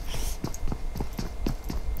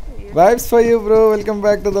vibes for you bro welcome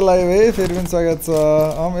back to the live है फेरि पनि स्वागत छ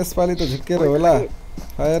यसपालि त झुक्केर होला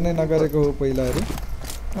फायर नै नगरेको हो पहिला अरे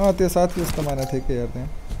त्यो साथी जस्तो माने थियो के यार त्यहाँ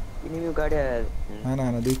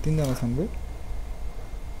हाना 2-3 जना छन् बे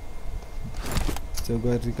चौ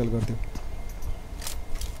गएर रिकल गरिदियो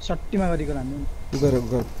सट्टीमा गरिकन हान्नु गर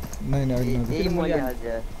नै अहिले नजिक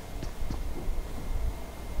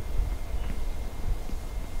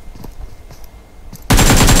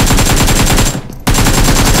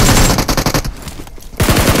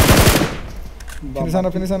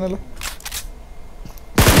फिनिस आना ल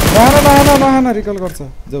नहाना रिकल गर्छ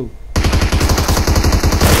जाऊ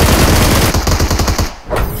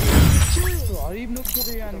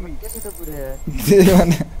त पुरै त्यही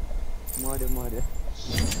भने मर्यो मर्यो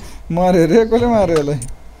मर्यो रे कसले मार्यो यसलाई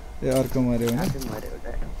ए अर्को मर्यो भने आजै मर्यो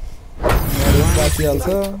एउटा मर्यो बाँचिहाल्छ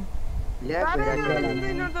ल्याक अरे भइरहेको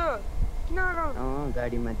यिनीहरु त किन आएको?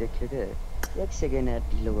 गाडीमा देख्यो के 1 सेकेन्ड यार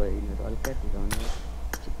ढिलो भयो यिनीहरु हल्का ढिलो हुनु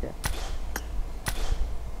ठिक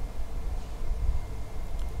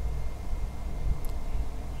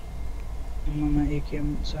ममा एकेएम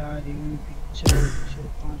 4 पिक्चर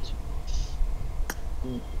 5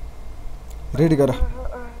 रेडी गर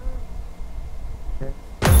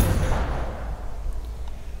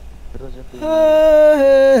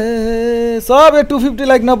सब 250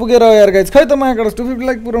 लाइक नपुगेर यार गाइज खै त मायाबाट 250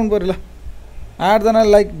 लाइक पुराउनु पर्यो ल 8 जना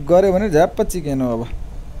लाइक गर्यो भने झ्याप्प चिकेन अब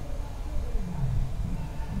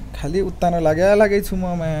खाली उत्तानो लागै छु म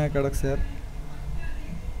माया कडक यार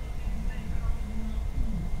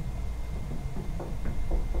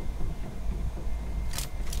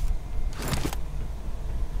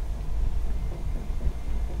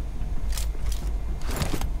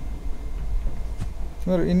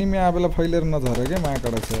तिम्रो इनिमी आबेला फैलेर नझरे के माया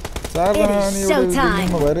कडक यार 4 जना अनि एउटा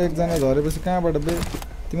बिल्डिङमा भएर एकजना झरेपछि कहाँबाट बे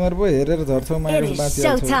तिमीहरु पो हेरेर झर्छौ मायाबाट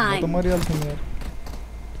बाँचिहाल्छौ म त मरिहाल्छु नि यार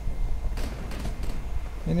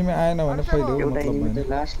इनिमी आएन भने फैल्यो एउटा मतलब इनिमी हैन त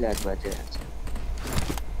लास्ट ल्याक बाजे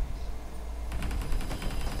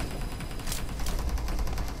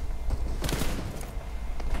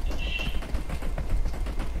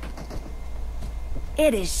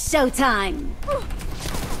It is showtime.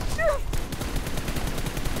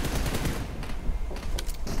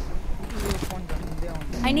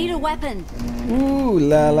 I need a weapon.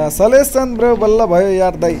 ला सलेशन ब्रो बल्ल भयो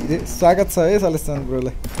यार दाइ स्वागत छ है सलेशन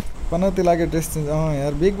ब्रोलाई पनौती लाग्यो ड्रेस चेन्ज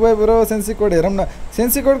यार बिग बोय ब्रो सेन्सी कोड हेरौँ न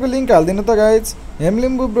सेन्सी कोडको लिंक हाल्दिनु त गाइज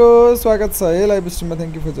हेमलिम्बु ब्रो स्वागत छ है live स्ट्रिममा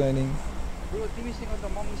thank you for joining bro तिमीसँग त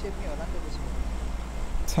मम्मी सेट नि होला नि त त्यसमा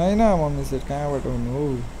छैन मम्मी सेट कहाँबाट हुनु हो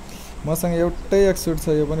मसँग एउटै एक्सुट छ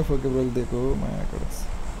यो पनि फोकेबल दिएको हो माया कडस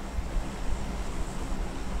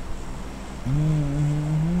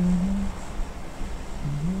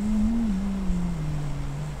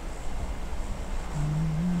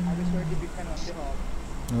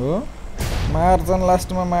हो मार्छन्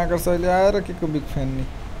लास्टमा मार्कर सहिले आएर के को बिग फ्यान नि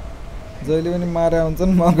जहिले पनि मारे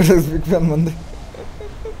हुन्छन् मको बिग फ्यान भन्दै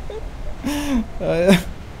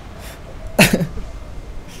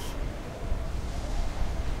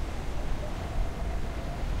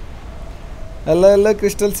हेलो हेलो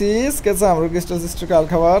क्रिस्टल सिस के छ हाम्रो क्रिस्टल सिस्टरको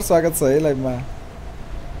हालखबर स्वागत छ है लाइभमा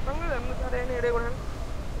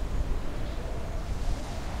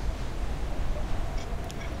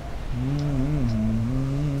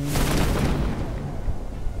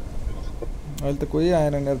अहिले त कोही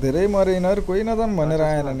आएनन् यार धेरै मरे यिनीहरू कोही नजाऊँ भनेर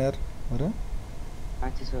आएनन् यार हो र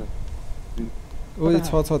ओइ छ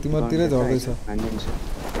तिमीहरूतिरै झर्दैछ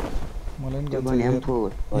मलाई पनि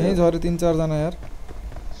यहीँ झऱ्यो 3-4 जना यार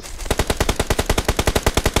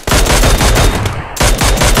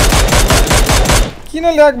किन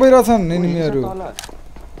ल्याग भइरहेछन् एनिमीहरू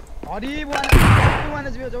हरि बुवाना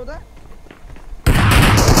जियो जाऊ त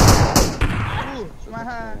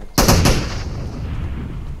सुमाहा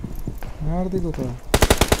मार्दिको त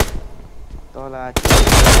तला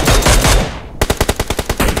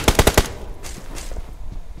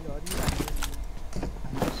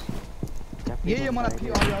यही मलाई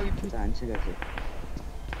थियो अघि थियो हान्छ गर्छ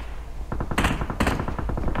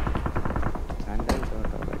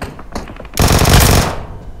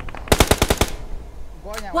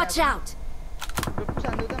Watch out.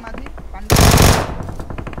 पुसान्दै त माथि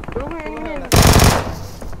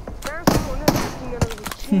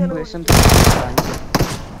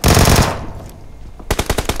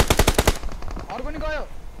अर्को नि गयो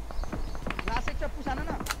लासेक छ पुसान न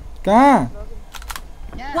कहाँ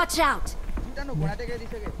Watch out. दुईटा घोडा टेकै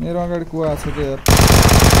दिसके मेरो अगाडि कुवा छ के यार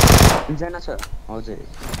जना छ हजुर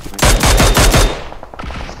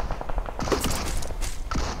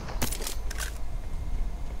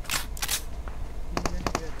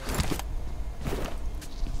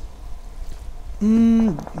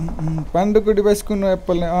पाण्डुको डिभाइस कुन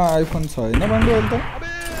एप्पल ने आइफोन छ हैन पाण्डु अहिले त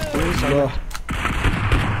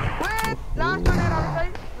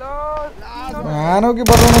हानो कि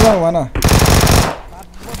बचाउन जाऊ भन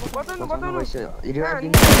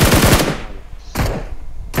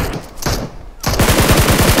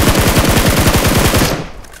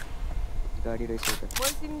गाडी रहेछ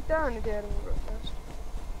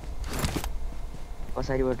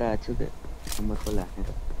पछाडिबाट आछु के नम्बर खोला हानेर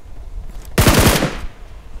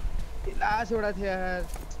लास एउटा थियो यार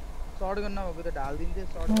शॉटगन नभएको त ढाल दिन्थे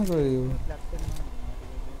शॉटगन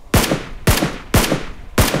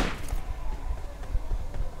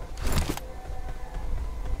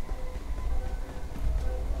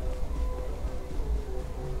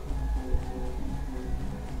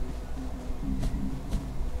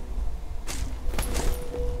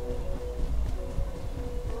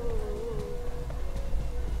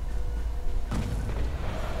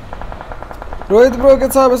रोहित ब्रो के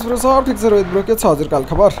छ अबेस ब्रो सब ठीक छ रोहित ब्रो के छ हजुरको हाल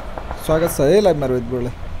खबर स्वागत छ है लाइभमा रोहित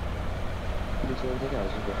ब्रोलाई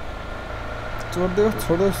चोर्दियो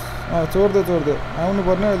छोड्यो चोर्दियो आउनु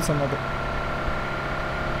पर्ने अहिलेसम्म त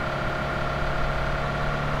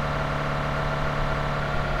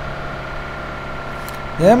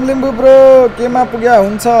हेम लिम्बू ब्रो केमा पुग्या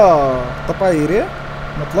हुन्छ तपाईँ रे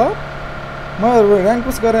मतलब म र्याङ्क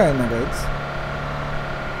पुस गरेँ होइन गाइज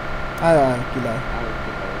आयो किला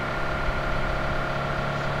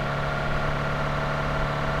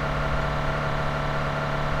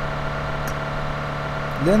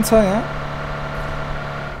लेन छ यहाँ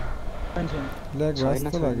ल्याग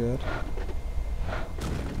जस्तो लाग्यो यार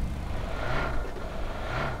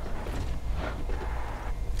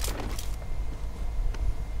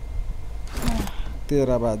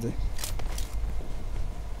तेह्र बाजे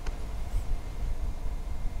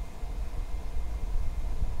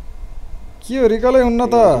के हो रिकलै हुन्न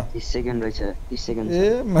त 30 सेकेन्ड रहेछ 30 सेकेन्ड ए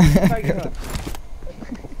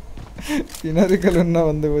किन रिकल हुन्न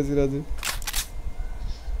भन्दै बसिरहेछु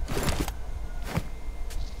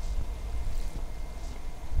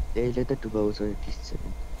त्यसले त टुबाउँछ 30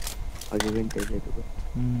 सेकेन्ड अझै पनि त्यसले टुबाउँछ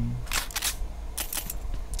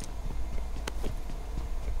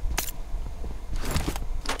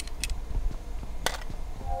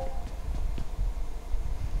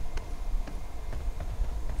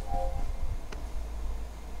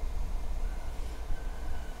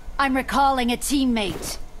I'm recalling a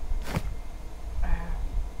teammate.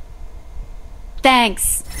 Thanks.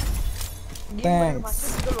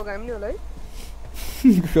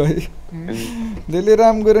 Daily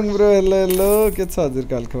Ram Gurung bro hello hello के छ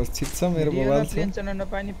हजुरको हाल खबर ठिक छ मेरो मोबाइल छ प्लेन चलाउन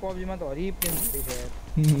नपानी PUBG मा त हरि प्लेन हुँदैछ यार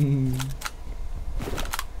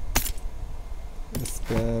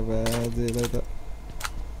यसका बाजेलाई त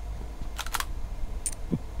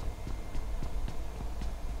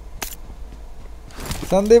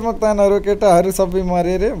सन्दीप मोक्तानहरु केटाहरु सबै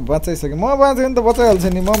मरे रे बचाइसके म बाँचे नि त बचाइहाल्छु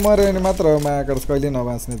नि म मरे नि मात्र हो मायाकर्स कहिले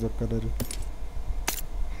नबाँच्ने जोक्करहरु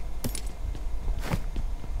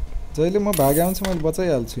जहिले म भागे आउँछु मैले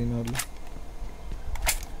बचाइहाल्छु यिनीहरुले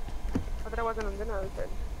खतरा वचन हुँदैन अहिले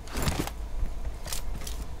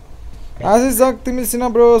आशिष जग तिमी सिना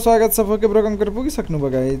ब्रो स्वागत छ फोके ब्रो कन्कर पुगिसक्नु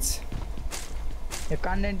भयो गाइज यो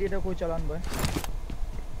कन्टेन्ट दिएर कोही चलाउनु भयो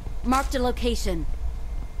Marked a location.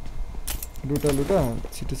 लुटा लुटा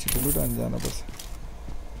छिटो छिटो लुटा अनि जानुपर्छ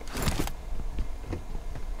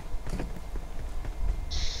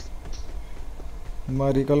म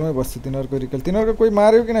रिकलमै बस्छु तिनीहरुको रिकल तिनीहरुको कोही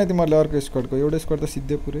मार्यो कि न तिमीहरुले अर्को स्क्वाडको एउटा स्क्वाड त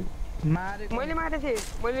सिधै पुरै मारेको मैले मारे थिए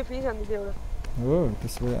मैले फेरि हान्दै थिए एउटा हो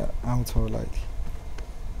त्यसो भए आउँछ होला अहिले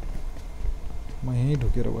म यही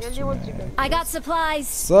ढुकेर बस्छु I got supplies.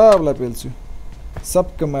 सबलाई पेल्छु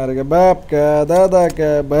सबको मारेगा बाप का दादा का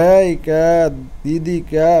भाई का दीदी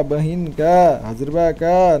का बहन का हजुरबा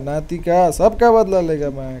का नाती का सबका बदला लेगा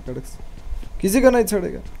माया कड़क किसी को नहीं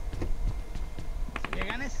छोड़ेगा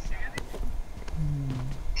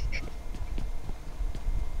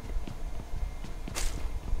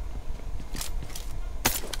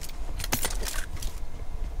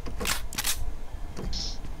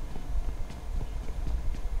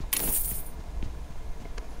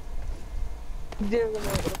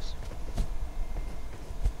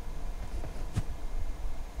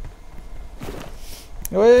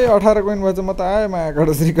ओए 18 कोइन भएछ म त आए माया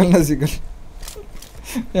कड़क रिकल न सिकल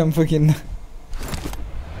एम्फो किन्न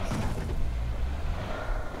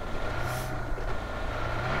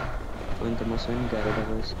कोइन त मसँग गाह्रो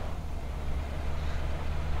भएको छ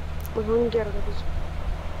कुन के गर्दै छ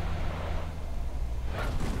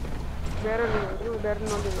बेर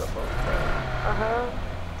नदिनु आहा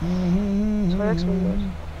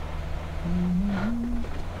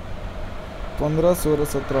 15, 16,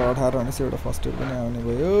 17, 18 भनेपछि एउटा फर्स्ट एड पनि आउने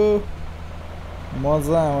भयो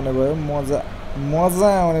मजा आउने भयो मजा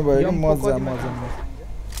आउने भयो कि मजा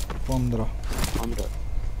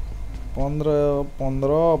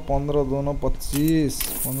 15 2 25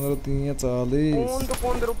 15 3 40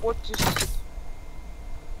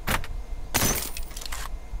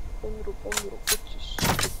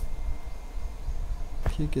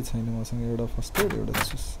 के छैन मसँग एउटा फर्स्ट एड एउटा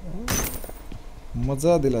चुस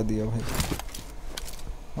मजा दिला दियो भाइ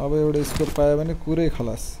अब एउटा स्कोप पायो भने कुरै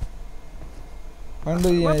खलास पाण्डे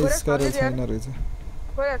यहाँ स्कोर छैन रहेछ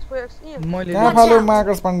कहाँ फाल्यो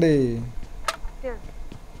मार्कस पाण्डे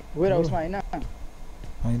वेयर हाउसमा हैन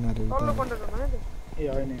हैन रे ए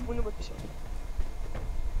हैन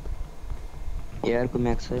एयरको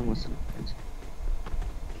म्याक्स है मसँग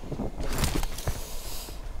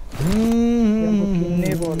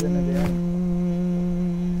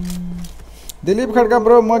दिलीप खड्का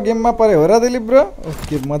ब्रो म गेममा परे हो र दिलीप ब्रो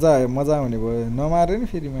ओके मजा आयो मजा आउने भयो नमारे नि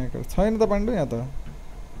फेरि माकर छैन त पाण्डु यहाँ त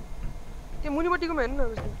त्यो मुनिपट्टिकोमा हेर्नु न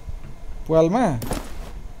पालमा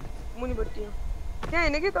मुनिपट्टि त्यहाँ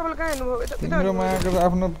हैन के तपाईले कहाँ हेर्नुभयो यता तिम्रो माकर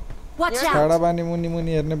आफ्नो खाडा बानी मुनि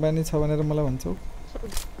मुनि हेर्ने बानी छ भनेर मलाई भन्छौ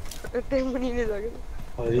त्यही मुनि नै जग्गा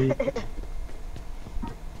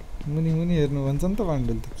मुनि मुनि हेर्नु भन्छ नि त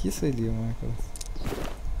पाण्डुले त के शैली हो माकर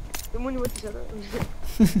त्यो मुनिपट्टि छ त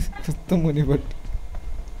कस्तो मुनिपट्टि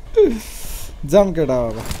जम केटा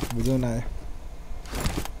बाबा जोन आयो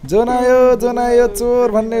जोन आयो चोर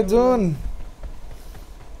भन्ने जोन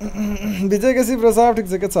विजय केसी ब्रो साहब ठीक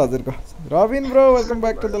छ के छ हजुरको Rabin bro welcome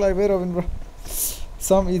back to the live है Rabin bro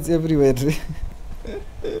some is everywhere रे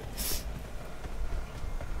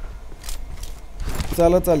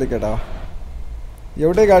चलो चल केटा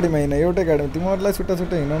एउटै गाडीमा हिँड एउटै गाडीमा तिमीहरूलाई छुट्टा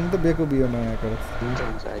छुट्टा हिँड्नु त बेको बियो नयाँ कर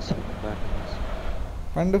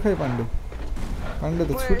पाण्डु खै पाण्डु पाण्डु त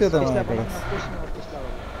छुट्यो त नयाँ कर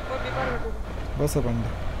बस पाण्डु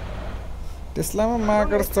टेस्लामा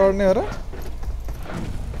माकर चढ्ने हो र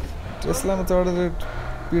टेस्लामा चढेर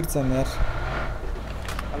पिट्छन् यार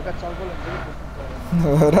हल्का चलबल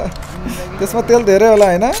हो र त्यसमा तेल धेरै होला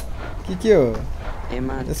हैन के हो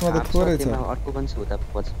त्यसमा त थोरै छ अर्को पनि छ उता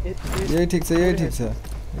पछि यही ठिक छ यही ठिक छ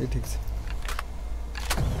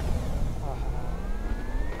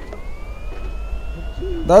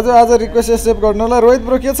दाजु आज रिक्वेस्ट एक्सेप्ट गर्नु होला रोहित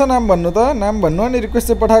ब्रो के छ नाम भन्नु त नाम भन्नु अनि रिक्वेस्ट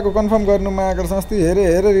चाहिँ पठाएको कन्फर्म गर्नु मागर संस्ति हेरे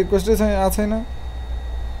रिक्वेस्टै छ आ छैन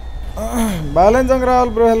बालन जंगराल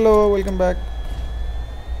bro hello welcome back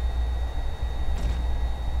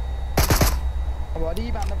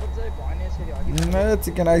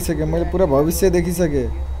chicken आइसक्यो मैले पुरा भविष्य देखिसकेँ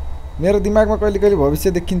मेरो दिमागमा कहिले कहिले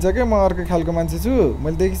भविष्य देखिन्छ क्या म अर्कै खालको मान्छे छु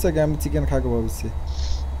मैले देखिसकेँ हामी चिकन खाएको भविष्य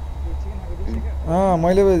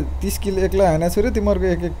मैले 30 किल एक्लै हानेको छु र तिमीहरूको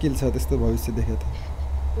 1-1 किल छ त्यस्तो भविष्य देखेको थिएँ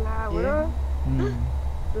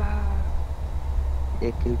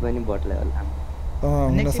एक किल पनि बटले होला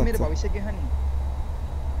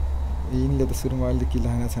यिनले त सुरुमा अलि किल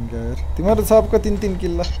हानेका छन् क्या यार तिमीहरू सबको 3-3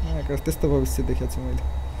 किल ल त्यस्तो भविष्य देखेको छु मैले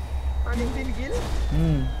 3 किल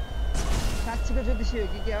साच्चीको ज्योतिषी हो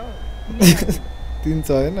कि क्या हो 3 छ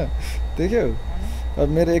हैन देख्यौ अब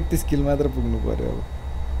मेरो 31 किल मात्र पुग्नु पर्यो अब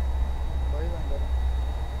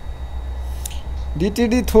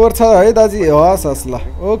डिटिडी थोर छ है दाजी हस् हस् ल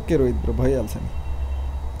ओके रोहित ब्रो भइहाल्छ नि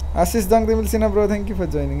आशिष जङ तिमीले सिना bro thank you for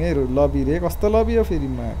joining है लबी रे कस्तो लबी हो फेरि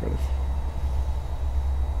माकडे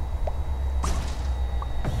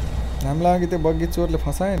हामीलाई अघि त्यो बग्गी चोरले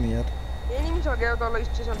फसायो नि यार एनिमी छ गयो तल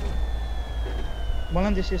स्टेसनमा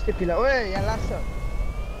मलाई चाहिँ यस्तै फिल ओए यहाँ लास छ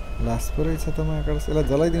लास परै छ त माकडे यसलाई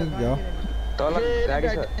जलाइदिनु क्या तल गाडी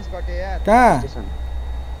छ गटे यार कहाँ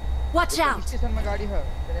Watch out! स्टेसनमा गाडी छ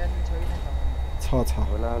तर एनिमी छ कि छ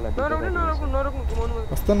होला होला नरोक्नु घुमाउनु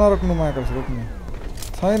कस्तो नरोक्नु माकडे रोक्नु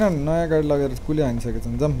छैन नयाँ गाडी लगेर कुले हानिसकेको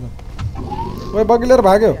छन् जम ओए बग्गी लिएर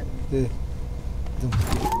भाग्यो ए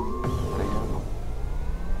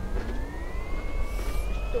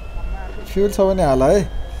फ्युल छ भने हाल है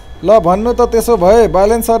ल भन्नु त त्यसो भए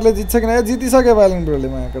बालेन सरले जित्छ कि न जितिसक्यो Balen ब्रोले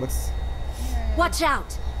माकडस Watch out!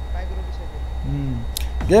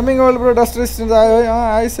 Gaming world bro doctor strange आयो है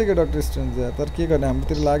आइसक्यो डक्टर स्ट्रेन्ज तर के गर्ने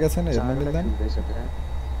हाम्रोतिर लागेको छैन हेर्न मिल्दैन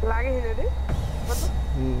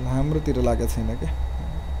हाम्रोतिर लागेको छैन क्या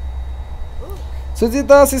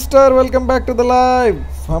Sujita sister welcome back to the live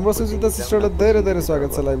हाम्रो सुजिता सिस्टरलाई धेरै धेरै स्वागत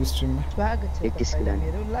छ लाइभ स्ट्रिममा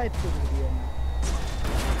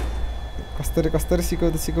कस्तरी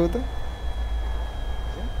सिकाउ त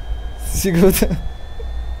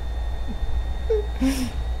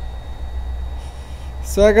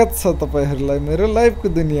स्वागत छ तपाईहरुलाई मेरो लाइभको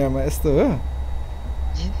दुनियाँमा यस्तो हो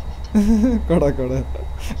कडा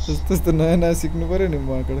त्यस्तो नयाँ सिक्नु पर्यो नि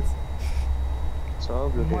मबाट सब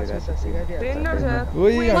लुटेर ट्रेनर छ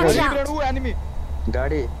ओइ एनिमी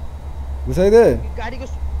गाडी घुसाइदे गाडीको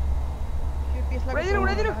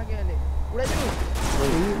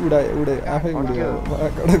उडाए आफै उड्यो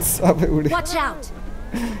आफै उड्यो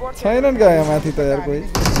छैनन् क्या यहाँ माथि त यार कोही ओ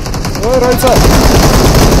रहेछ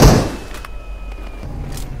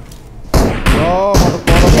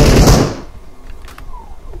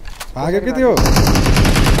भागेको थियो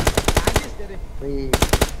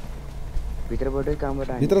भित्रबाटै कामबाट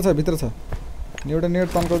भित्र छ एउटा नेट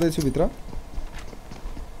तन्काउँदैछु भित्र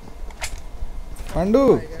पाण्डु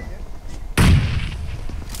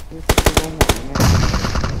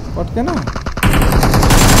पट्केन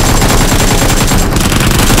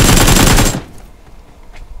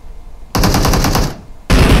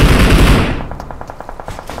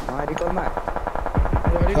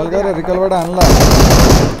रिकलबाट हान्ला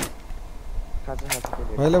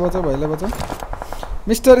भाइले बचा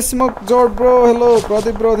मिस्टर स्मोक जोड bro hello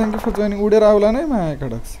Pradeep bro thank you for joining उडेर आउला नै माया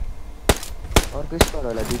कडक्स अर्को स्क्वाड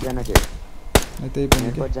होला दुईजना के त्यही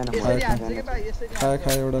पनि के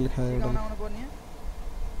खाए एउटाले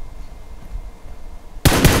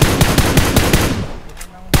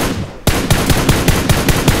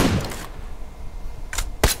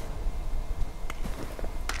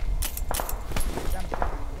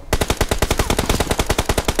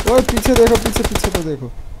ओए पीछे देखो पीछे तो देखो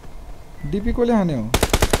डीपी को ले आने हो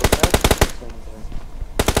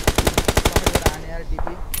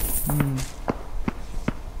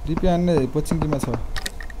डीपी आने पछिन टिममा छ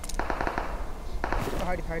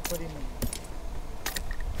फाइट गरिनु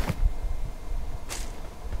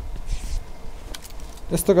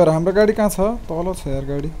यस्तो गर हाम्रो गाडी कहाँ छ तल छ यार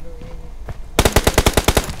गाडी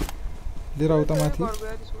लिएर आउ त माथि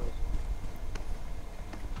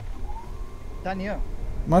जानी हो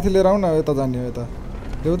माथि लिएर आउ न यता जाने हो यता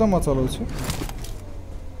देऊ त म चलाउँछु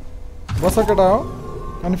बस केटा हो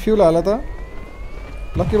अनि फ्युल हाल त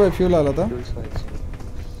लक्की भाइ फ्युल हाल त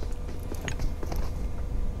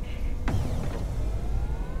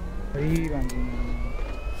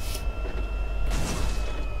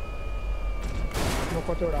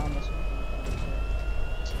कतिवटा आउँछ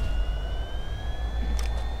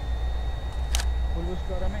फुलुस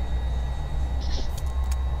गरमै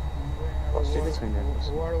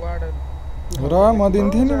र म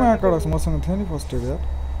दिन्थेँ नि माकडक्स मसँग थियो नि फर्स्ट एड यार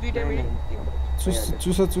चुस के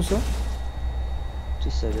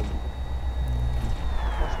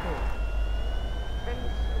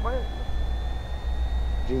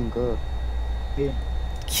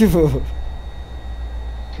हो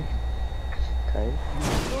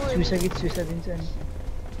चुसा दिन्छ नि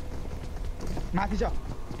माथि छ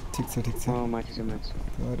ठीक छ माथि छ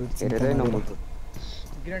हेरेरै नम्बरको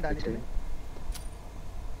ग्रेनेड हालिछ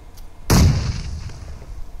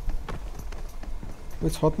ओ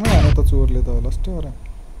छतमै हाने त चोरले त लस्ट हो र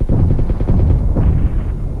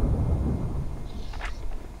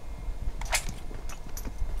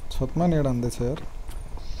छतमा नेड हान्दैछ यार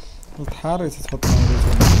थाहा रहेछ छतमा आउँदैछ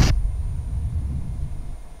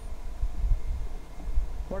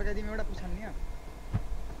पड्का दिम एउटा पुछान नि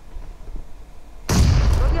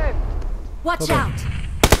Watch out!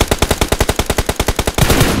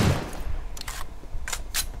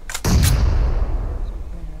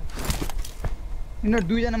 यिनीहरू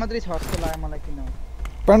दुईजना मात्रै छ जस्तो लाग्यो मलाई किन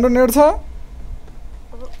पाण्डु नेट छ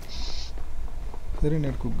फेरि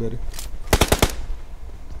नेट कुक गर्यो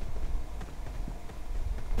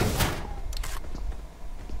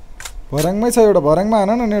भर्याङमै छ एउटा भर्याङमा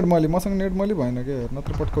हान न नेट मली मसँग नेट मली भएन के यार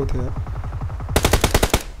नत्र पट्काउँथ्यो यार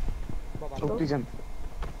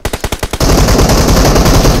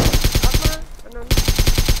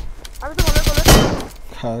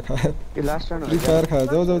खा फ्री फायर खा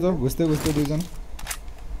जाऊ घुस्दै दुईजना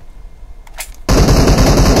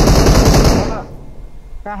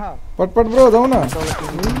पटपट ब्रो जाऊ न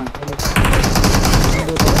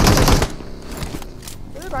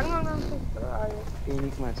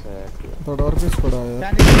थोड़ा और कुछ पड़ा है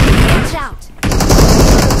Watch out!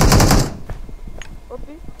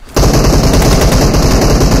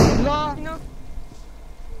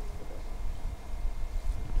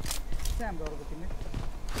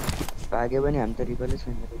 आगे पनि हामी त रिकलै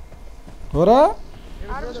छैन हो र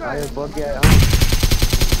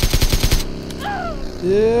ए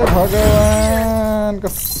भगवान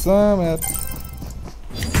कसम यार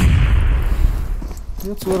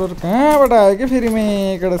यो चोरहरु कहाँबाट आयो के फेरि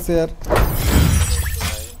मेकडा से यार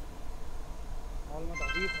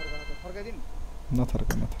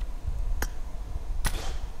नथर्क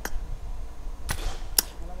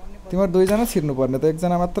तिमीहरु दुईजना छिर्नु पर्ने त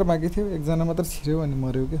एकजना मात्र बाँकी थियो एकजना मात्र छिर्यो अनि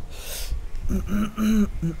मर्यो के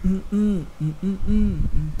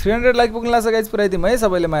 300 लाइक पुग्न लाग्छ गाइस पुराइदिम है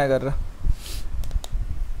सबैले माया गरेर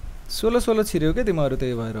 16 छिर्यो के तिमीहरु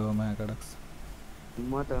त्यही भएर हो माया कडक्स म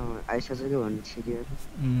त आइसकेको भन्ने छिर्यो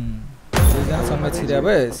दुईजना सँग छिर्या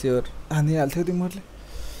भए स्योर हानिहाल्थ्यो तिमीहरुले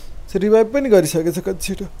रिभाइभ पनि गरिसकेछ कति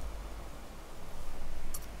छिटो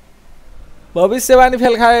भविष्यवाणी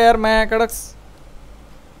फेल खायो यार माया कडक्स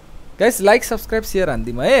गाइस लाइक सब्स्क्राइब शेयर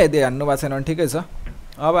हान्दिम है यदि हान्नु भएको छैन भने ठिकै छ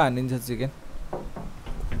अब हानिन्छ चिकन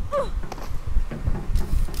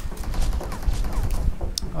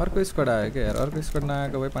अर्को स्क्वाड आयो के यार अर्को स्क्वाड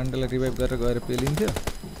नआएको भए पाण्डेलाई रिभाइभ गरेर गएर पेलिन्थ्यो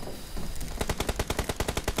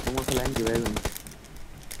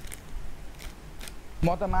म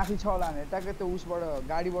त माथि छ होला भने ट्याक्कै त्यो उसबाट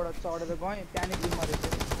गाडीबाट चढेर गएँ प्यानिक रुममा रहेछ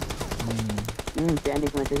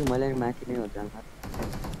प्यानिकमा चाहिँ मलाई माथि नै हो जान्छ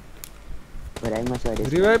भराइमा चढे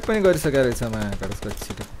रिभाइभ पनि गरिसकेको रहेछ माया कडक्स कति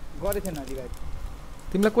छिटो गरे थिएन रिभाइभ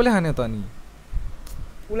तिमीलाई कसले हान्यो त अनि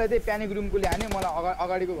उलाई चाहिँ प्यानिक रुमकोले हाने मलाई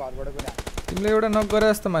अगाडिको घरबाट पनि हाने तिमीले एउटा नक गरे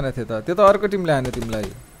जस्तो माने थियो त त्यो त अर्को टिमले हाने तिमीलाई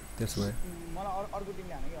त्यसो भए मलाई अर्को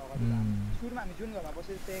टिमले हाने के अगाडि सुरुमा हामी जुन घरमा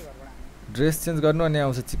बसे त्यही घरबाट हाने ड्रेस चेन्ज गर्नु अनि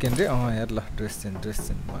आउँछ चिकन रे हेर ल dress change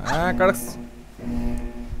कडक्स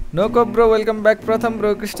no cup bro welcome back प्रथम bro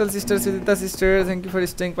crystal sister Sujita sister thank you for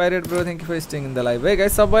staying pirate bro thank you for staying in the live है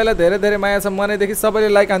गाइस सबैलाई धेरै धेरै माया छ मनैदेखि सबैले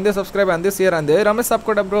लाइक हान्दियो सब्स्क्राइब हान्दियो शेयर हान्दियो है Ramesh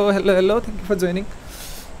Sapkota bro hello hello thank you for joining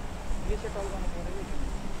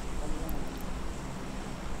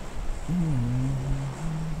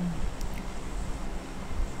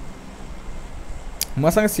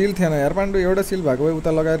मसँग सिल थिएन यार पाण्डु एउटा सिल भएको भए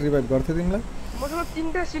उता लगाएर रिभाइभ गर्थे तिमीलाई मसँग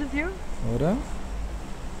 3टा सिल थियो हो र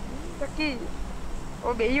तकि ओ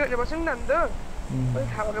भेइयो भने बस्नु न अन्त ओइ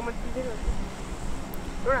थाहा भएको म दिदै गर्छु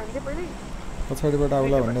एउटा हान्थे पहिले पछाडिबाट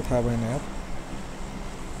आउला भन्ने थाहा भएन यार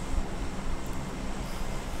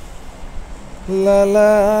ला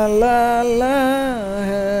ला ला ला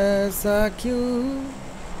ऐसा क्यों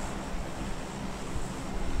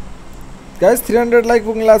गाइस 300 लाइक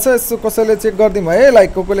पुग्नुला छ यसो कसैले चेक गर्दिम है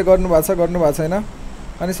लाइक कोले गर्नु भएको छैन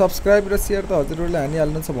अनि सब्स्क्राइब र शेयर त हजुरहरुले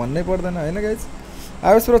हानिहाल्नु छ भन्नै पर्दैन हैन गाइस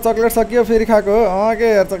आवेश प्रो चकलेट सकियो फेरि खाको हो के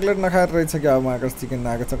यार चकलेट नखाएर रहेछ के अब माकस चिकन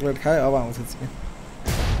नाको चकलेट खाए अब आउँछ चिकन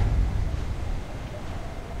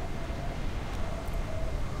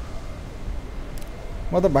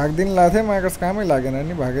म त भाग्दिन लाथे माकस कामै लागेन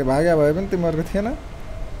नि भाग्या भए पनि तिमीहरुको थिएन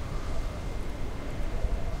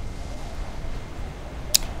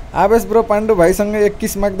आवेश ब्रो पाण्डु भाइसँग एक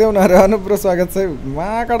किस माग्देऊ न र अनु ब्रो स्वागत छ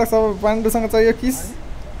माकाडा सब पाण्डुसँग चाहियो किस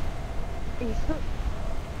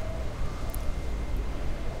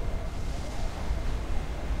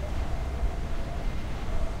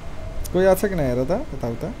कोही आछ कि न हेर त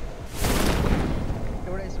यताउता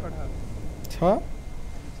एउटा स्क्वाड छ 4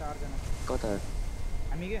 जना कता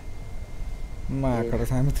हामी के माकडा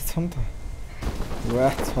हामी त छम त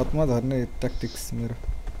वाह छतमा झर्ने ट्याक्टिक्स मेरो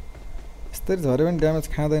यस्तै झर्यो भने ड्यामेज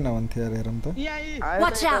खाँदैन भन्थे यार हेरम त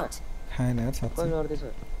Watch out! खाएन यार साच्चै कल गर्दैछ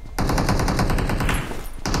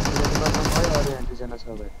जना छ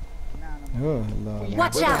भाइ हो ल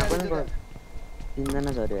Watch out! 3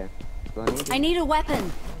 जना झर्यो I need a weapon.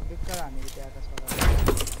 Bikka हामी त्यो आकाशबाट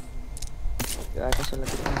यो आकाशलाई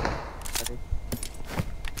अरे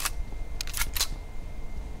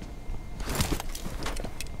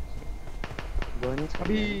गनी छ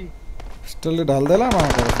अभी पिस्टलले ढाल्देला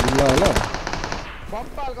माका बिल्ला होला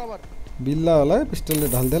बम्पाल कभर बिल्ला होला पिस्टलले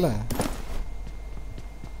ढाल्देला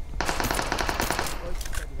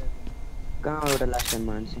कहाँ एउटा लास्ट टाइम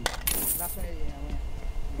मान्छ लास्ट टाइम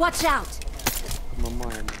Watch out! मम्मा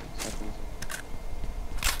आएन साथमा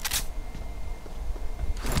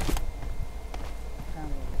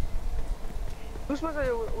उसमा छ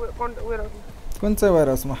यो वेयरहाउस कुन चाहिँ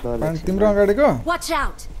भाइरसमा पाण्डे तिम्रो अगाडिको Watch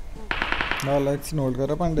out! ल एकछिन होल्ड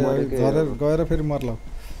गरेर पाण्डे झरेर गएर फेरि मर्ला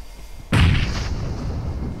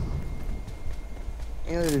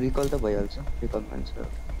यो रिकल त भइहाल्छ रिकल मान्छ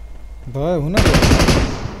भयो हुन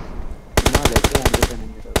मलाई के आउँदैन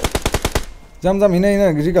मेरो जाम हिँड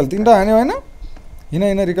रिकल तिनटा हान्यो हैन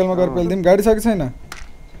हिँड रिकलमा गएर पेल्दिम गाडी छ कि छैन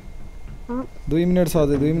 2 मिनेट छ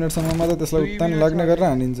अझै 2 मिनेटसम्म मात्र त्यसलाई उत्तान लाग्ने गरेर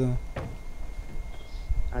हानिन्छ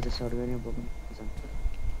आज सर्वे नै बोक्नु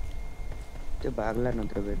त्यो भागला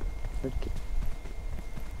नत्र बेर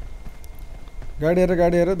गाडी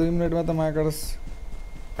हेर 2 मिनेटमा त माकडस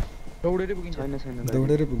दौडेरै पुगिन्छ छैन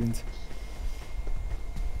दौडेरै पुगिन्छ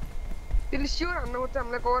त्यसले स्योर हान्न खोज्छ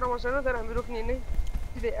हामीलाई कभरमा छैन तर हामी रोक्ने नै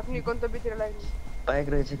सिधै आफ्नै गन्तव्यतिर लाग्ने बाइक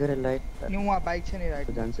रहेछ गरे लाइट नि उहाँ बाइक छ नि राइट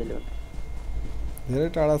जान्छ ल्याउन धेरै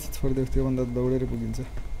टाढा छोडिदियो त्यो भन्दा दौडेरै पुगिन्छ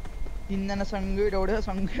 3 जना सँगै दौडेर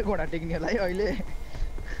सँगै घोडा टेक्नेलाई अहिले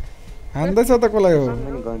हान्दैछ त कसलाई हो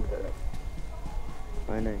पनि गन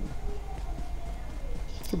हैन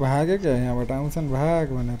त्यो भाग्यो क्या यहाँबाट आउँछन् भाग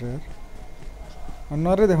भनेर यार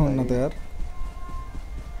नरे देखाउन न त यार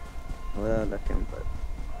होला क्याम्पर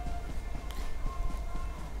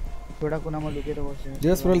छोडा कुनामा लुकेर बस्यो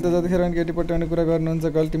जेस प्रोल त जतिखेर अनि केटी पट्याउने कुरा गर्नुहुन्छ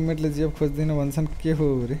अल्टिमेटले जेब खोज्दिन भन्छन् के हो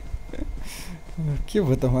रे के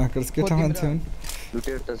भयो त माकर्स केटा मान्छे हुन्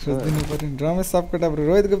लुटेर त छ खोज्दिनु पर्यो रमेश सापकोटा ब्रो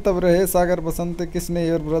रोहित गुप्ता ब्रो हे सागर बसन्त किसने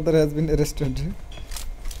your brother has been arrested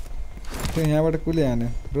त्यो यहाँबाट कुली हान्यो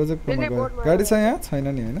रोजकपुरमा गयो गाडी छ यहाँ छैन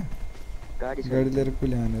नि हैन गाडी लिएर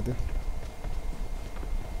कुली हान्यो त्यो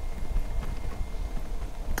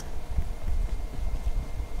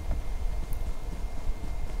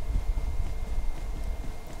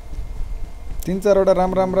तीन चारवटा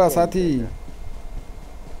राम्रा साथी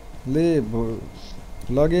ले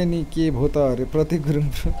लगे नि के भो त अरे प्रतीक गुरुङ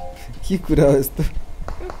के कुरा हो यस्तो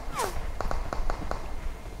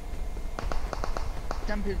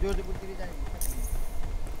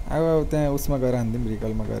अब त्यहाँ उसमा गएर हान्दिउँ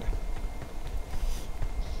रिकलमा गएर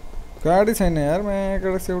गाडी छैन यार मैं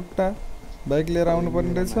यहाँबाट एउटा बाइक लिएर आउनु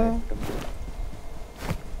पर्ने रहेछ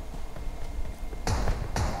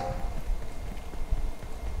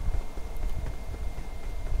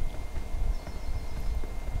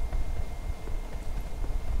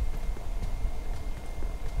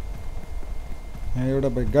यहाँ एउटा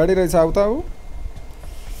बाइक गाडी रहेछ आउ त आउ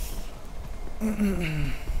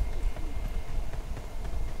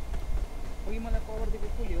ओइ मलाई कभर दिएको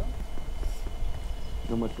कुली हो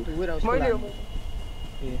नम्बर 2 मैले हो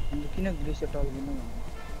ए किन ग्लिच टल्किनु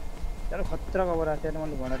तर खतरा कभर आछ यार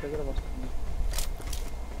मैले भना टेकेर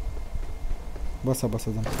बस बस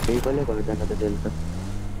जान बेकले गर्दा जान त देल त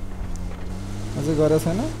अझै गरे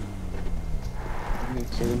छैन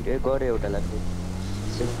 70 गरे एउटा लाग्यो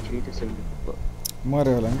 73 to 74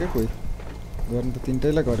 मर्यो होला नि के कोही गर्नु त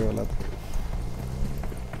तीनटैलाई गर्यो होला त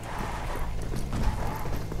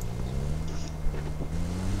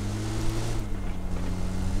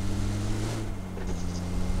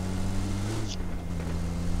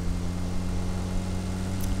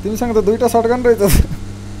तिमीसँग त दुईटा शटगन रहेछ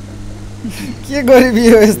के गरिबी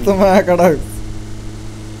हो यस्तोमा आकडा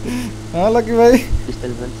लकी भाइ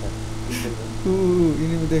पिस्टल गन छ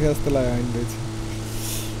इनिमी देखा जस्तो लाग्यो होइन रहेछ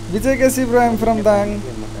विजय KC bro I'm from Dang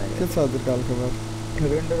के छ हजुर काल खबर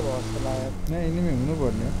रेन्डर भयो जस्तो लाग्यो यहाँ इनिमी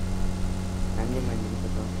हुनुपर्ने हो हामीले मानिन्छ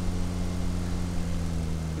त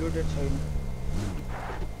लोडेड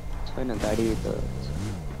छैन गाडी त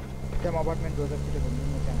त्यहाँ अपार्टमेन्ट हो त किन भन्नु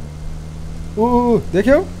म त्यहाँ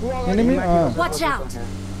देख्यौ एनिमी Watch out!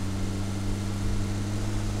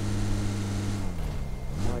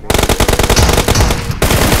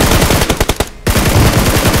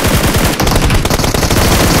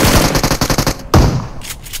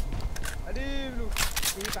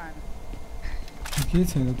 के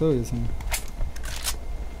छैन त यसमा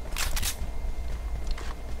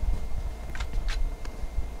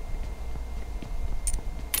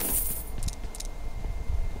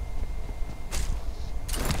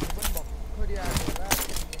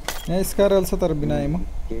यहाँ स्कारल छ तर बिना एमो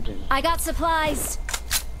I got supplies.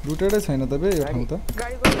 लुटेडै छैन त बे यो ठाउँ त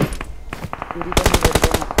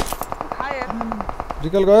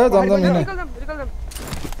रिकल गयो जमजम हिँड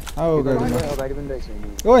आओ गाडीमा गाडी पनि रहेछ नि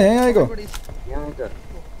ओ यहाँ आइगयो यहाँ त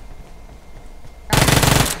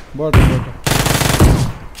बट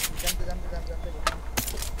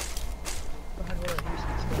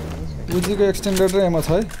उजीको एक्सटेन्डेड र एमो छ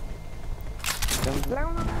है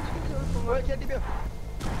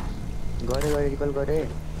गरे रिकल गरे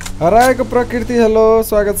हराएको प्रकृति हेलो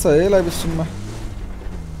स्वागत छ है लाइभ स्ट्रिममा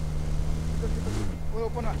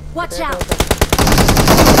Watch out!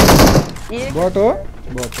 बट हो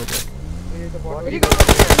but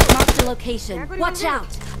Mark the location. Watch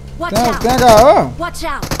out! Watch त्यहाँ out! त्यहाँ गयो हो Watch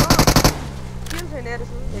out! किन छैन यार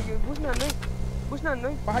यो बुझ्न न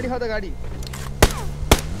पहाडी छ त गाडी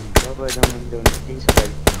अब जमन देउन ठीक छ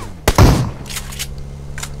गाडी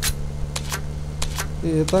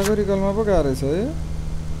ए यताको रिकलमा पो गएको रहेछ है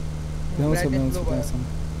भ्याउँछ त्यहाँसम्म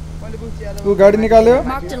मैले बुझ्छु यार ऊ गाडी निकाल्यो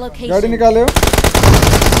Mark the गाडी location. निकाल्यो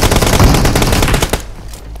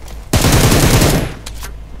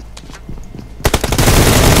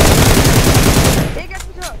एक एक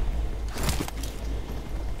छ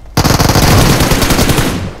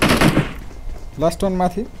लास्ट वान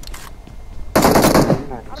माथि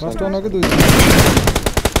लास्ट वान हो कि दुई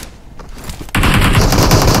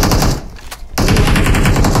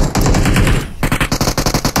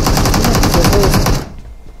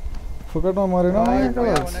फुकटमा मरेन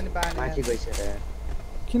माथि गइसक्यो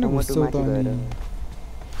किन घुस्छौ त अनि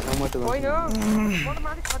टमाटो होइन म त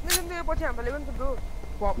माथि खट्नै छैन त्यो पछि हाम्रोले पनि त ब्रो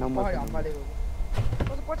पहाडी हम्बालेको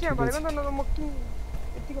पछि हाम्रोले पनि त म किन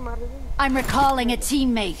यतिकै मार्दै I'm recalling a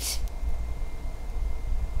teammate.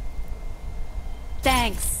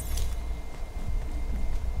 Thanks.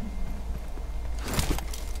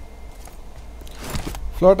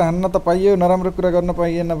 Flirt हान्न त पाइयो नराम्रो कुरा गर्न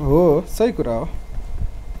पाइएन हो सही कुरा हो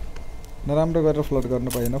नराम्रो गरेर फ्लट गर्न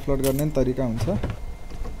पाइएन फ्लट गर्ने नि तरिका हुन्छ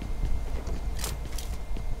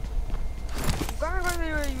कहाँ गयो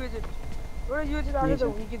यो युएज एउटा युएज आले त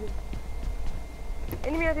हुन किन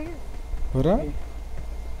एनिमी आथे कि हो र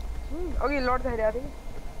अघि लड्दाखेरि आथे कि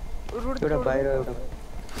रुट एउटा बाहिर एउटा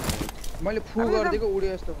मैले फु गर्दिएको उड्यो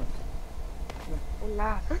जस्तो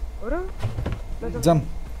ला हो र जम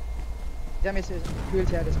ज्यामेसे फ्युल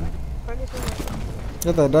छ यसमा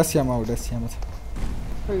यता डसियामा हो डसियामा छ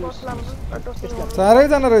कसला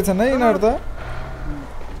चारैजना रहेछन् है यिनीहरू त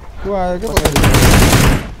को आयो क्या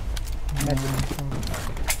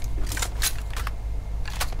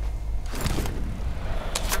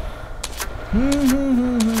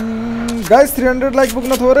गाइस 300 लाइक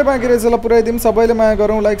पुग्न थोरै बाँकी रहेछ ल पुराइदिउँ सबैले माया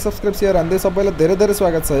गरौँ लाइक सब्स्क्राइब सेयर हान्दै सबैलाई धेरै धेरै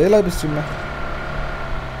स्वागत छ है लाइभ स्ट्रिममा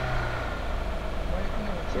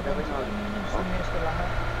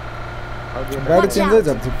गाडी चेन्जै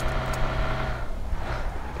झप्छु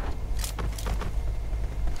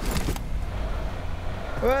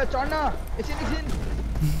ओए चढ्न एकछिन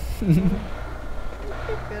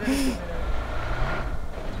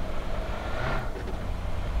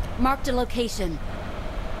Marked a location.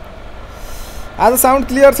 आज साउन्ड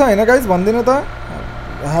क्लियर छ हैन गाइस भन्दिनु त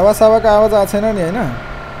हावा सावाको आवाज आएको छैन नि हैन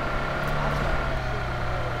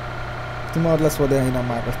तिमीहरुलाई सोधे हैन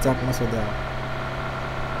माको च्याटमा सोधे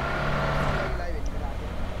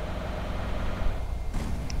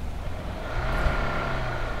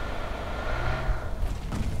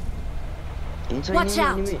Watch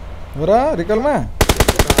out. हो र रिकलमा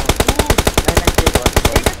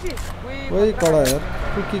ओइ कडा यार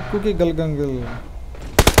कुकी गलगंगल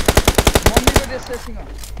मम्मीको ड्रेस सेसिङ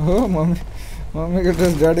हो मम्मीको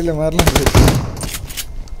ड्रेस ड्याडीले मार्ला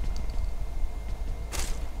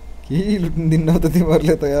के लुट्न दिन्न त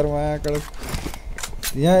तिमीहरुले त यार माया कडा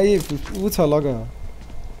यहाँ उ छ लग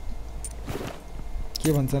के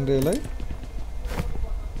भन्छन् रे यसलाई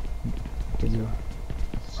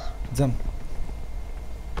जम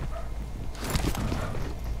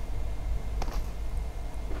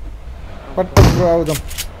पटपट ब्रो आऊ जम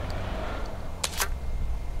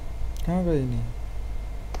कहाँ गए नि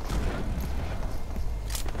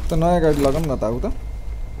त नयाँ गाडी लगाऊँ न त आऊ त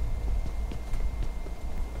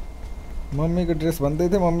मम्मीको ड्रेस भन्दै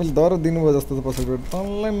थिएँ मम्मीले दर दिनुभयो जस्तो त पछाडि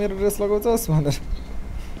तँलाई मेरो ड्रेस लगाउँछस् भनेर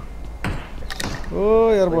ओ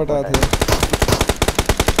एयरपोर्ट आएको थियो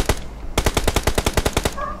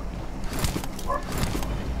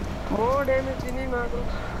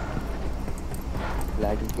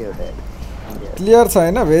क्लियर छ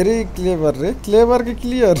हैन भेरी क्लेभर रे क्लेभर कि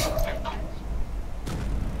क्लियर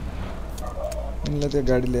यिनले त्यो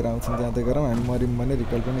गाडी लिएर आउँछन् जाँदै गरौँ हामी मरिम भने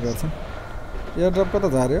रिकल पनि गर्छन् एयर ड्रप कता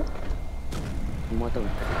झार्यो म त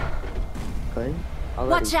खै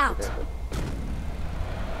Watch out.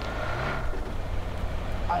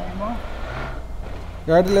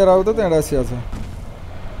 गाडी लिएर आऊ त त्यहाँ रासिया छ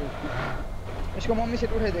यसको मम्मी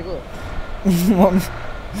सेट उठाइदिएको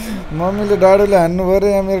मम्मीले डाडोले हान्नु भयो रे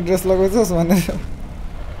यहाँ मेरो ड्रेस लगाउँछस् भनेर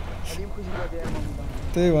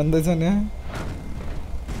त्यही भन्दैछ नि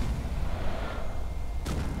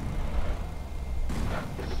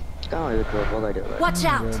कहाँ हो यो ड्रप अगाडि होला Watch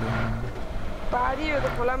out. पारियो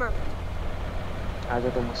त खोलामा आज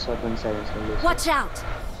त म सर्पन साइलेन्स गर्दै Watch out.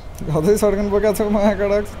 अझै सड्कन बोका छौ माया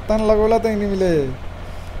कडक तान लगाउला त यिनीले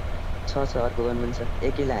छ अर्को गन पनि छ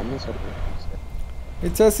एकैलाई हान्ने सर्पन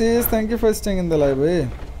इच्छा cease thank you for staying in the live है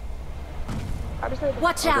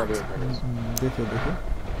Watch out. देखे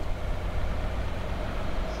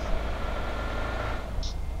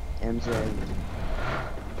एमजी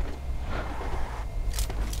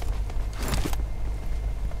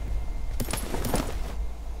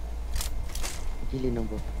किली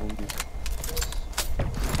नम्बर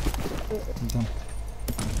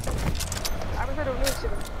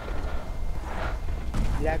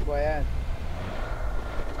ब्ल्याक भयो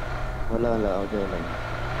होला आउँदै होला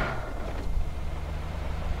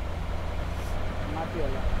माथि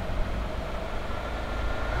होला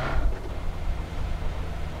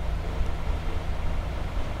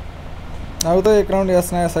आऊ त एक राउन्ड यस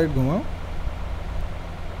नयाँ साइड घुमाऊ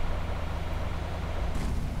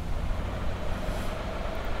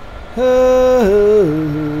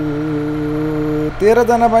 13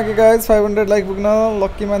 जना बाँकी गाइज 500 लाइक पुग्न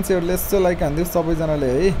लक्की मान्छेहरूले यसो लाइक हान्दियो सबैजनाले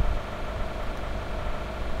है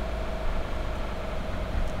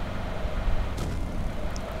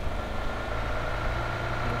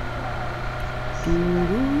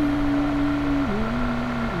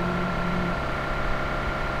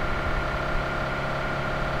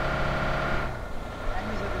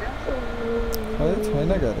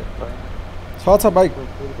छैन गरे छ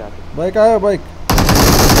बाइक आयो बाइक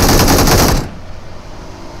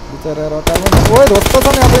बिचारा रटामा ओए धोत्त छ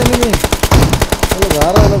नि अब एनिमी यसले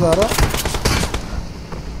झार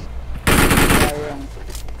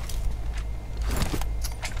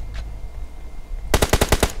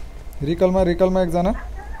रिकलमा एकजना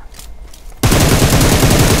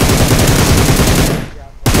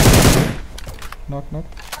नक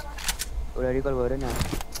एउटा रिकल भयो नि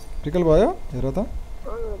रिकल भयो हेर त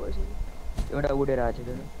एउटा उडेर आछ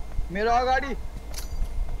मेरो अगाडि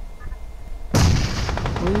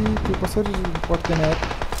ओइ त्यो कसरी पट्केन यार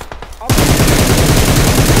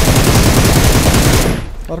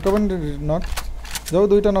अर्को पनि नक जाऊ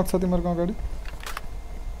दुईटा नक छ तिम्रो अगाडि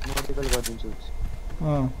म रिकल गर्दिन्छु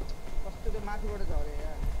अँ कस्तो त्यो माथिबाट झरे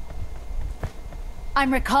यार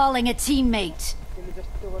I'm recalling a teammate. त्यसले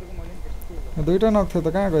जस्तो गरेको मैले नि त्यस्तै दुईटा नक थियो त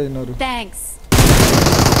कहाँ गए यिनीहरू Thanks.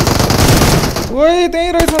 ओइ त्यही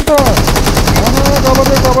रहेछ नि त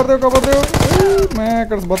कभर देऊ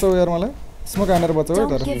म्याकर्स बचाऊ यार मलाई स्मोक हानेर बचाऊ है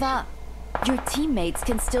Don't तर give up. Your teammates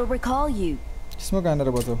can still recall you. Smoke हानेर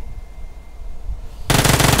बचाऊ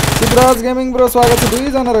शिवराज गेमिङ ब्रो स्वागत छ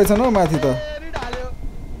दुईजना रहेछन् हौ माथि त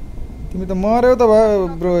तिमी त मर्यौ त भयो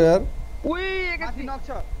ब्रो यार उई माथि नक छ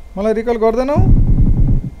मलाई रिकल गर्दैनौ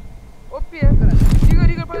ओपी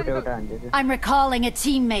रिगर परे एउटा हान्दै थियो I'm recalling a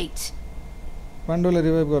teammate. पाण्डुले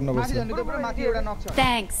revive माथि गर्नुपर्छ झन्डै त पुरा माथि एउटा नक छ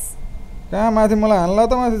Thanks. कहाँ माथि मलाई हान्ला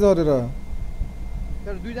त माथि झरेर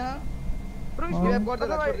तर दुईजना रिभाइभ रिभाइभ गर्दै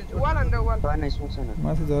छोड्दिन्छु वाल हान्दा वाल बान स्मोक छैन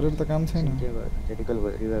माथि झरेर त काम छैन के गर्नु क्रिटिकल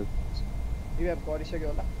भयो रिभाइभ रिभाइभ गरिसक्यो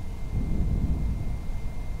होला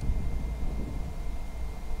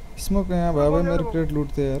स्मोक यहाँ भयो भने मेरो क्रेट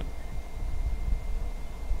लुट्थे यार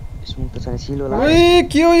स्मोक त छैन सिलो ला ओइ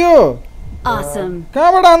के हो यो Awesome.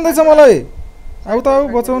 कहाँबाट हान्दैछ मलाई आऊ त आऊ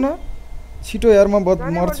बचाउ न छिटो यार म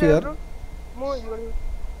मर्छु यार म यो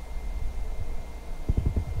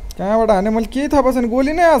कहाँबाट हाने मैले केही थाहा पाएको छैन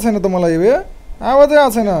गोली नै आएको छैन त मलाई बे आवाजै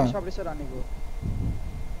आएको छैन सप्रेसर हानेको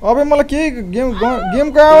अबे मलाई केही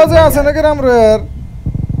गेमको आवाजै आएको छैन के राम्रो यार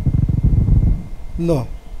ल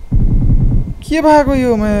के भएको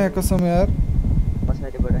यो मा कसम यार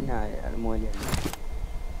पछाडिबाट नि आयो यार मैले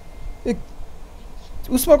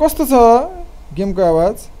उसमा कस्तो छ गेमको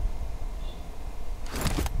आवाज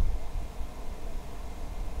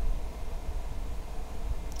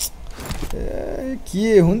ए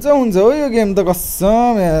के हुन्छ हो यो गेम त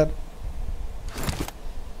कसम यार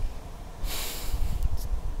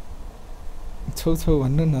छौ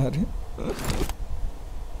भन्नु न अरे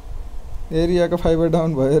एरियाको फाइबर डाउन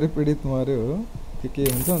भयो अरे पीडित मर्यो हो के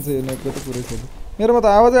हुन्छ यो नेटको त पुरै छ मेरोमा त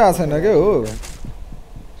आवाजै आएको छैन के हो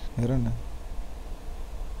हेर न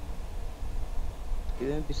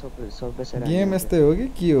गेम यस्तै हो कि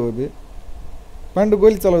के हो बे पाण्डु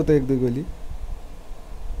गोली चलाउ त एक दुई गोली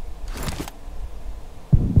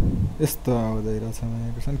यस्तो आवाज आइरहेछ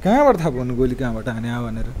मायाको कहाँबाट थाहा पाउनु गोली कहाँबाट हाने आ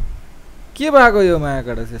भनेर के भएको यो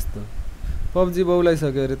मायाबाट यस्तो पब्जी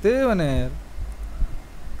बौलाइसक्यो अरे त्यही भने यार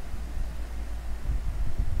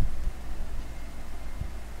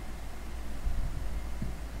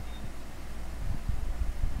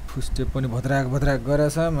फुस्टेप पनि भद्राक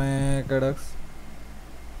गरेछ मायाकडक्स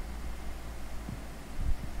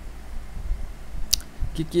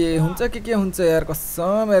के हुन्छ यार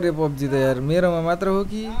कसम यार पब्जी त यार मेरोमा मात्र हो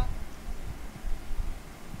कि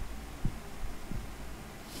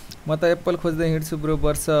म त एप्पल खोज्दै हिँड्छु ब्रो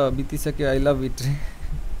वर्ष बितिसक्यो आई लभ इट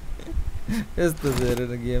यस्तो छ हेर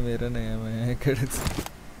न गेम हेर न यहाँ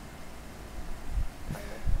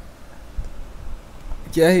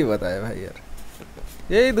क्या ही बतायो भाइ यार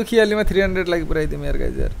यही दुखियालीमा 300 लागि पुऱ्याइदिउँ यार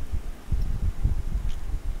गाइज यार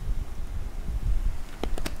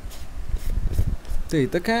त्यही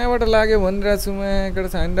त कहाँबाट लाग्यो भनिरहेको छु म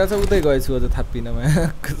यहाँबाट हानिरहेको छ उतै गएछु अझ थाप्पिन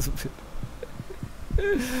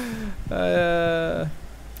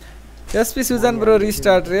एसपी सुजन ब्रो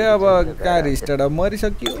रिस्टार्ट रे अब कहाँ रिस्टार्ट अब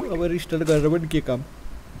मरिसक्यो अब रिस्टार्ट गरेर पनि के काम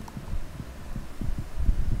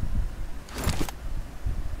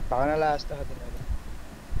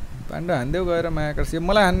पाण्डु हान्देऊ गएर मायाकर्स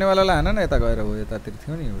मलाई हान्नेवालालाई हान न यता गएर हो यतातिर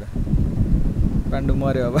थियो नि एउटा पाण्डु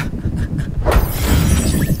मर्यो अब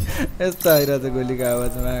यस्तो आइरहेछ गोलीको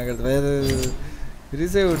आवाज मायाकर्स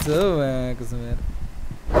रिसै उठ्छ हौ मायाकर्स मेरो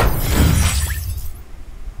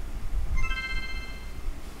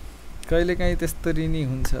कहिले काहीँ त्यस्तो रिनी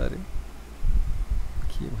हुन्छ अरे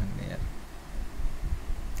के भन्ने यार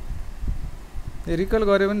ए रिकल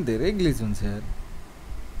गरे पनि धेरै ग्लिच हुन्छ यार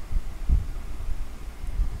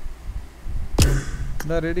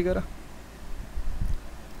ल रेडी गर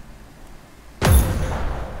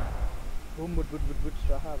boom boot boot boot boot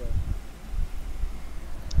स्वाहा भयो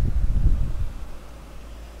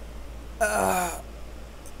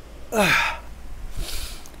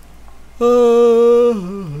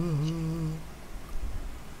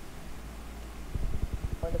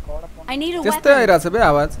I need a त्यस्तै weapon. आइरहेछ बे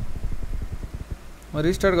आवाज म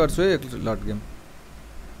रिस्टार्ट गर्छु है एक लट गेम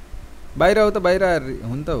बाहिर हो त बाहिर आएर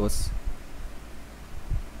हुन त होस्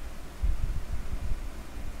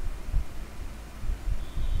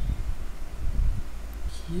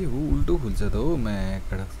के हो उल्टो खुल्छ त हो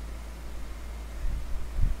म्याकडा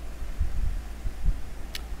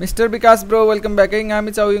Mr. Vikas bro, welcome back.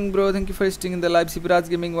 Ngami Chowing bro, thank you for staying in the live. Sibraj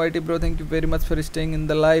Gaming YT bro, thank you very much for staying in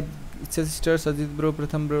the live. It's a sister Sajid bro,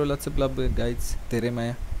 Pratham bro, lots of love guys. Tere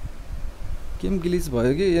maya. Game glitch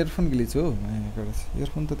भयो कि earphone glitch हो मायाकडा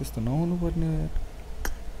earphone त त्यस्तो नहुनु पर्ने हो यार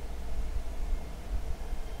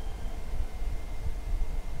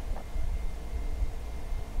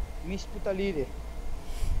miss पुतली रे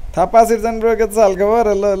थापा सिर्जन ब्रो के छ हालखबर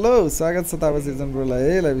हेलो हेलो स्वागत छ थापा सिर्जन ब्रोलाई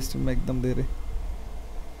है लाइभ स्ट्रिममा एकदम धेरै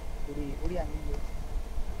उडी हामी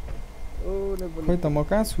ओ न बोल खोइ त म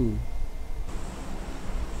कहाँ छु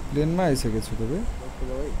प्लेनमा आइसकेको छु तपाईँ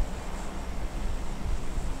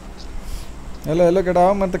हेलो हेलो केटा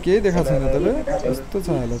हो म त केही देखा छैन तपाईँ कस्तो छ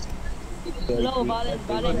हालत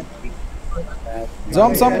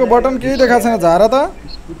जम्पसमको बटन केही देखा छैन झारा त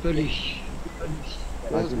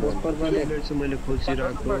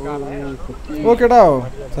ओ केटा हो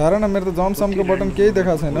झारा न मेरो त जम्पसमको बटन केही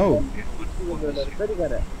देखा छैन हौ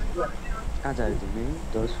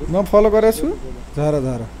म फलो गरेको छु झारा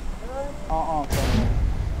झारा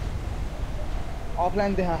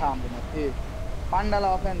अफलाइन देखा हाम्रो ए पाण्डाला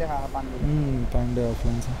अफलाइन देखा पाण्डे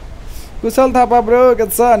अफलाइन छ कुशल थापा ब्रो के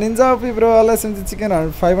छ Ninja OP bro एलएसएमजी chicken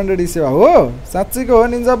 500 eSewa हो साच्चैको हो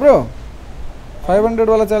निन्जा ब्रो 500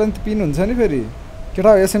 वाला च्यालेन्ज पिन हुन्छ नि फेरि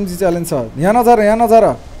केटा एसएमजी च्यालेन्ज छ यहाँ नजार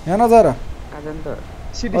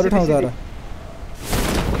अरू ठाउँ झार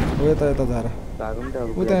हो यता झार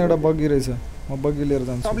उता एउटा बग्गी रहेछ म बग्गी लिएर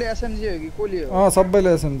जान्छु सबले एसएमजी हो कि कोली हो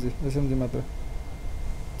सबैले एसएमजी मात्र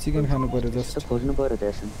चिकन खानु पर्यो जस्ट खोज्नु पर्यो त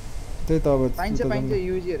एसएमजी त्यही त अब पाइन्छ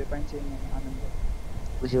युजी हेरे पाइन्छ आनन्द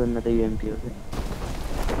उसी भन्दा त युएमपी हो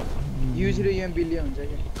युजी र युएमपी लिए हुन्छ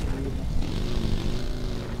के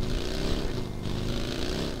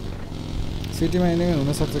सिटीमा एनिमी हुन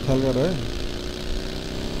सक्छ ख्याल गर है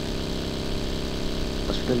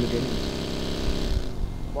हस्पिटल लुटेन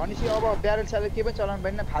भनेपछि अब ब्यारल साले के पनि चलाउनु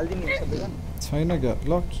पाइन्न फाल्दिने हो सबैजना छैन क्या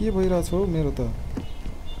ल के भइरहेछ हौ मेरो त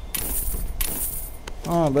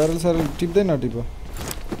ब्यारल सारल टिप्दै नटिप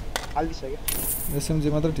फाल्दिसक्यो एसएमजी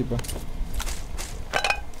मात्र टिप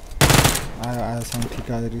आयो साउन्ड ठिक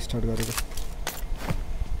आयो रिस्टार्ट गरेको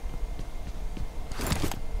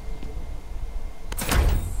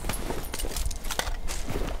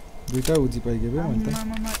दुईटा उजी पाइगे बे मैले त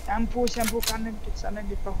एम्पो स्याम्पो कनेक्टेड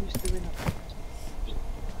पाउछु त्यही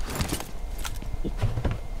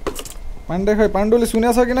पाण्डे खै पाण्डुले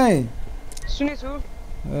सुनेछ कि नै सुनेछु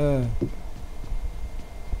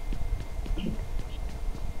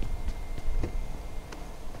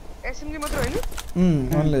एसएमजी मात्र हैन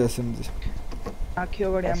ओन्ली एसएमजी आखियो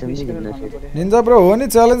अगाडि एम्पो स्केल गर्नु पर्यो निन्जा ब्रो हो नि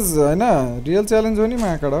च्यालेन्ज हैन रियल च्यालेन्ज हो नि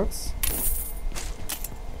महाकडक्स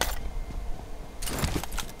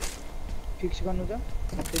फिक्स गर्नु त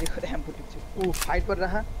फेरि खै एम्पो टिप्छु ओ फाइट पर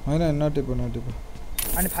राखा हैन नटिप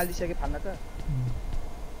अनि फाल्दिसके फाल्न त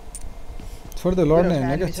छोड दे लड्ने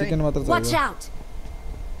हैन के चिकन मात्र चाहियो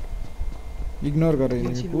इग्नोर गरे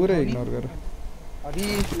नि पुरै इग्नोर गरे अभी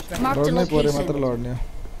लड्नै पर्यो मात्र लड्ने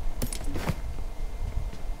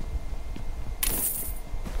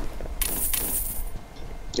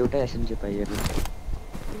एउटा एसएमजी पाइएन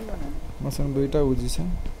मसँग दुईटा उजी छ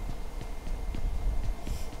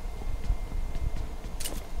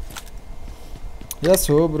यस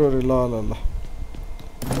हो ब्रो रे ल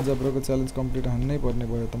निन्जा ब्रोको च्यालेन्ज कम्प्लिट हान्नै पर्ने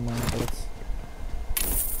भयो त महाकडक्स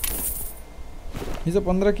हिजो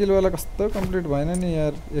 15 किलो वाला कस्तो कम्प्लिट भएन नि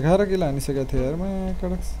यार 11 किलो हानिसकेको थियो यार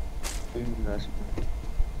महाकडक्स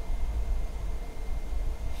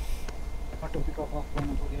अटो पिकअप अफ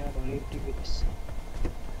गर्नु पर्यो यार रेड टिकट्स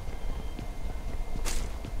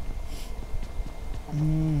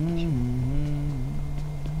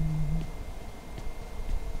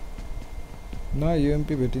न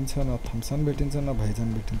युएमपी भेटिन्छ न थम्सन भेटिन्छ न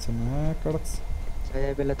भाइजन भेटिन्छ महाकडक्स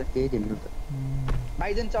सय बेला त केही दिनु त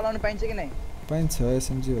भाइजन चलाउन पाइन्छ कि नै पाइन्छ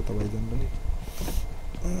एसएमजी हो त भाइजन पनि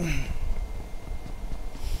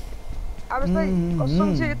अब चाहिँ कसम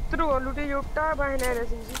से यत्रो लुटे एउटा बाहेन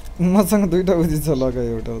एसएमजी मसँग दुईटा उजी छ लगा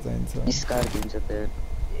एउटा चाहिन्छ स्कार दिन्छ त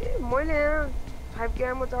मैले 5 के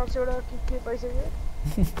म 400 एउटा के पाइसके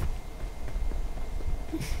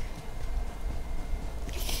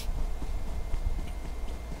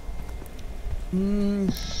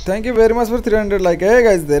thank you very much for 300 like है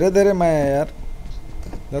गाइज धेरै धेरै माया यार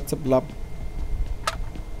द्याट्स अ लभ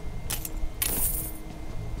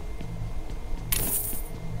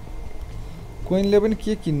कोइनले पनि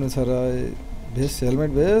के किन्नु छ र भेस्ट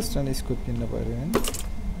हेलमेट भेस्ट अनि स्कोप किन्न पर्यो हैन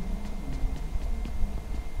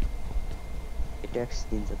ट्याक्स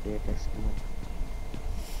दिन्छ त ट्याक्स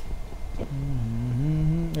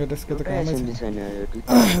एड्रेस के त कामै छैन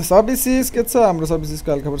सबिसिस के छ हाम्रो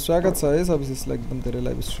सबिसिसको हाल खबर स्वागत छ है सबिसिसलाई एकदम धेरै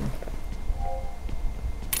लाइभ स्ट्रिम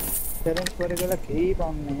च्यालेन्ज गरेकोलाई केही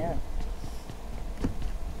पाउनु यार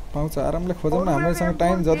पाउँछ आरामले खोजौँ न हामीसँग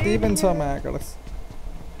टाइम जति पनि छ महाकडक्स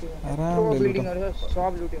आरामले बिल्डिङहरु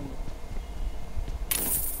सब लुट्यो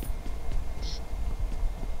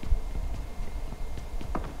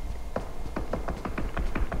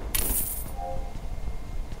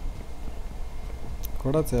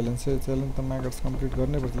कडा च्यालेन्ज छ च्यालेन्ज त म्यागट्स कम्प्लिट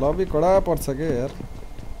गर्नै पर्छ लबी कडा पर्छ के यार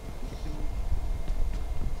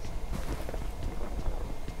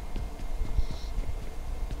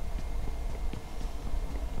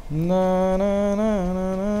ना ना ना ना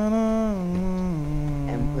ना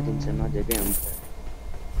एमको दिन्छ नदेकै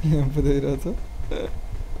एम्पो दिइरहेछ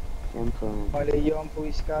एमको मैले यो एम्पो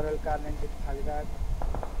स्कारल कार्नेट खालिरहेको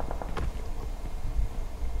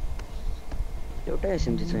एउटा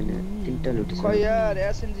एसएमजी छैन तीनटा लुटी छ खै यार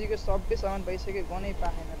एसएमजी को सबै सामान भइसक्यो गनै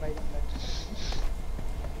पाएन भाइलाई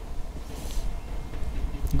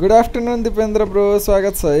गुड आफ्टरनुन दिपेन्द्र ब्रो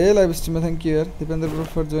स्वागत छ है लाइभ स्ट्रिममा थ्यांक यू यार दिपेन्द्र ब्रो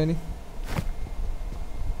फर जोइनिङ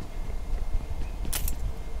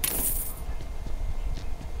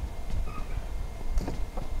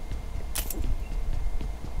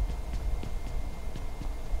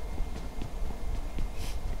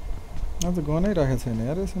आज गनै राखेको छैन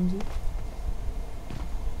यार एसएमजी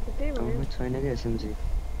छैन के एसएमजी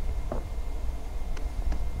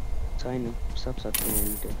छैन सब सबै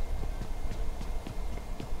लुटे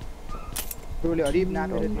ब्रोले हरिब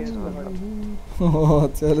नामेर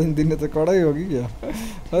च्यालेन्ज दिने त कडै हो कि क्या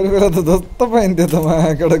अरू बेला त जस्तो पाइन्थ्यो त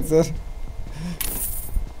माया कडक सर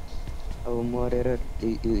अब मरेर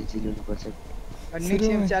जिल्नु पर्छ नेक्स्ट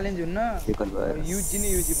टाइम च्यालेन्ज हुन्न युजी नै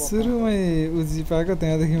युजी पाउँछ सुरुमै उजी पाएको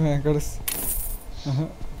त्यहाँदेखि माया कडस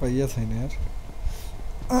भइया छैन यार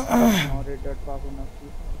रेड डट पाएको नकी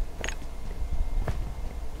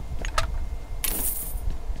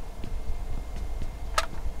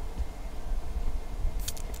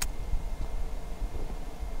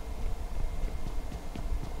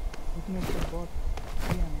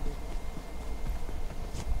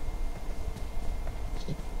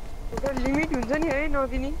लिमिट हुन्छ नि है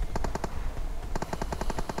नदिनी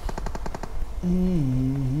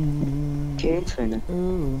केही छैन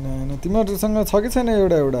नाना तिमीहरूसँग छ कि छैन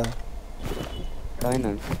एउटा एउटा छैन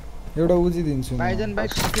एउटा उजी दिन्छु भाइजन भाइ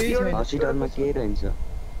केही छैन हस्पिटलमा के रहन्छ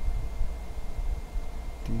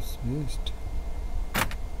 30 बेस्ट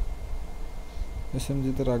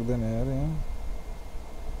एसएमजी त राख्दैन यार यहाँ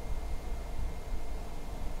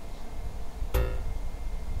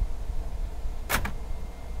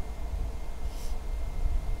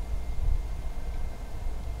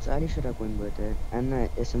चालीसवटा कोइन भयो त आन्न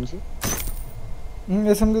एसएमजी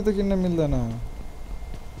एसएमजी त किन्न मिल्दैन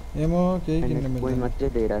एमो केही किन्न कोइन मिल्दैन मात्रै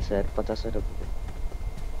दिइरहेछ यार 50 वटा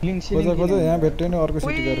लिंक खोज खोज यहाँ भेट्यो नि अर्को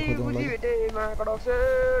सिटी गएर खोजौँ बुझी लागि भेटे मा कडाक्स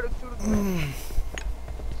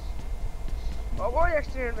अब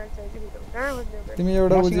एक्सिडेन्ट भन्छ कि कहाँ खोज्ने तिमी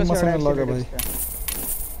एउटा उजी मसँग लगा भाइ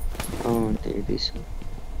त्यही दिसु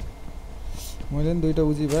मैले नि दुईटा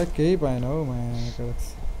उजी भए केही पाएन हौ माया कडक्स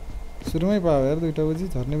सुरुमै पायो यार दुईटा उजी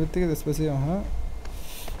झर्ने बित्तिकै त्यसपछि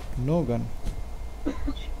नो गन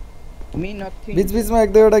बीच बीचमा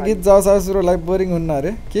एक दुईवटा गीत जाओस् आओस् र लाइभ बोरिङ हुन्न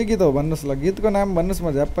अरे के गीत हो भन्नुहोस् ल गीतको नाम भन्नुहोस्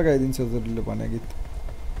म झ्याप्प गाइदिन्छु हजुरले भने गीत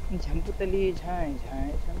झम्पुतली झाय झाय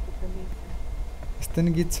झम्पुतली यस्तो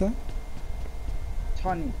नि गीत छ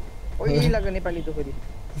नि पहिलाको नेपाली दोहोरी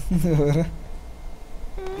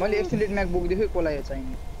मैले एक्सिलेट म्याक बुक देखेँ कोलाई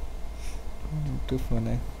चाहिने टु फोन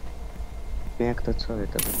है म्याक त छ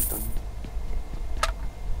यता पनि त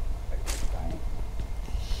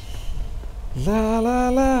ला ला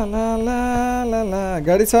ला ला ला ला ला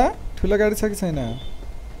गाडी छ ठुलो गाडी छ कि छैन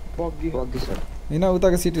बग्गी छ हैन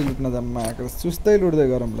उताको सिटी लुट्न जाम्मा आएको चुस्दै लुट्दै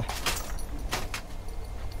गरौँ ल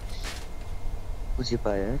बुझि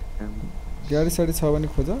पाए गाडी साडी छ भने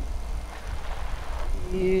खोज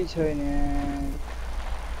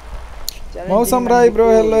मौसम राई ब्रो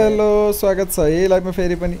हेलो हेलो स्वागत छ है लाइभमा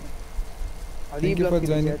फेरि पनि thank you for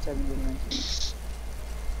joining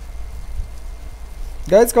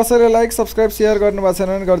guys कसैले लाइक सब्स्क्राइब शेयर गर्नु भएको छैन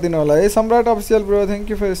भने गरिदिनु होला है सम्राट official bro thank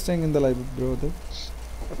you for staying in the live bro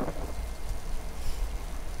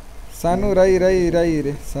सानु राई राई राई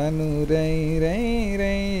रे सानु राई राई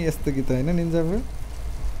राई यस्तो गीत हैन निन्जा ब्रो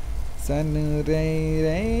सानु राई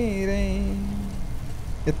राई राई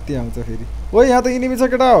यति आउँछ फेरि ओइ यहाँ त इनिमी छ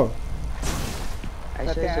केटा हो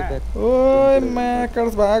ओइ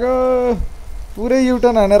म्याकर्स भागो पुरै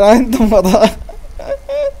युटर्न हानेर आयो नि त म त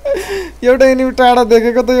एउटा इनिमी टाढा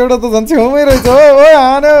देखेको त एउटा त झन् छेउमै रहेछ हो ओइ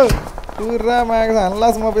हान्यो पुरा मागेको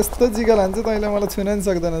हान्लास् म यस्तो जिगल हान्छु तैँले मलाई छुन नि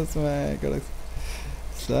सक्दैनस् म्याकर्स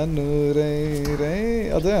सानु राई राई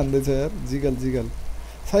अझै हान्दैछ यार जिगल जिगल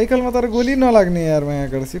साइकलमा तर गोली नलाग्ने यार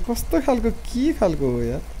म्याकर्स कस्तो खालको के खालको हो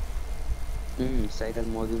यार साइकल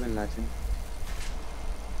मजु पनि लाग्छ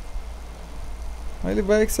अहिले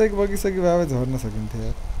बाइक साइक बगिसके भए झर्न सकिन्थ्यो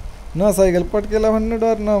यार न साइकल पट्केला भन्नु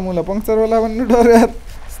डर न मुला पङ्क्चर होला भन्नु डर यार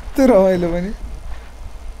यस्तो रमाइलो पनि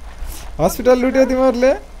हस्पिटल लुट्यो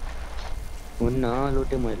तिमीहरूले हुन्न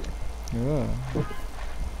लुटे मैले हो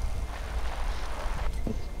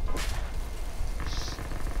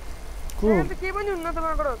को त के पनि हुन्न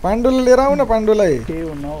तपाईको पाण्डुले लिएर आऊ न पाण्डुलाई के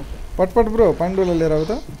हुन हौ पटपट ब्रो पाण्डुलाई लिएर आऊ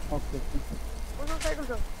त ओके ओको साइकल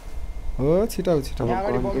छ हो छिटाउ छिटाउ यहाँ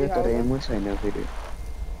अगाडि बग्यो तर एमो छैन फेरि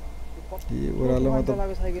ए ओरालोमा त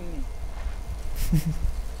चलाएको साइकल नि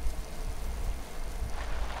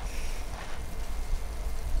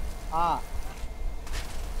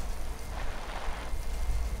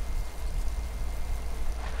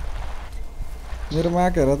मेरो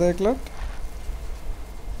माग हेर त एकलट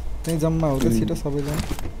त्यही जम्मा हो त छिटो सबैजना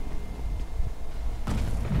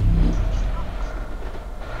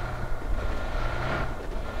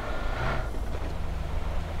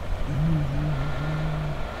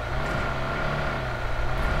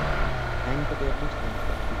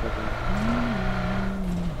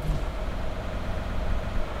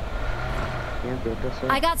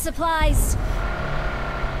I got supplies.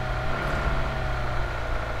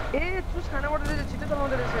 ए चुस खानाबाट चाहिँ छिटो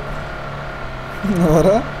चलाउँदै रहेछ र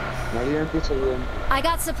नाइरान्ति छ यो I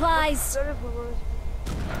got supplies.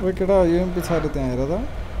 ओ केटा यूएमपी छ रे त्यहाँ हेर त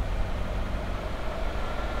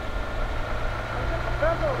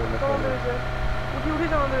चलाउँदै रहेछ उठी उठी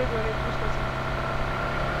चलाउँदै रहेछ भने चुसको छ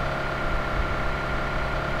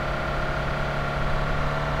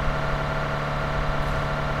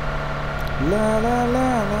ला ला ला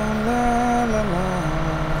ला ला ला ला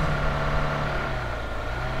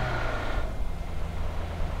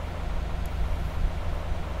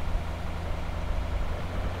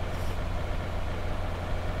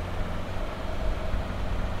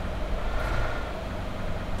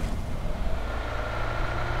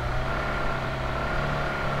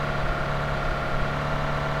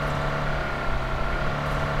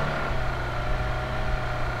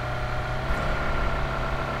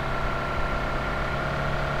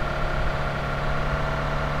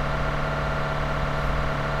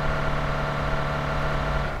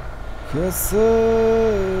कैसे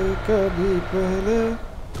कभी पहले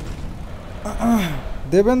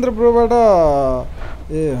देवेन्द्र ब्रोबाट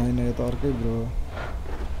ए हैन यो त अर्कै ब्रो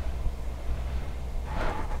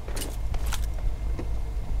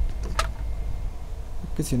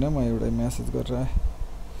एकैछिन म एउटा मेसेज गरेर आएँ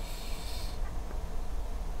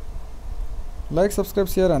लाइक सब्स्क्राइब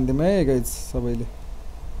शेयर हान्दिम है गाइज सबैले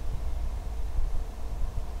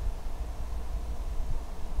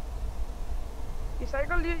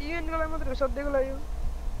साइकल युएनको लागि मात्रै सधैँको लागि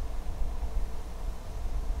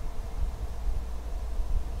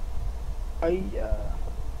अय्या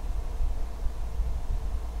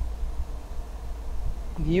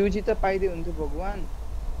भ्यूजी त पाइदै हुन्छ भगवान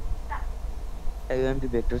एमपी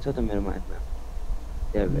भेक्टर छ त मेरो माथमा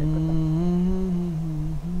त्यहाँ भेक्टर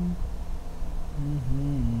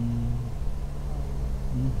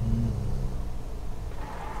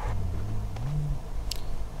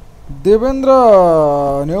देवेन्द्र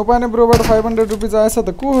न्यौपाने ब्रोबाट 500 रुपीज आएछ त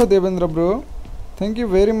को हो Devendra bro thank you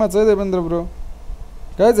very much है Devendra bro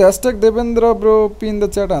guys hashtag Devendra bro pin the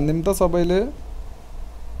chat हान्दिम त सबैले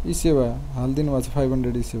ई सेवा हाल्दिनु भएको छ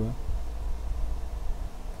 500 ई सेवा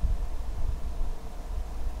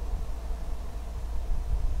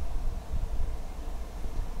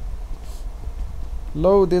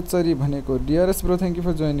लौ देचरी भनेको DRS bro thank you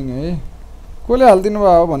for joining है कोले हाल्दिनु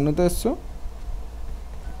भयो भन्नु त यसो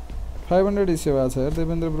 500 ई सेवा छ यार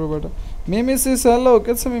देवेन्द्र ब्रोबाट मिमिसिस हेलो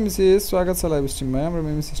के छ मिमिसिस स्वागत छ लाइभ स्ट्रिममा हाम्रो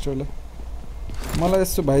मिमी सिस्टरलाई मलाई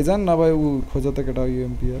यस्तो भाइजान नभए उ खोज त केटा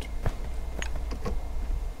यूएमपी यार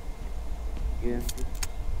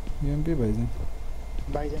यूएमपी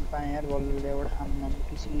भाइजान पाएँ यार बल्ल एउटा आम्मा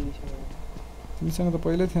किसिम तिमीसँग त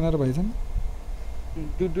पहिल्यै थिएन र भाइजान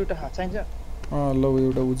दुईटा हात चाहिन्छ लौ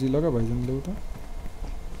एउटा उजी लगा भाइजान ल्याउ त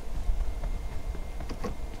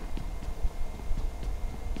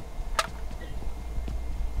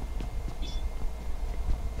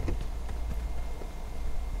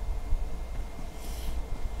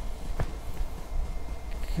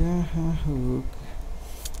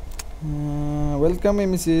वेलकम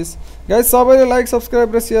एमिसिस गाइस सबैले लाइक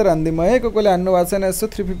सब्स्क्राइब र शेयर हान्दिम है कोले हान्नु भएको छैन यसो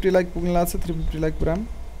 350 लाइक पुग्न लाग्छ 350 लाइक पुराम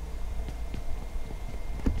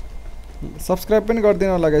सब्स्क्राइब पनि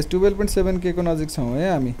गर्दिनु होला गाइस 12.7 के को नजिक छौं है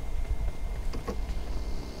हामी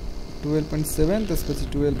 12.7 त्यसपछि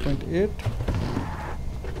 12.8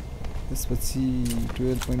 त्यसपछि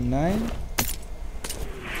 12.9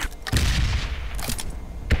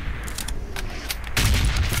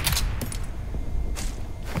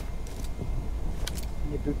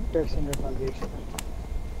 Protection foundation.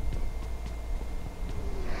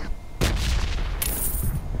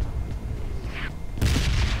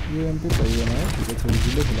 UMP चाहिए ना ठीक है थोड़ी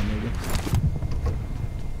जिले खुला मेरे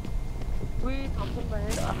कोई थॉमसन भाई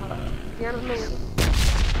यार नहीं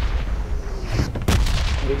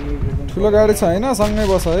ठुलो गाडी छ हैन सँगै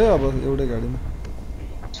बस है अब एउटै गाडीमा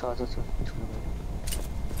छ ठुलो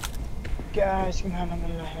क्या आइसक्रिम खान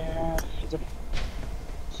मन लाग्यो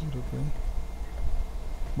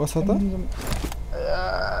बस त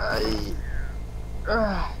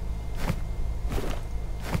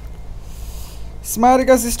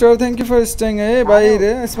स्मारिका sister thank you for staying है बाहिर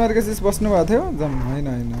स्मारिका सिस बस्नु भएको थियो जम हैन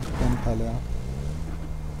काम थाल्यो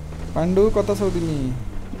पाण्डु कता छौ तिमी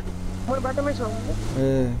म बाटोमै छु ए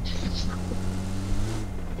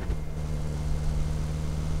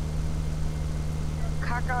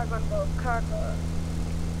खाका गन्ध खाका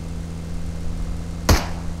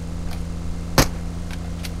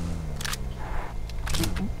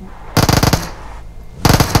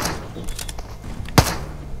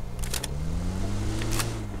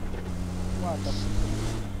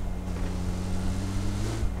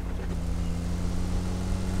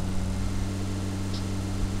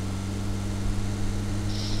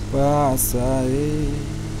पास आए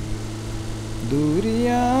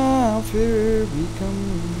दूरियां फिर भी कम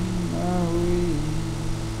ना हुई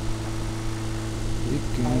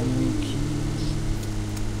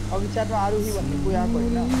अघि च्याटमा आरोही भन्ने कोही आएको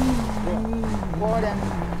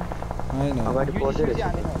होइन अगाडि पर्दै रहेछ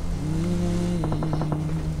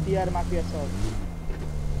टिआर माफिया छ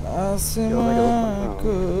आसमां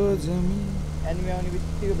को जमीन एनिमी आउने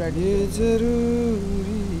बित्तिकै ब्राइट ये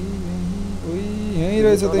जरूरी नहीं ओइ यही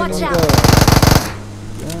रहेछ त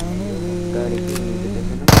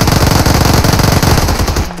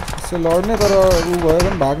यसो लड्ने तर उ भयो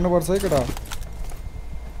भने भाग्नुपर्छ है केटा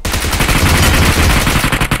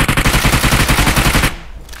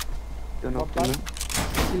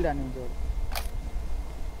चिल्लाने हुन्छ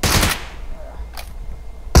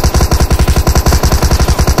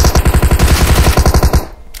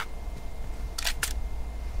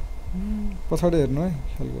पछाडि हेर्नु है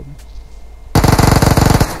ख्याल गर्नु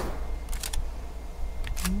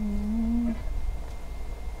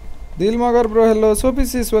दिल Magar bro hello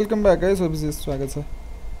सोफिसिस welcome back है सोफिसिस स्वागत छ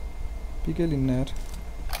पीके लिन्न यार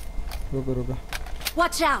रोको रोको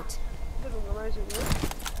Watch out!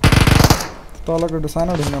 तलको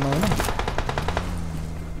सानो ढुङ्गामा हैन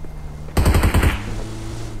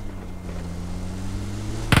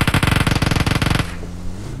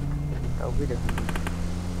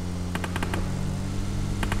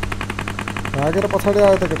भागेर पछाडि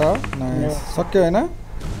आयो त केटा नाइस सक्यो हैन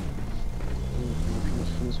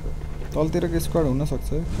तलतिरको स्क्वाड हुन सक्छ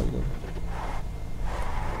है ख्याल गर्नु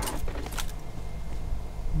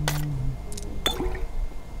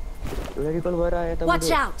रिकल भएर आए त Watch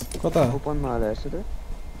out! कता ओपनमा हाले हेर्छु त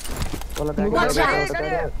तल Watch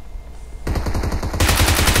out!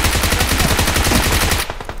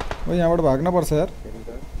 ओ यहाँबाट भाग्न पर्छ यार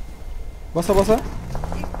बस बस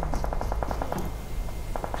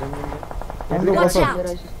पाण्डु बस Watch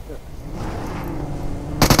out!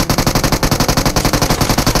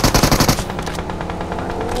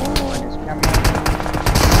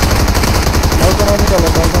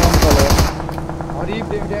 हरिफ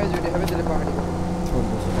ड्यामेज हुने हेबे त्यसले पहाडी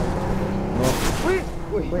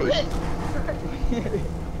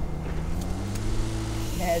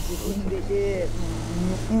म्याजिक इन्डिके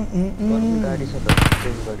गाडी छ त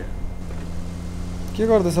चेन्ज गर्यो के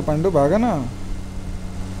गर्दैछ पाण्डु भाग न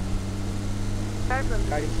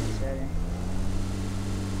गाडी चेन्ज गरे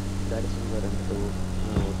गाडी चेन्ज गरेर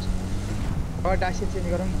त डासी चेन्ज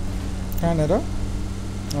गरौँ न कहाँनेर यार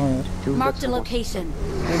Marked a location.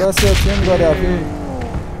 डासिया चेन्ज गरे आफै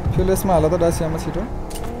फ्युलेसमा हाल त डासियामा छिटो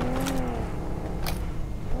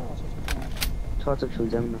छ फुल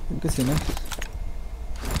जाम न एकैछिन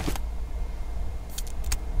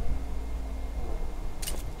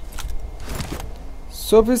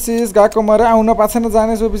सोफिसिस गएको मरे आउन पाछेन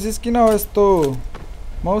जाने सोफिसिस किन हो यस्तो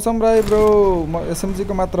मौसम राई ब्रो एसएमजी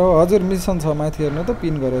को मात्र हो हजुर मिसन छ माथि हेर्नु त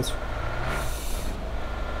पिन गरेछु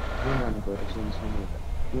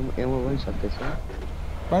एमो पनि सक्दैछ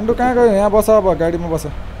पाण्डु कहाँ गयो यहाँ बस अब गाडीमा बस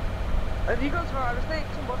रिकल छ जस्तै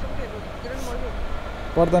एकछिन बसौँ के किरण मैले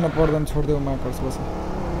पर्दैन छोड्देऊ मार्कर्स बस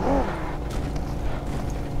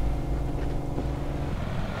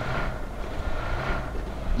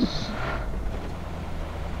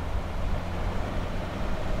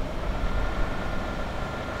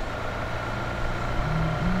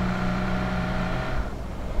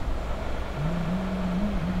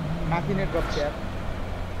माथि नेट ड्रप छ यार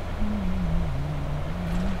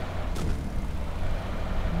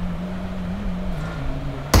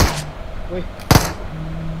ओइ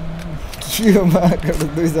के मार्कर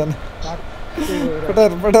दुईजना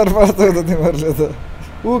पटार पार्छ त तिमीहरूले त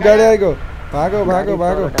ऊ गाडी आइगयो भागो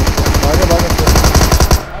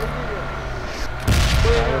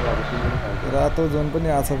रातो जोन पनि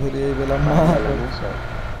आछ फेरि यही बेलामा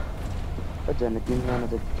कतिजना 3 जना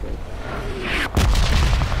जति थियो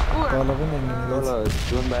तल पनि एनिमी तल रहेछ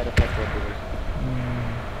जोन बाहिर फाइट गर्दै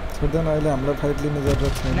छोड्दैन अहिले हामीलाई फाइट लिने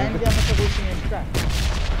जरुरत छैन 9 मा त गोसिङ एक्स्ट्रा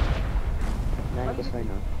नाइको छैन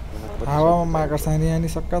हावामा माका सानी आनी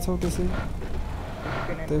सक्का छौ त्यसै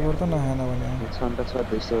त्यही भएर त नहाना भने छन् त छ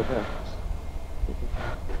 200 वटा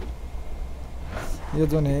यो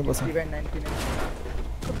जोन यही बस इभेन्ट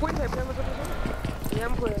 99 Point 5 मा छ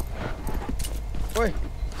यहाँ गयो ओइ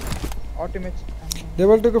अल्टिमेट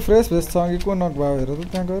लेभल 2 को फ्रेश भेस्ट छ कि को नक भयो हेर त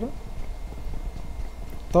त्यहाँ गएर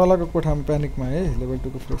तलको कोठामा प्यानिकमा है लेभल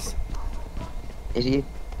 2 को फ्रेश एरी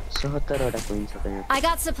 77 वटा पोइन्ट छ त्यहाँ I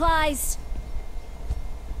got supplies.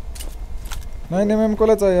 9mm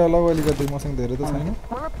कोलाई चाहियो होला अलिकति मसँग धेरै त छैन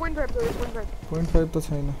मलाई 0.5 छ 0.5 0.5 त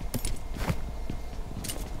छैन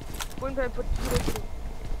 0.5 पर 0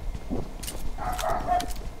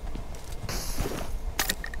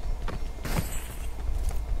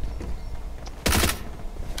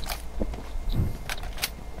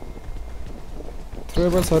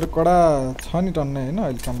 ट्रेबल्सहरु कडा छ नि टन्नै हैन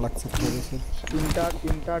अहिले काम लाग्छ ट्रेबल्सहरु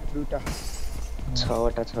तीनटा दुटा 6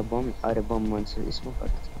 वटा छ बम अरे बम मान्छ स्मोक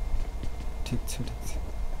गर्छ ठीक छ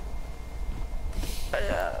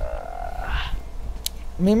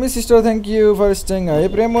मिमी sister thank you for staying है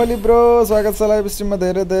प्रेमोली ब्रो स्वागत छ लाइभ स्ट्रिममा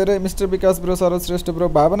धेरै धेरै मिस्टर विकास ब्रो सरोज श्रेष्ठ ब्रो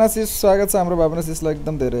भावना सिस स्वागत छ हाम्रो भावना सिसलाई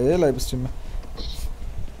एकदम धेरै है लाइभ स्ट्रिममा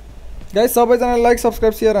गाइस सबैजना लाइक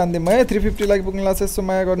सब्स्क्राइब शेयर हान्दिम है 350 लाइक पुग्न लाग्छ यसो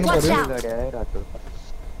माया गर्नु पर्यो गाडी आयो रातो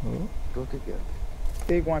हो टोके के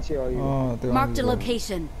त्यही ग्वाचे हो यो त्यो Marked a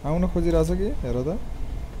location. आउन खोजिरहेछ कि हेर त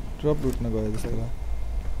ड्रप लुट्न गयो जस्तो लाग्यो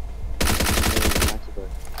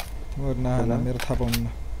मोर ना मेरो थाहा पाउन्न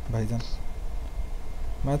भाइजान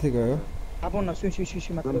माथि गयो आपन न सुसु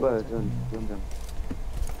मात्र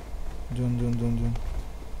जुन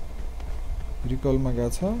रिकलमा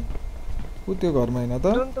गएको छ उ त्यो घरमा हैन त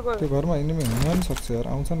त्यो घरमा एनिमी हुन पनि सक्छ यार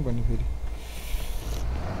आउँछन् पनि फेरि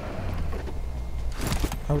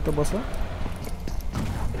आउ त बस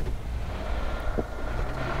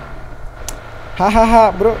हा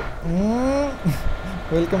ब्रो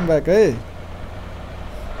वेलकम ब्याक है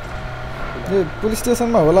यो पुलिस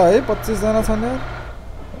स्टेसनमा होला है 25 जना छन् यार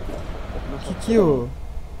के हो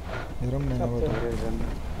हेरौँ न यहाँबाट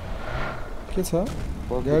के छ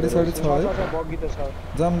गाडी साडी छ है बगी त छ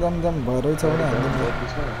जाम भरै छ भने हामी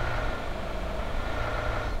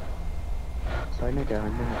छैन त्यहाँ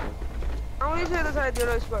हान्दैन आउने छ त सायद यो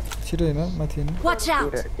स्पट छिटो हैन माथि हैन Watch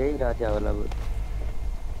out. त्यही राति होला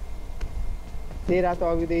त्यही रात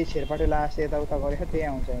अघिदेखि शेरपाटे लास्ट यताउता गरेको त्यही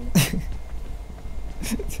आउँछ अहिले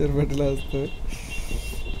शेरपाटेला जस्तो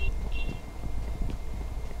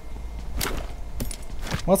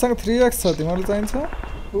मसँग 3x छ तिमीलाई चाहिन्छ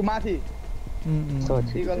उ माथि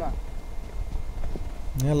सिगलमा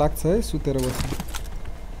यहाँ लाग्छ है सुतेर बस्नु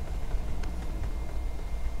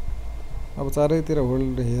अब चारैतिर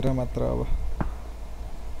होल्ड हेर मात्र अब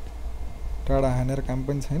टाढा हानेर काम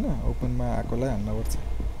पनि छैन ओपनमा आएकोलाई हान्न पर्छ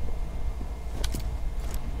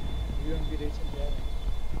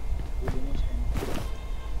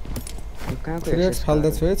कहाँको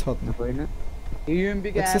फाल्दैछु है छतमा होइन यूएमपी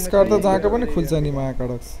का एक्सेस कार्ड त जहाँको पनि खुल्छ नि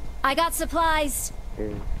महाकडक्स I got supplies.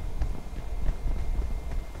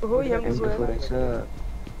 हो यहाँ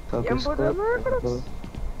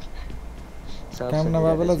काम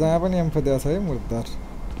नभए बेला जहाँ पनि एम्फो दिएको छ है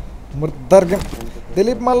मुर्दार गेम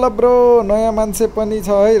दिलीप मल्ल ब्रो नयाँ मान्छे पनि छ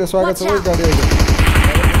है र स्वागत छ है गाडी आइज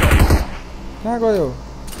कहाँ गयो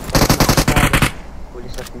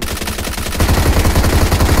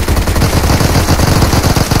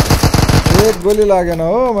एक गोली लागेन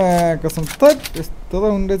हो मा कसम त यस्तो त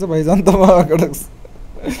हुँदैछ भाइजान त महाकडक्स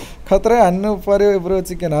खतरा हान्नु पर्यो ब्रो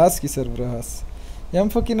चिकन हास किशोर ब्रो हास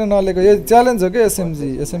एम्फो किन नलेको यो च्यालेन्ज हो के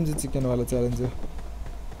एसएमजी चिकन वाला च्यालेन्ज हो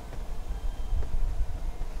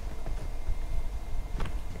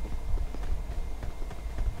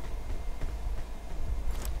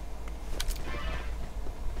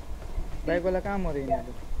बाइक वाला कहाँ मरे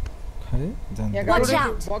यिनीहरू खै जान Watch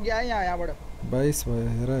out. बगी आयो यहाँबाट 22 भयो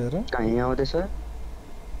हेर कहाँ आउँदैछ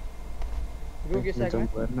रोके साइकल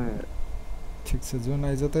ठीक छ जोन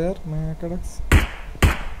आइज त यार महाकडक्स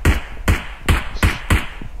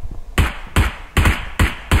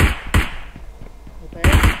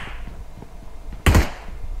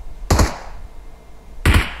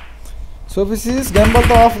सोफिसिस ग्याम्बल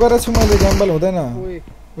त अफ गरेछु मैले ग्याम्बल हुँदैन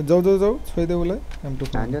जाऊ छोइदे उलाई M2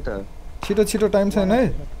 हान्यो त छिटो टाइम छैन है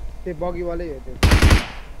त्यो बगी वाले हो त्यो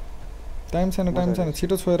टाइम छैन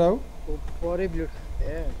छिटो छोएर आऊ परे ब्लड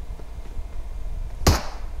ए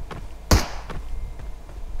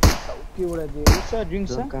के उडा दियो उसो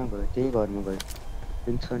ड्रिंक्स छ कहाँ गयो त्यही घरमा गयो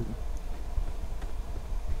ड्रिंक्स छ नि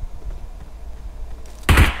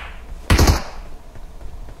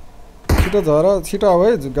छिटो झर छिटो आऊ है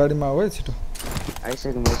गाडीमा आऊ है छिटो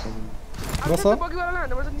आइसक्यो बस बगीवाला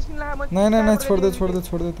हान्नु पर्छ निस्किन ला म नै नै नै छोड्दे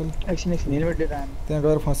त्यसले एकछिन हेलमेट लिएर आएँ त्यहाँ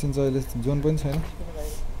गएर फसिन्छ अहिले जोन पनि छैन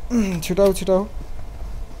छिटो आऊ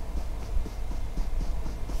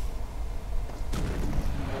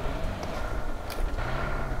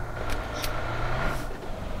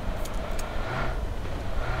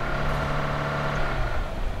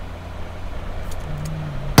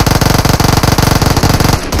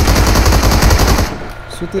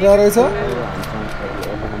सुतिरा रहेछ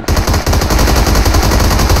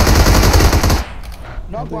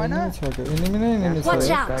नक भएन एनिमी नै एनिमी छ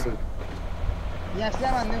Watch out! यहाँ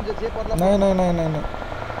स्ल्याम हान्ने हुन्छ जे पर्ला नै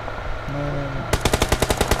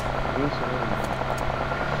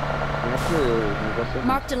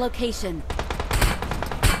Marked a location.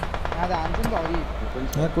 आधा हान्छ नि त हरि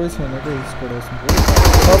यहाँ कोही छैन के स्क्वाड उसमा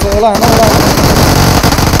छ होला हैन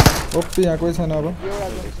ओपी यहाँ कोही छैन अब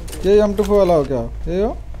के M24 वाला हो क्या यही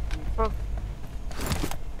हो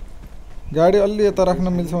गाडी अलि यता राख्न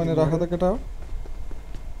मिल्छ भने राख त केटा हो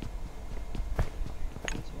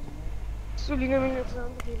सुलिङ मिल्छ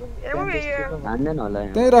एमो हान्दैन होला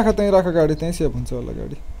त्यही राख गाडी त्यही सेफ हुन्छ होला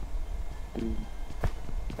गाडी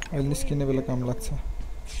अहिले निस्किने बेला काम लाग्छ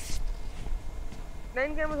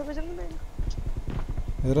 9 क्याममा सबै छैन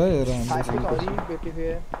हेर फाइभको त हरि भेट्यो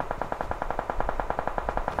फेरि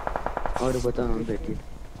अरु बताउनु भेट्यो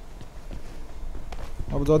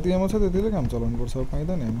अब जति एमो छ त्यतिले काम चलाउनु पर्छ अब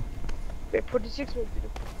पाइदैन एमो 46 भेट्यो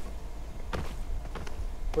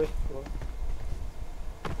कोही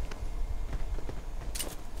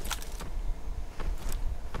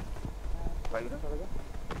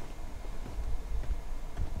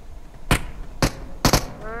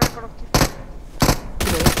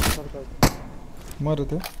मर्यो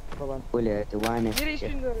त्यो कोले त्यो वान मेरो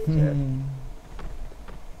स्क्रिन गरेछ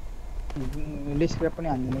लिस्क्र्याप पनि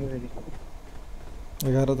हान्दैन कि फेरि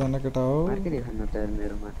 11 जना केटा हो मार्के देखाउन त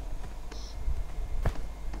मेरोमा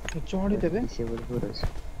चढ्यो त बे डिसेबल पुरो छ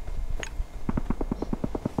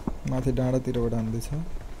माथि डाँडातिरबाट हान्दैछ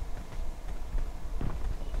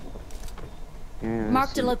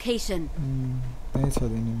Marked a location. त्यही छ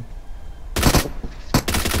दिने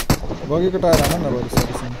बगीको टायर हान न बरु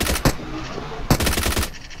सकेसम्म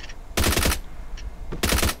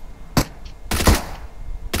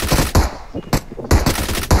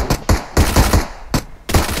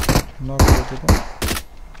नगरेको त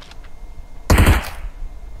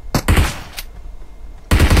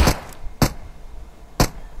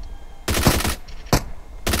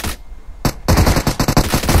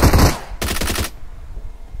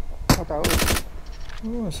कता हो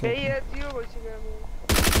ओ सर ए यो भइसक्यो म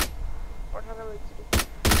 18 भइसक्यो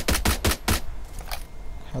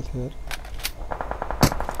हथियार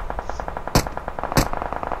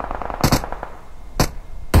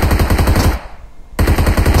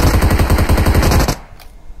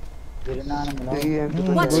फेरि नाना मिलाउ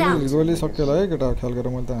Watch out! गोली सकेला है केटा ख्याल गरेर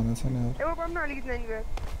मैले त हानेको छैन यार एमो पाउन अलिकति 9 गयो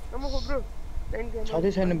म खो ब्रो 9 गयो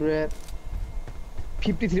छँदै छैन ब्रो यार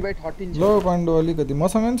 53/13 लो पाण्डु अलिकति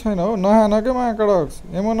मसँग नि छैन हो नहान के मा कडक्स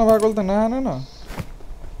एमो नभएकोले त नहान न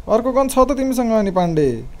अर्को गन छ त तिमीसँग अनि पाण्डे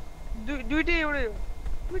दुईटै एउटै हो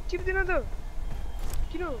म चिप्दिन त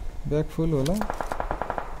किन ब्याक फुल होला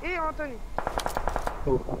ए अ त नि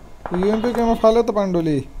यूएमपी केमा फाल्यो त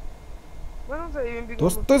पाण्डुले बनाउँछ एमपी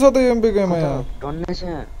धोस्तै छ त यूएमपी केमा यहाँ टन्नै छ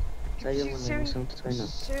चाहियो मलाई मसँग त छैन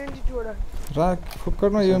 72 वटा राख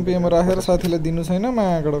फुक्कटमा यूएमपी मा राखेर साथीले दिनु छैन मा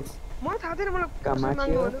कडक्स म थाहा थिएन मलाई कहाँ कसरी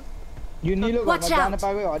माग्नु भन्नु यो निलो घरमा Watch जान out!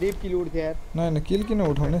 पाएको हरिप किलो उठ्थ्यो यार नाइ किल किन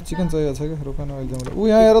उठाउने चिकन चाहिएको छ के रोकन अहिले जाउँला उ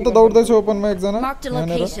यहाँ हेर त दौड्दैछ ओपनमा एकजना Marked a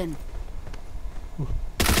यहाँनिर। location.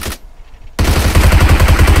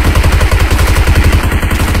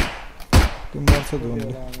 त्यो मर्छ जोनले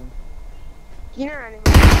किन हाने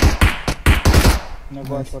न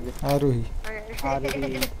बस पर्दै आरोही आरोही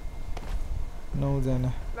 9 जना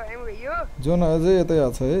ल एमो यो जोन अझै यतै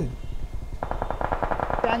आछ है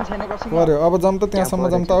प्लान छैन कसैको पर्यो अब जाम त त्यहाँसम्म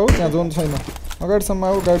जाम त आऊ त्यहाँ जोन छैन अगाडिसम्म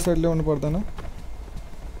आऊ गाडी साइड ल्याउनु पर्दैन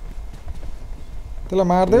त्यसलाई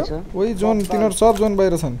मार्दियो ओइ जोन तिनीहरु सब जोन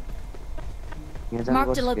बाहिर छन् यहाँ जानु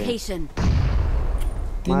Marked a पर्छ location.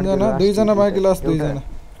 3 जना 2 जना बाँकी लास्ट 2 जना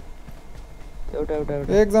एउटा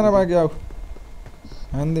एक जना बाँकी आऊ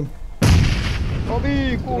हान्दिम अबे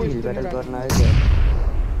को हिल यस्तो ब्याटल गर्न निकाल्छ? आयो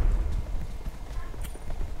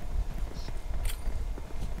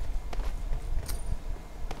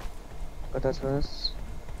कता छस्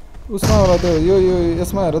उसमा होला त्यो यो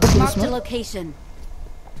यसमा हेर त Marked a पुलिसमा location.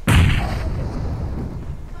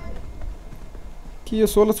 कि यो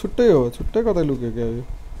 16 छुट्टै हो छुट्टै कतै लुक्यो क्या यो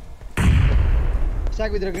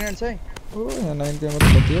स्याक भित्र ग्रेनेड छ है ओ यहाँ 9 को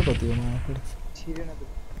मात्र कति हो माफड छिरेन त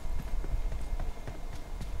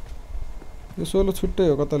यो 16 छुट्टै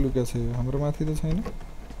हो कता लुक्या छ यो हाम्रो माथि त छैन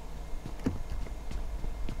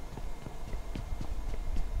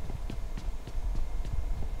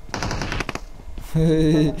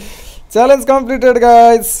चैलेंज कंप्लीटेड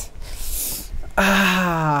गाइस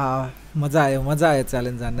मजा आयो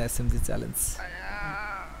चैलेंज हान्न एसएमजी चैलेंज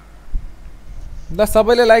ल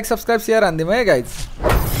सबैले लाइक सब्स्क्राइब शेयर हान्दिम है गाइस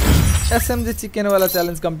एसएमजी चिकन वाला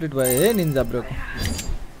चैलेंज कंप्लीट भयो है निन्जा ब्रो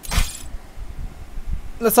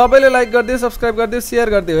ल सबैले लाइक गरिदियो सब्स्क्राइब गरिदियो शेयर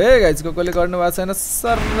गरिदियो है गाइस कोले गर्नु भएको छैन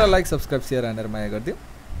सर लाइक सब्स्क्राइब शेयर हानेर माया गरिदियो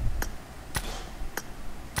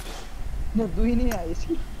न दुई नै आएछ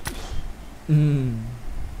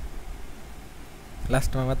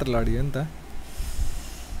लास्टमा मात्र लडियो नि त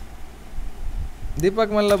Deepak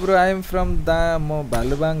Malla bro I am from दा म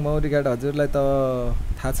भालुबाङ मौरीघाट हजुरलाई त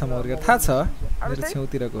थाहा छ मौरीघाट थाहा छ मेरो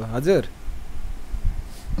छेउतिरको हजुर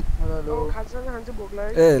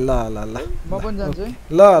ए ल ल ल म पनि जान्छु है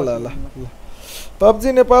ल ल ल PUBG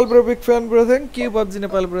Nepal bro big fan bro thank U PUBG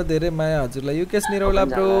Nepal bro धेरै माया हजुरलाई Yukesh Niraula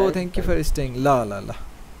bro thank you for staying ल ल ल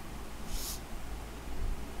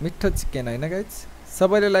मिठो चिकन हैन गाइस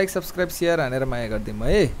सबैले लाइक सब्स्क्राइब शेयर हानेर माया गर्दिम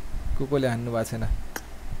है कोले हान्नु भएको छैन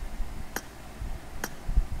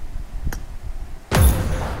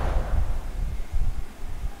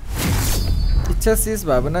इच्छा सिस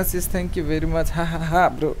भावना cease thank you very much हा हा हा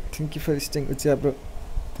bro thank you for staying उचिया bro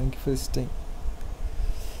thank you for staying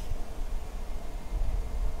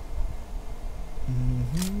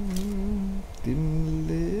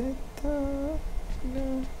तिमीले त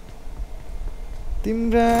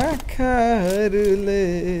तिम्रा आँखाहरूले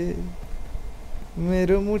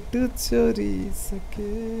मेरो मुटु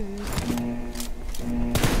चोरिसके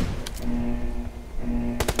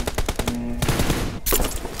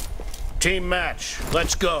Team match,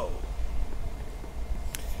 let's go.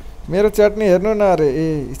 मेरो च्याट नि हेर्नु न अरे ए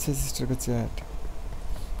इच्छा सिस्टरको च्याट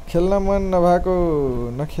खेल्न मन नभएको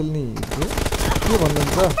नखेल्नी के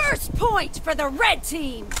भन्नुहुन्छ First point for the red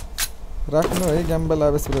team. राख्नु है ग्याम्बल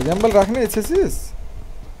आवेश ब्रो ग्याम्बल राख्ने इच्छा सिस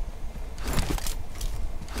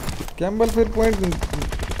ग्याम्बल फेरि पोइन्ट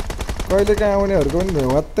कहिले कहाँ आउनेहरूको पनि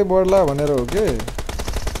वात्तै बढ्ला भनेर हो के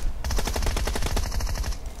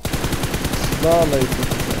ल ल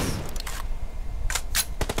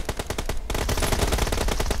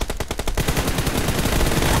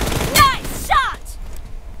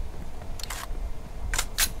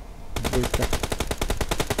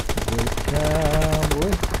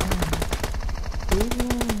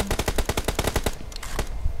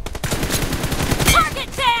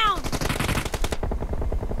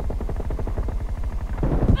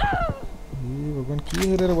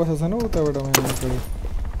हेरेर बसेको छैन उताबाट मैले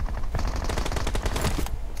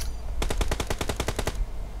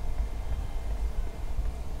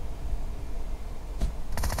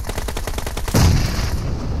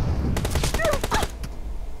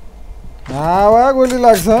हावा गोली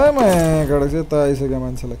लाग्छ है मायाबाट चाहिँ त आइसक्यो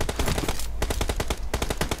मान्छेलाई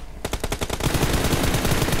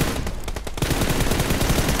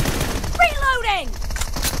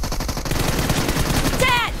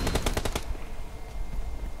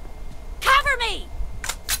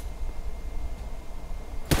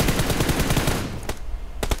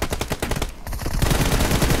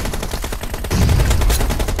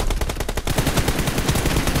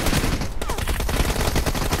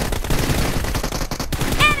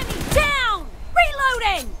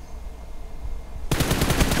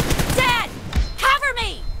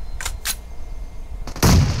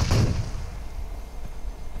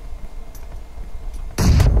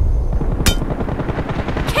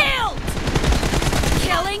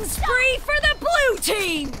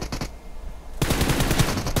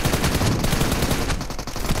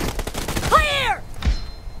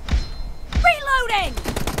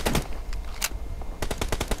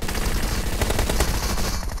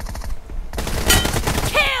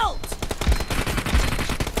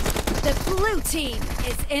Team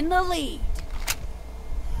is in the lead.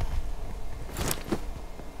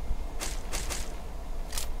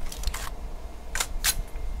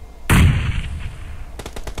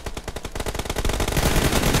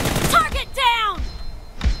 Target down.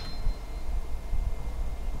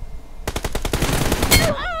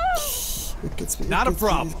 Not a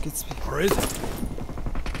problem. Or is it?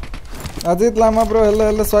 Ajit Lama bro hello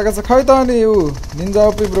hello स्वागत छ खै त अनि उ निन्जा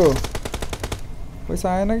ओपी ब्रो पैसा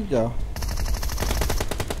आएन कि क्या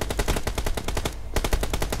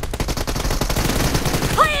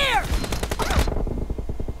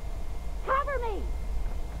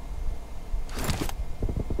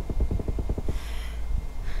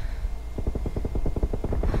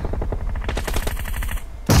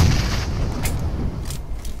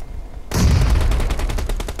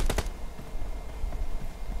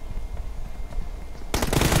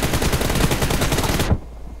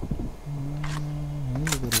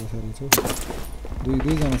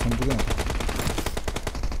दुई जना छन् त त्यहाँ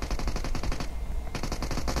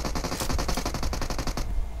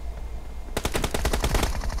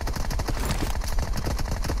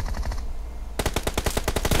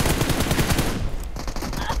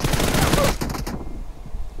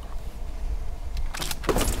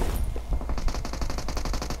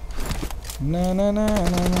ना ना ना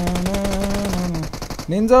ना ना ना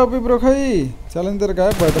निन्जा ओपी ब्रो खै च्यालेन्ज तेरो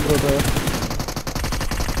गायब भयो त ब्रो त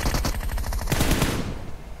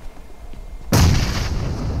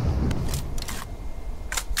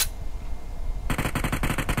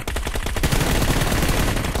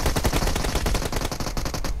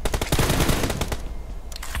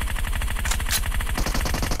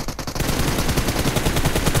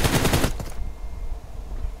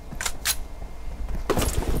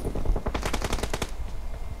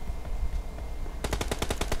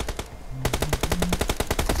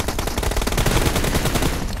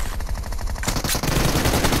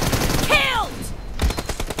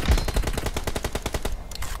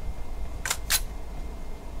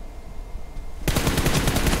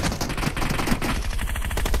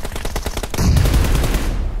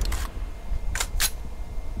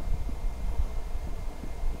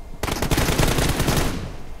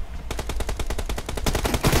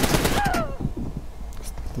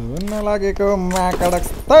लागेको माकडक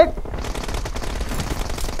तट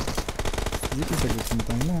जितिसकेको छौँ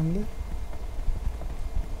त हैन हामीले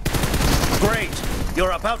Great!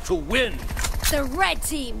 You're about to win! The red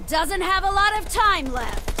team doesn't have a lot of time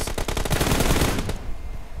left.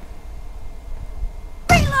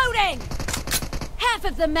 Reloading! Half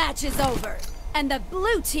of the match is over, and the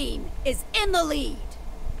blue team is in the lead.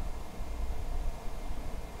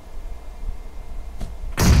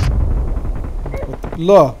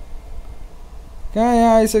 ल कहाँ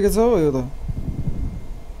यहाँ आइसकेछ हौ यो त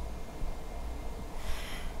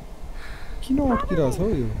किन अड्किरहेछ हौ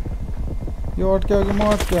यो अड्क्यायो कि म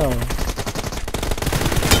अड्क्या हो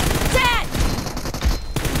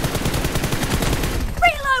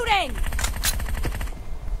Reloading!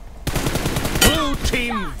 Blue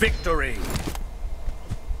team victory!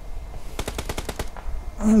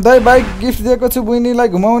 दाइ बाइक गिफ्ट दिएको छु बुइनीलाई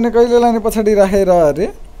घुमाउने कहिले लाने पछाडि राखेर अरे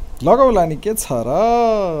लगाउला नि के छ र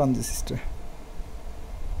Anju sister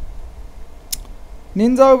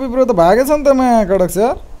Ninja OP bro त भागेछ नि त माया कडक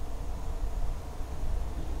यार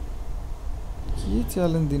के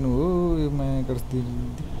च्यालेन्ज दिनु हो यो माया कडक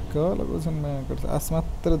दिक्क लगाउँछन् माया कडक आस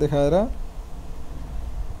मात्र देखाएर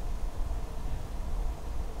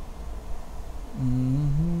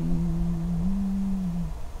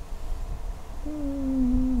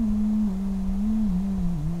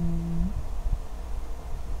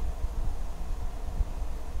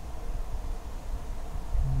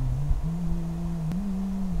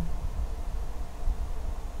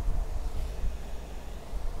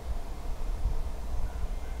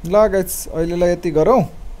ल गाइस अहिलेलाई यति गरौँ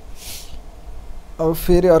अब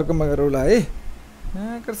फेरि अर्कोमा गरौँला है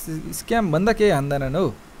स्क्याम भन्दा केही हान्दैनन्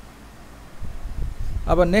हौ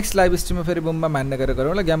अब नेक्स्ट लाइभ स्ट्रिममा फेरि बुममा मान्ने गरेर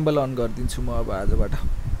गरौँला ग्याम्बल अन गरिदिन्छु म अब आजबाट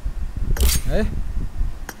है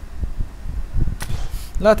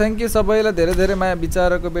ल थ्याङ्क यू सबैलाई धेरै धेरै माया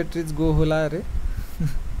विचारको ब्याट्रिज गो होला अरे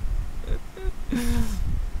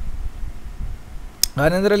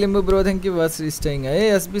Harendra Limbu bro thank you for staying है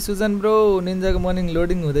SB Sujan bro निन्जाको morning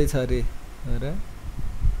loading हुँदैछ अरे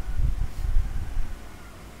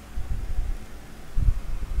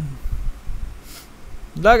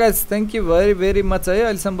ल guys thank you very very much है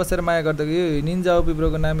अहिलेसम्म बसेर माया गर्दा यो निन्जा ओपी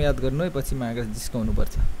ब्रोको नाम याद गर्नु है पछि माया गरेर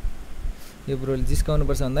जिस्काउनुपर्छ यो ब्रोले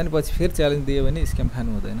जिस्काउनुपर्छ भन्दा नि पछि फेरि च्यालेन्ज दियो भने स्क्याम खानु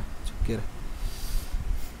हुँदैन चुकेर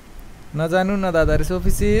नजानु न दादा रे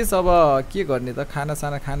सोफिसिस अब के गर्ने त खाना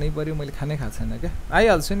साना खानै पर्यो मैले खानै खाएको छैन क्या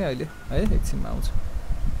आइहाल्छु नि अहिले है एकछिनमा आउँछु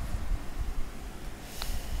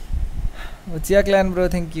चिया क्ल्यान ब्रो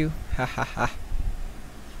थ्याङ्क यू हा हा हा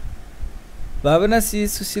भावना सी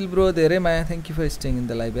सुशील ब्रो धेरै माया thank you for staying in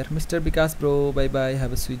the live यार मिस्टर विकास bro by by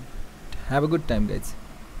have a good time guys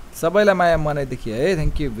सबैलाई माया मनाइदेखि है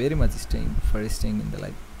thank you very much for staying in the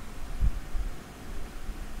live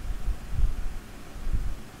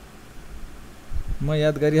म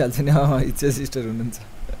याद गरिहाल्छु नि इच्छा सिस्टर हुनुहुन्छ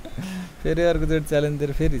फेरि अर्कोचोटि च्यालेन्ज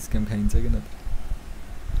दिएर फेरि स्क्याम खाइन्छ कि न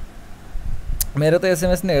मेरो त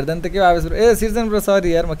एसएमएस नै हेर्दैन त के आवेश ब्रो ए सिर्जन ब्रो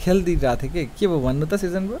सरी यार म खेलिदिइरहेको थिएँ के भयो भन्नु त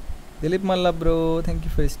Srijan bro Dilip Malla bro thank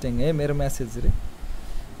you for staying है मेरो म्यासेज रे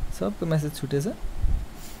सबको म्यासेज छुटेछ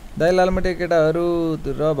दाइ लालमटे केटाहरू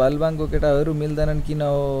र भालबाङको केटाहरू मिल्दैनन् किन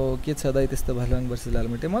हो के छ दाइ त्यस्तो भालबाङ वर्सेस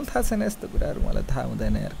लालमटे मलाई थाहा छैन यस्तो कुराहरू मलाई थाहा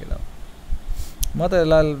हुँदैन यार केटा म त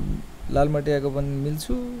लालमटियाको पनि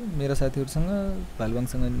मिल्छु मेरो साथीहरूसँग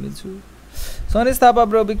भालबाङसँग पनि मिल्छु सनिस Thapa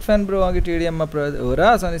bro big fan bro अघि टिडिएममा हो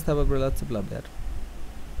र सनिस Thapa bro lots of love यार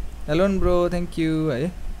एलोन ब्रो थ्याङ्क यू है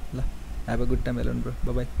ल have a good time Elon bro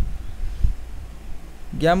by by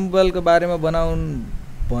ग्याम्बलको बारेमा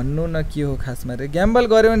भन्नु न के हो खासमा रे ग्याम्बल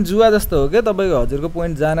गऱ्यो भने जुवा जस्तो हो क्या तपाईँको हजुरको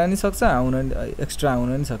पोइन्ट जान नि सक्छ आउन एक्स्ट्रा आउन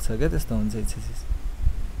नि सक्छ क्या त्यस्तो हुन्छ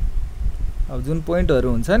अब जुन पोइन्टहरू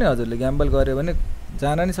हुन्छ नि हजुरले ग्याम्बल गऱ्यो भने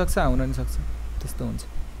जान नि सक्छ आउन नि सक्छ त्यस्तो हुन्छ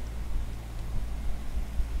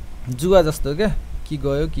जुवा जस्तो क्या कि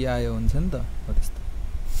गयो कि आयो हुन्छ नि त हो त्यस्तो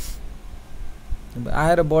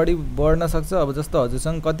आएर बढ्न सक्छ अब जस्तो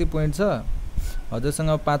हजुरसँग कति पोइन्ट छ हजुरसँग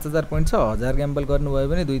 5000 पोइन्ट छ 1000 ग्याम्बल गर्नुभयो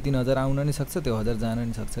भने 2-3 हजार आउन नि सक्छ त्यो 1000 जान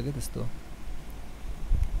नि सक्छ कि त्यस्तो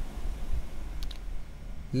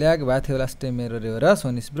ल्याग भएको थियो लास्ट टाइम मेरो रे हो र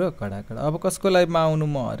सोनिस ब्रो कडा अब कसको लाइभमा आउनु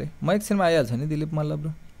म अरे म एकछिनमा आइहाल्छु नि दिलीप मल्ल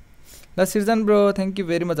ब्रो ल Srijan bro thank you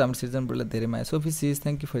very much हाम्रो सिर्जन ब्रोलाई धेरै माया Sophie seize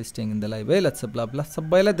thank you for staying in the live है लट्स अफ लभ ल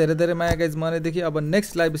सबैलाई धेरै धेरै माया गाइज मनैदेखि अब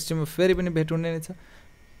नेक्स्ट लाइभ स्ट्रिममा फेरि पनि भेट हुने नै छ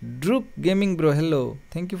drupe gaming bro hello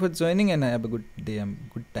thank you for joining and I have a good day am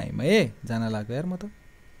good time है जान लाग्यो यार म त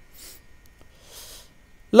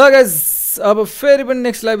ल गाइज अब फेरि पनि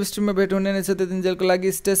नेक्स्ट लाइभ स्ट्रिममा भेट हुने नै छ त्यतिन्जेलको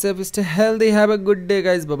लागि stay safe stay healthy have a good day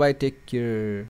guys bye take care